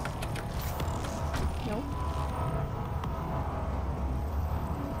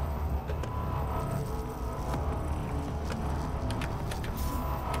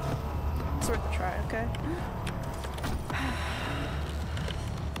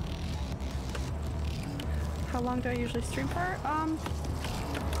 How long do I usually stream for? I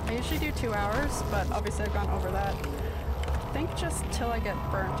usually do 2 hours, but obviously I've gone over that. I think just till I get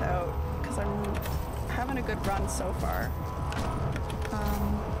burnt out, because I'm having a good run so far.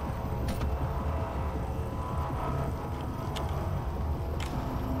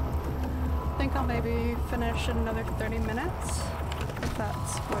 I think I'll maybe finish in another 30 minutes, if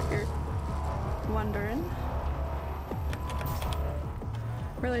that's what you're wondering.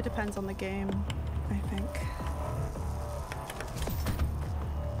 Really depends on the game, I think.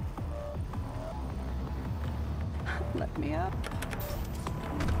 Let me up.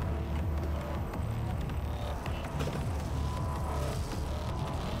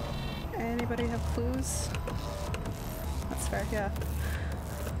 Anybody have clues? That's fair, yeah.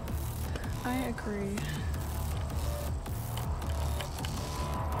 I agree.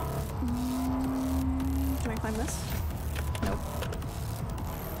 Can I climb this? Nope.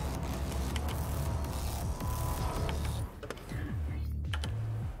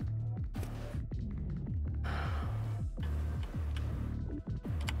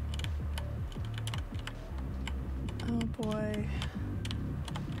 Oh boy.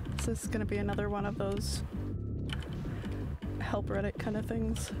 This is gonna be another one of those help Reddit kind of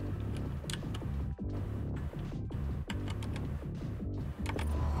things.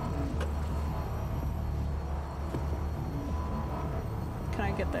 Can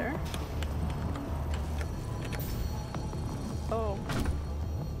I get there? Oh.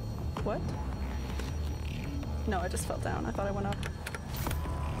 What? No, I just fell down. I thought I went up.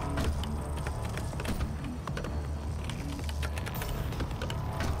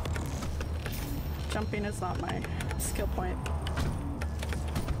 Jumping is not my skill point.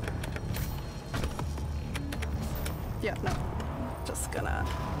 Yeah, no. Just gonna...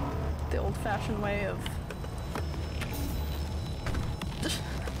 the old-fashioned way of...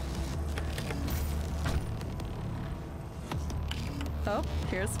 Oh,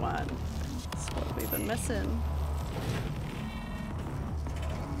 here's one. That's what we've been missing.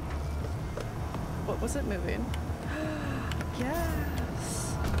 What was it moving?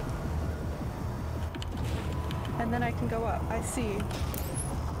 Yes! And then I can go up. I see.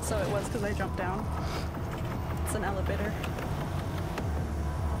 So it was because I jumped down. It's an elevator.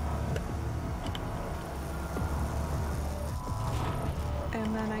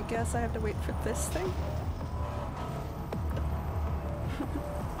 And then I guess I have to wait for this thing.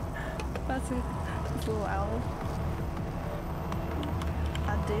 That's it. This little owl.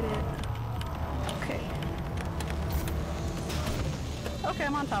 I did it. Okay. Okay,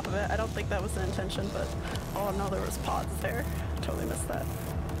 I'm on top of it. I don't think that was the intention, but oh no, there was pods there. Totally missed that.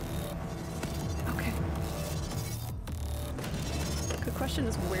 Okay. Good question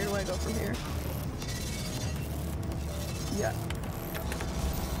is, where do I go from here? Yeah.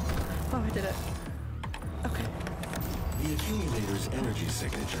 Oh, I did it. Okay. The accumulator's energy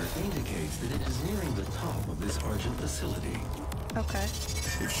signature indicates that it is nearing the top of this Argent facility. Okay.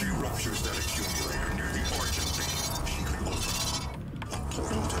 If she ruptures that accumulator near the Argent thing, she could open a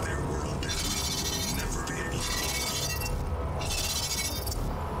portal to their world that we will never be able to close.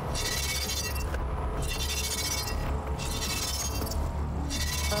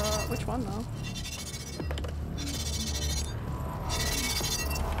 Which one though?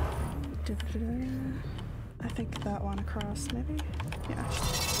 I think that one across, maybe? Yeah.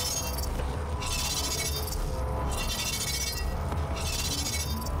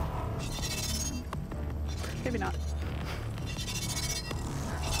 Maybe not.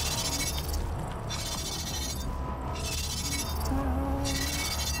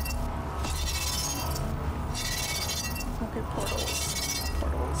 Okay, portals.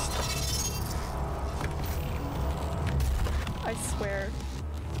 Portals. I swear.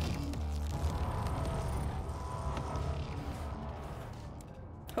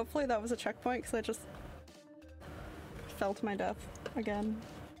 Hopefully that was a checkpoint, because I just fell to my death again.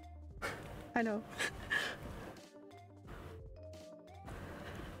 I know.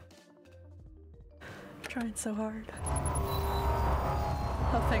 Trying so hard.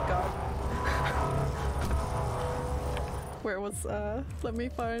 Oh, thank God. Where was, let me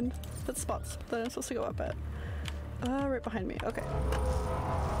find the spots that I'm supposed to go up at. Right behind me, okay.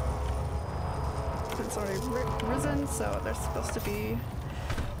 It's already risen, so there's supposed to be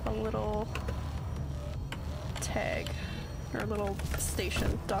a little tag, or a little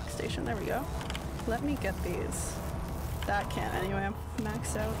station, dock station, there we go. Let me get these. That can't anyway, I'm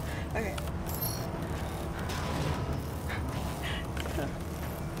maxed out. Okay.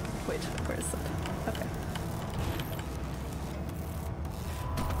 Wait, where is it? Okay.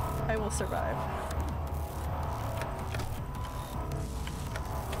 I will survive.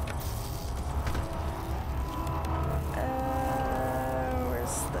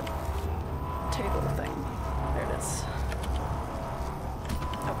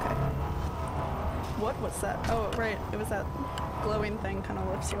 What's that? Oh, right. It was that glowing thing kind of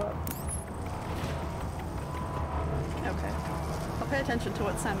lifts you up. Okay. I'll pay attention to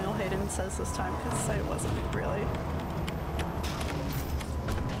what Samuel Hayden says this time, because I wasn't really.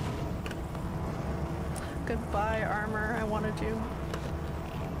 Goodbye, armor. I wanted you.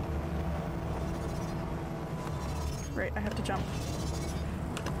 Right, I have to jump.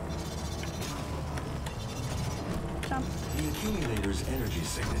 Jump. The accumulator's energy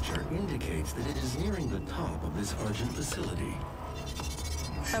signature indicates that it is nearing the top of this Argent facility.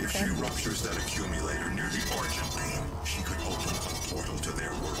 Okay. If she ruptures that accumulator near the Argent beam, she could open a portal to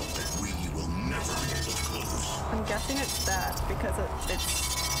their world that we will never be able to close. I'm guessing it's that because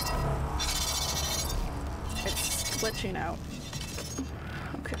it's glitching out.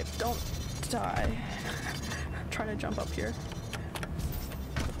 Okay, don't die. Trying to jump up here.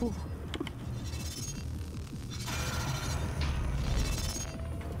 Ooh.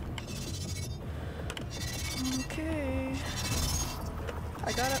 Okay.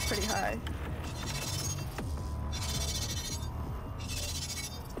 I got up pretty high.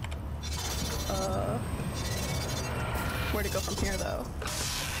 Where to go from here, though?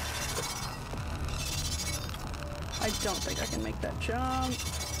 I don't think I can make that jump.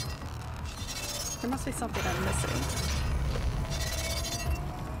 There must be something I'm missing.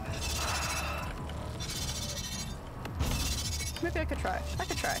 Maybe I could try. I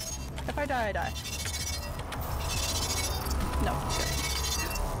could try. If I die, I die. No. Good.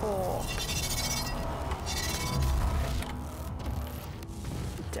 Oh.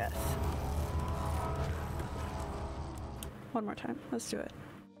 Death. One more time. Let's do it.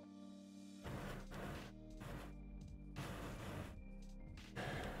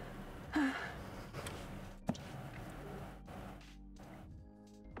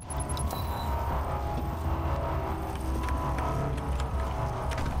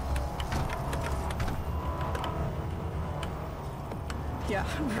 Yeah,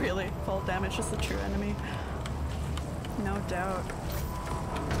 really. Fall damage is the true enemy. No doubt.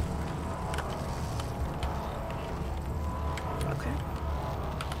 Okay.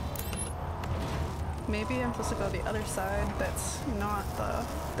 Maybe I'm supposed to go the other side that's not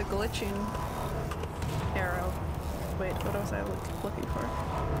the glitching arrow. Wait, what was I looking for?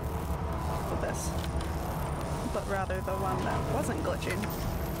 Oh, this. But rather the one that wasn't glitching.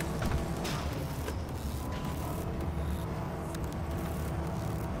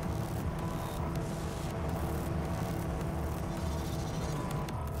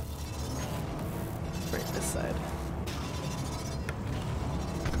 Side.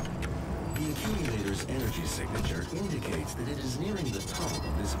 The accumulator's energy signature indicates that it is nearing the top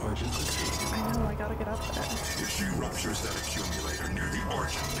of this Argent facility. I know, I gotta get up there. If she ruptures that accumulator near the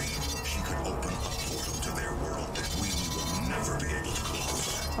Argent beam, she could open a portal to their world that we will never be able to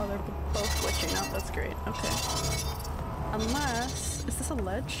close. Oh, they're both glitching out. That's great. Okay. Unless... Is this a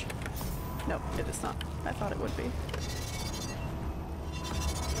ledge? No, it is not. I thought it would be.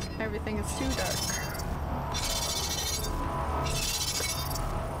 Everything is too dark.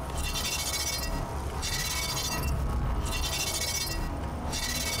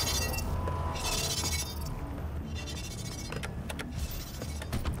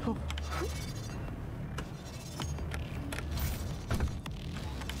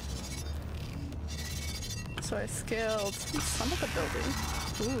 So I scaled some of the building.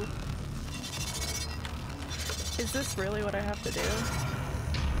 Ooh. Is this really what I have to do?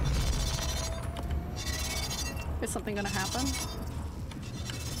 Is something gonna happen?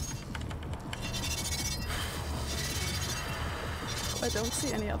 I don't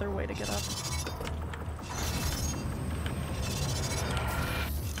see any other way to get up.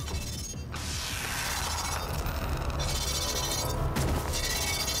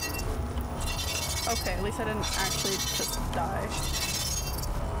 Okay, at least I didn't actually just die.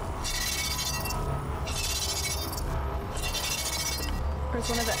 Where's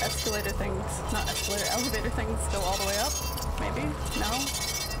one of the escalator things? Not escalator, elevator things go all the way up? Maybe? No?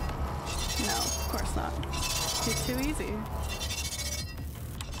 No, of course not. It's too easy.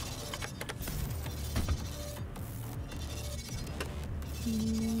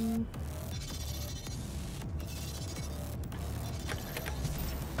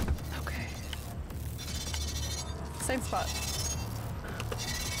 Okay. Same spot.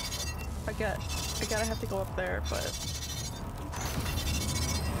 I gotta have to go up there, but...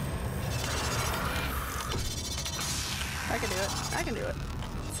 I can do it. I can do it.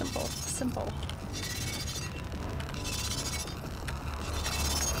 Simple. Simple.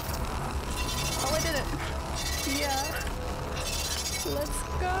 Oh, I did it! Yeah! Let's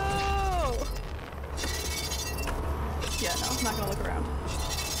go! Yeah, no, I'm not gonna look around.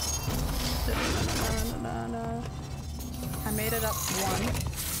 No. I made it up one.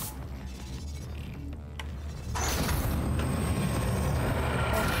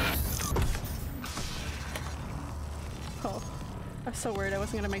 Oh, I'm so worried I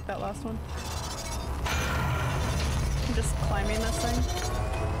wasn't gonna make that last one. I'm just climbing this thing.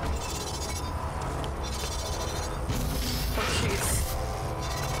 Oh jeez.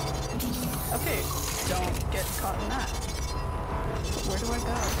 Okay, don't get caught in that. But where do I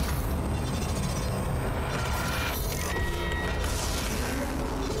go?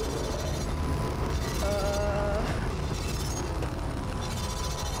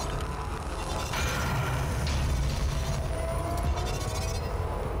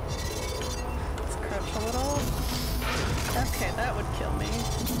 Let's crouch a little. Okay, that would kill me.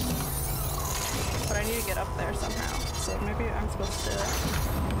 But I need to get up there somehow. So maybe I'm supposed to,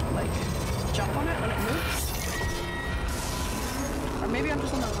 like, jump on it when it moves? Or maybe I'm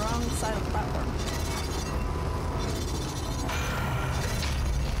just on the wrong side of the platform.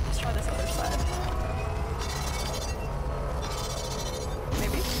 Let's try this other side.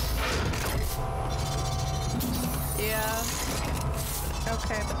 Maybe? Yeah.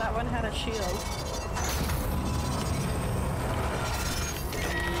 Okay, but that one had a shield.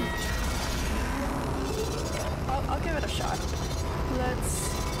 I'll give it a shot. Let's...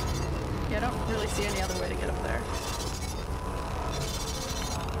 Yeah, I don't really see any other way to get up there.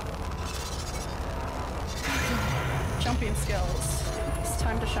 Jumping skills. It's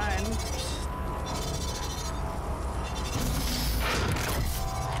time to shine.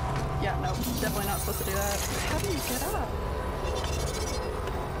 Yeah, no, definitely not supposed to do that. How do you get up?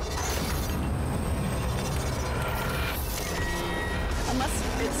 Unless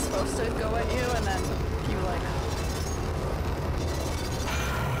it's supposed to go at you and then you like...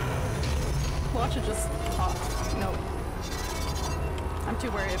 Watch it just pop. Nope. I'm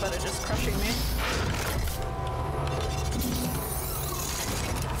too worried about it just crushing me.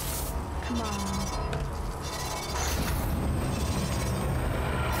 Come on.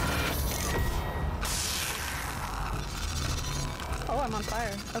 Oh, I'm on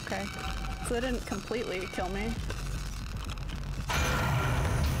fire. Okay. So they didn't completely kill me.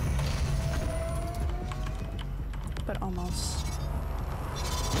 But almost.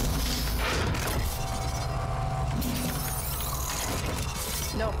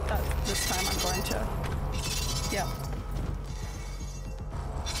 Nope, this time I'm going to. Yeah.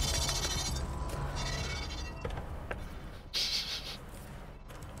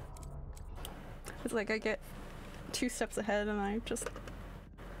 It's like I get 2 steps ahead and I just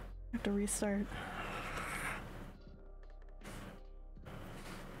have to restart.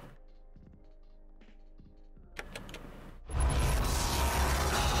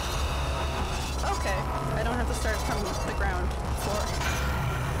 Okay, I don't have to start from the ground floor.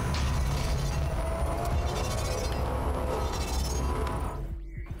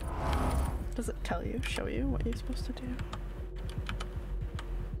 Does it tell you, show you what you're supposed to do?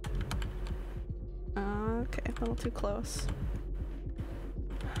 Okay, a little too close.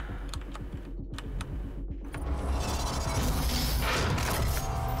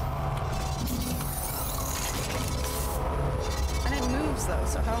 And it moves though,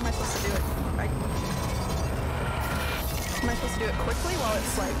 so how am I supposed to do it? Am I supposed to do it quickly while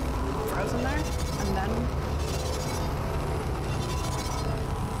it's like frozen there? And then...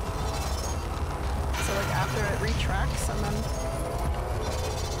 So like after it retracts and then...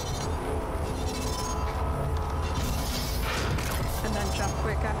 And then jump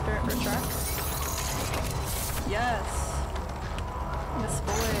quick after it retracts? Yes! This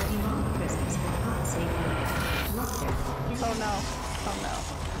boy. Oh no. Oh no.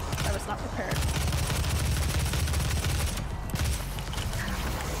 I was not prepared.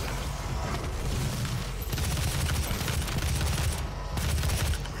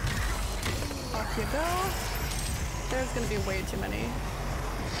 Off you go. There's gonna be way too many.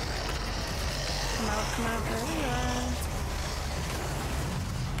 Come out, there you are.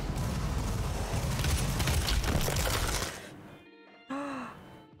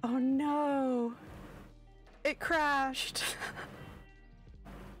 Oh no! It crashed!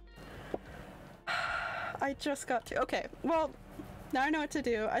 I just got to. Okay, well, now I know what to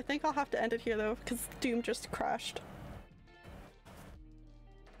do. I think I'll have to end it here though, because Doom just crashed.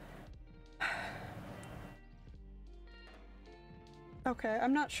 Okay,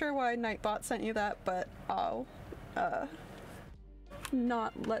 I'm not sure why Nightbot sent you that, but I'll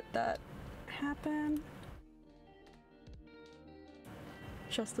not let that happen.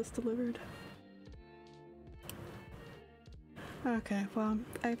 Justice delivered. Okay, well,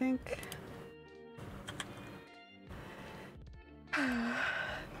 I think...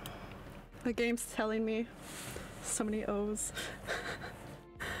 I The game's telling me so many O's.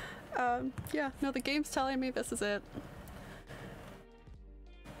 Yeah, no, the game's telling me this is it.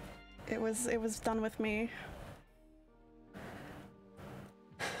 It was done with me.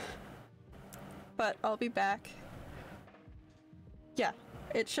 But I'll be back. Yeah,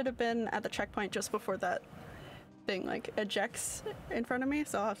 it should have been at the checkpoint just before that thing like ejects in front of me,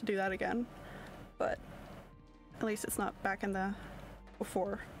 so I'll have to do that again. But at least it's not back in the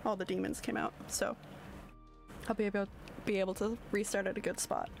before all the demons came out, so I'll be able to restart at a good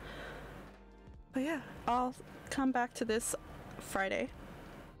spot. But yeah, I'll come back to this Friday,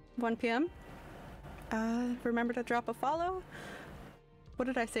 1 p.m. Remember to drop a follow. What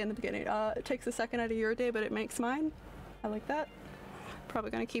did I say in the beginning? It takes a second out of your day, but it makes mine. I like that.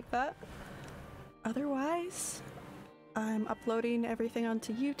 Probably gonna keep that. Otherwise, I'm uploading everything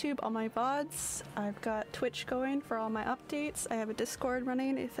onto YouTube, all my VODs. I've got Twitch going for all my updates. I have a Discord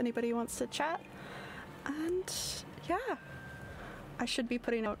running if anybody wants to chat. And yeah, I should be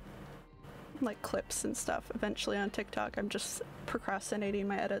putting out like clips and stuff eventually on TikTok. I'm just procrastinating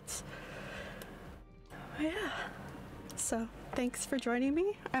my edits. But yeah, so thanks for joining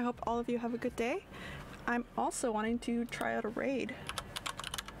me. I hope all of you have a good day. I'm also wanting to try out a raid.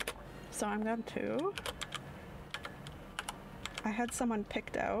 So I'm going to... I had someone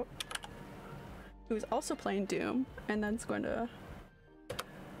picked out who's also playing Doom, and then it's going to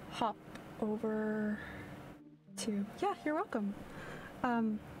hop over to... Yeah, you're welcome.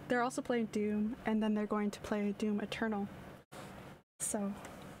 They're also playing Doom, and then they're going to play Doom Eternal. So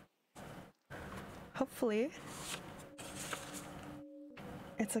hopefully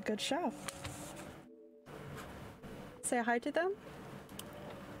it's a good show. Say hi to them.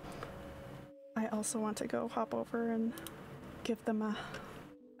 I also want to go hop over and give them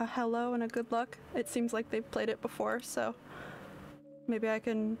a hello and a good luck. It seems like they've played it before, so maybe I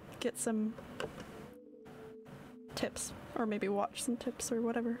can get some tips, or maybe watch some tips or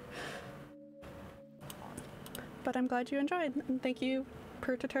whatever. But I'm glad you enjoyed, and thank you,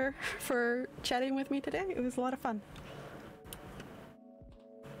 Pertator, for chatting with me today. It was a lot of fun.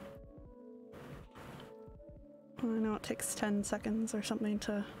 I know it takes 10 seconds or something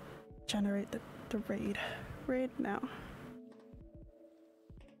to generate the raid. Raid now.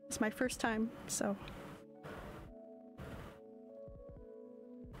 It's my first time, so...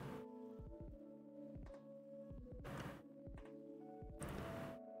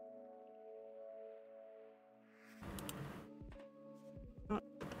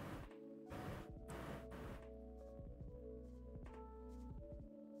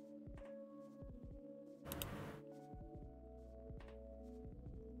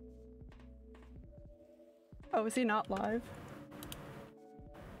 Oh, is he not live?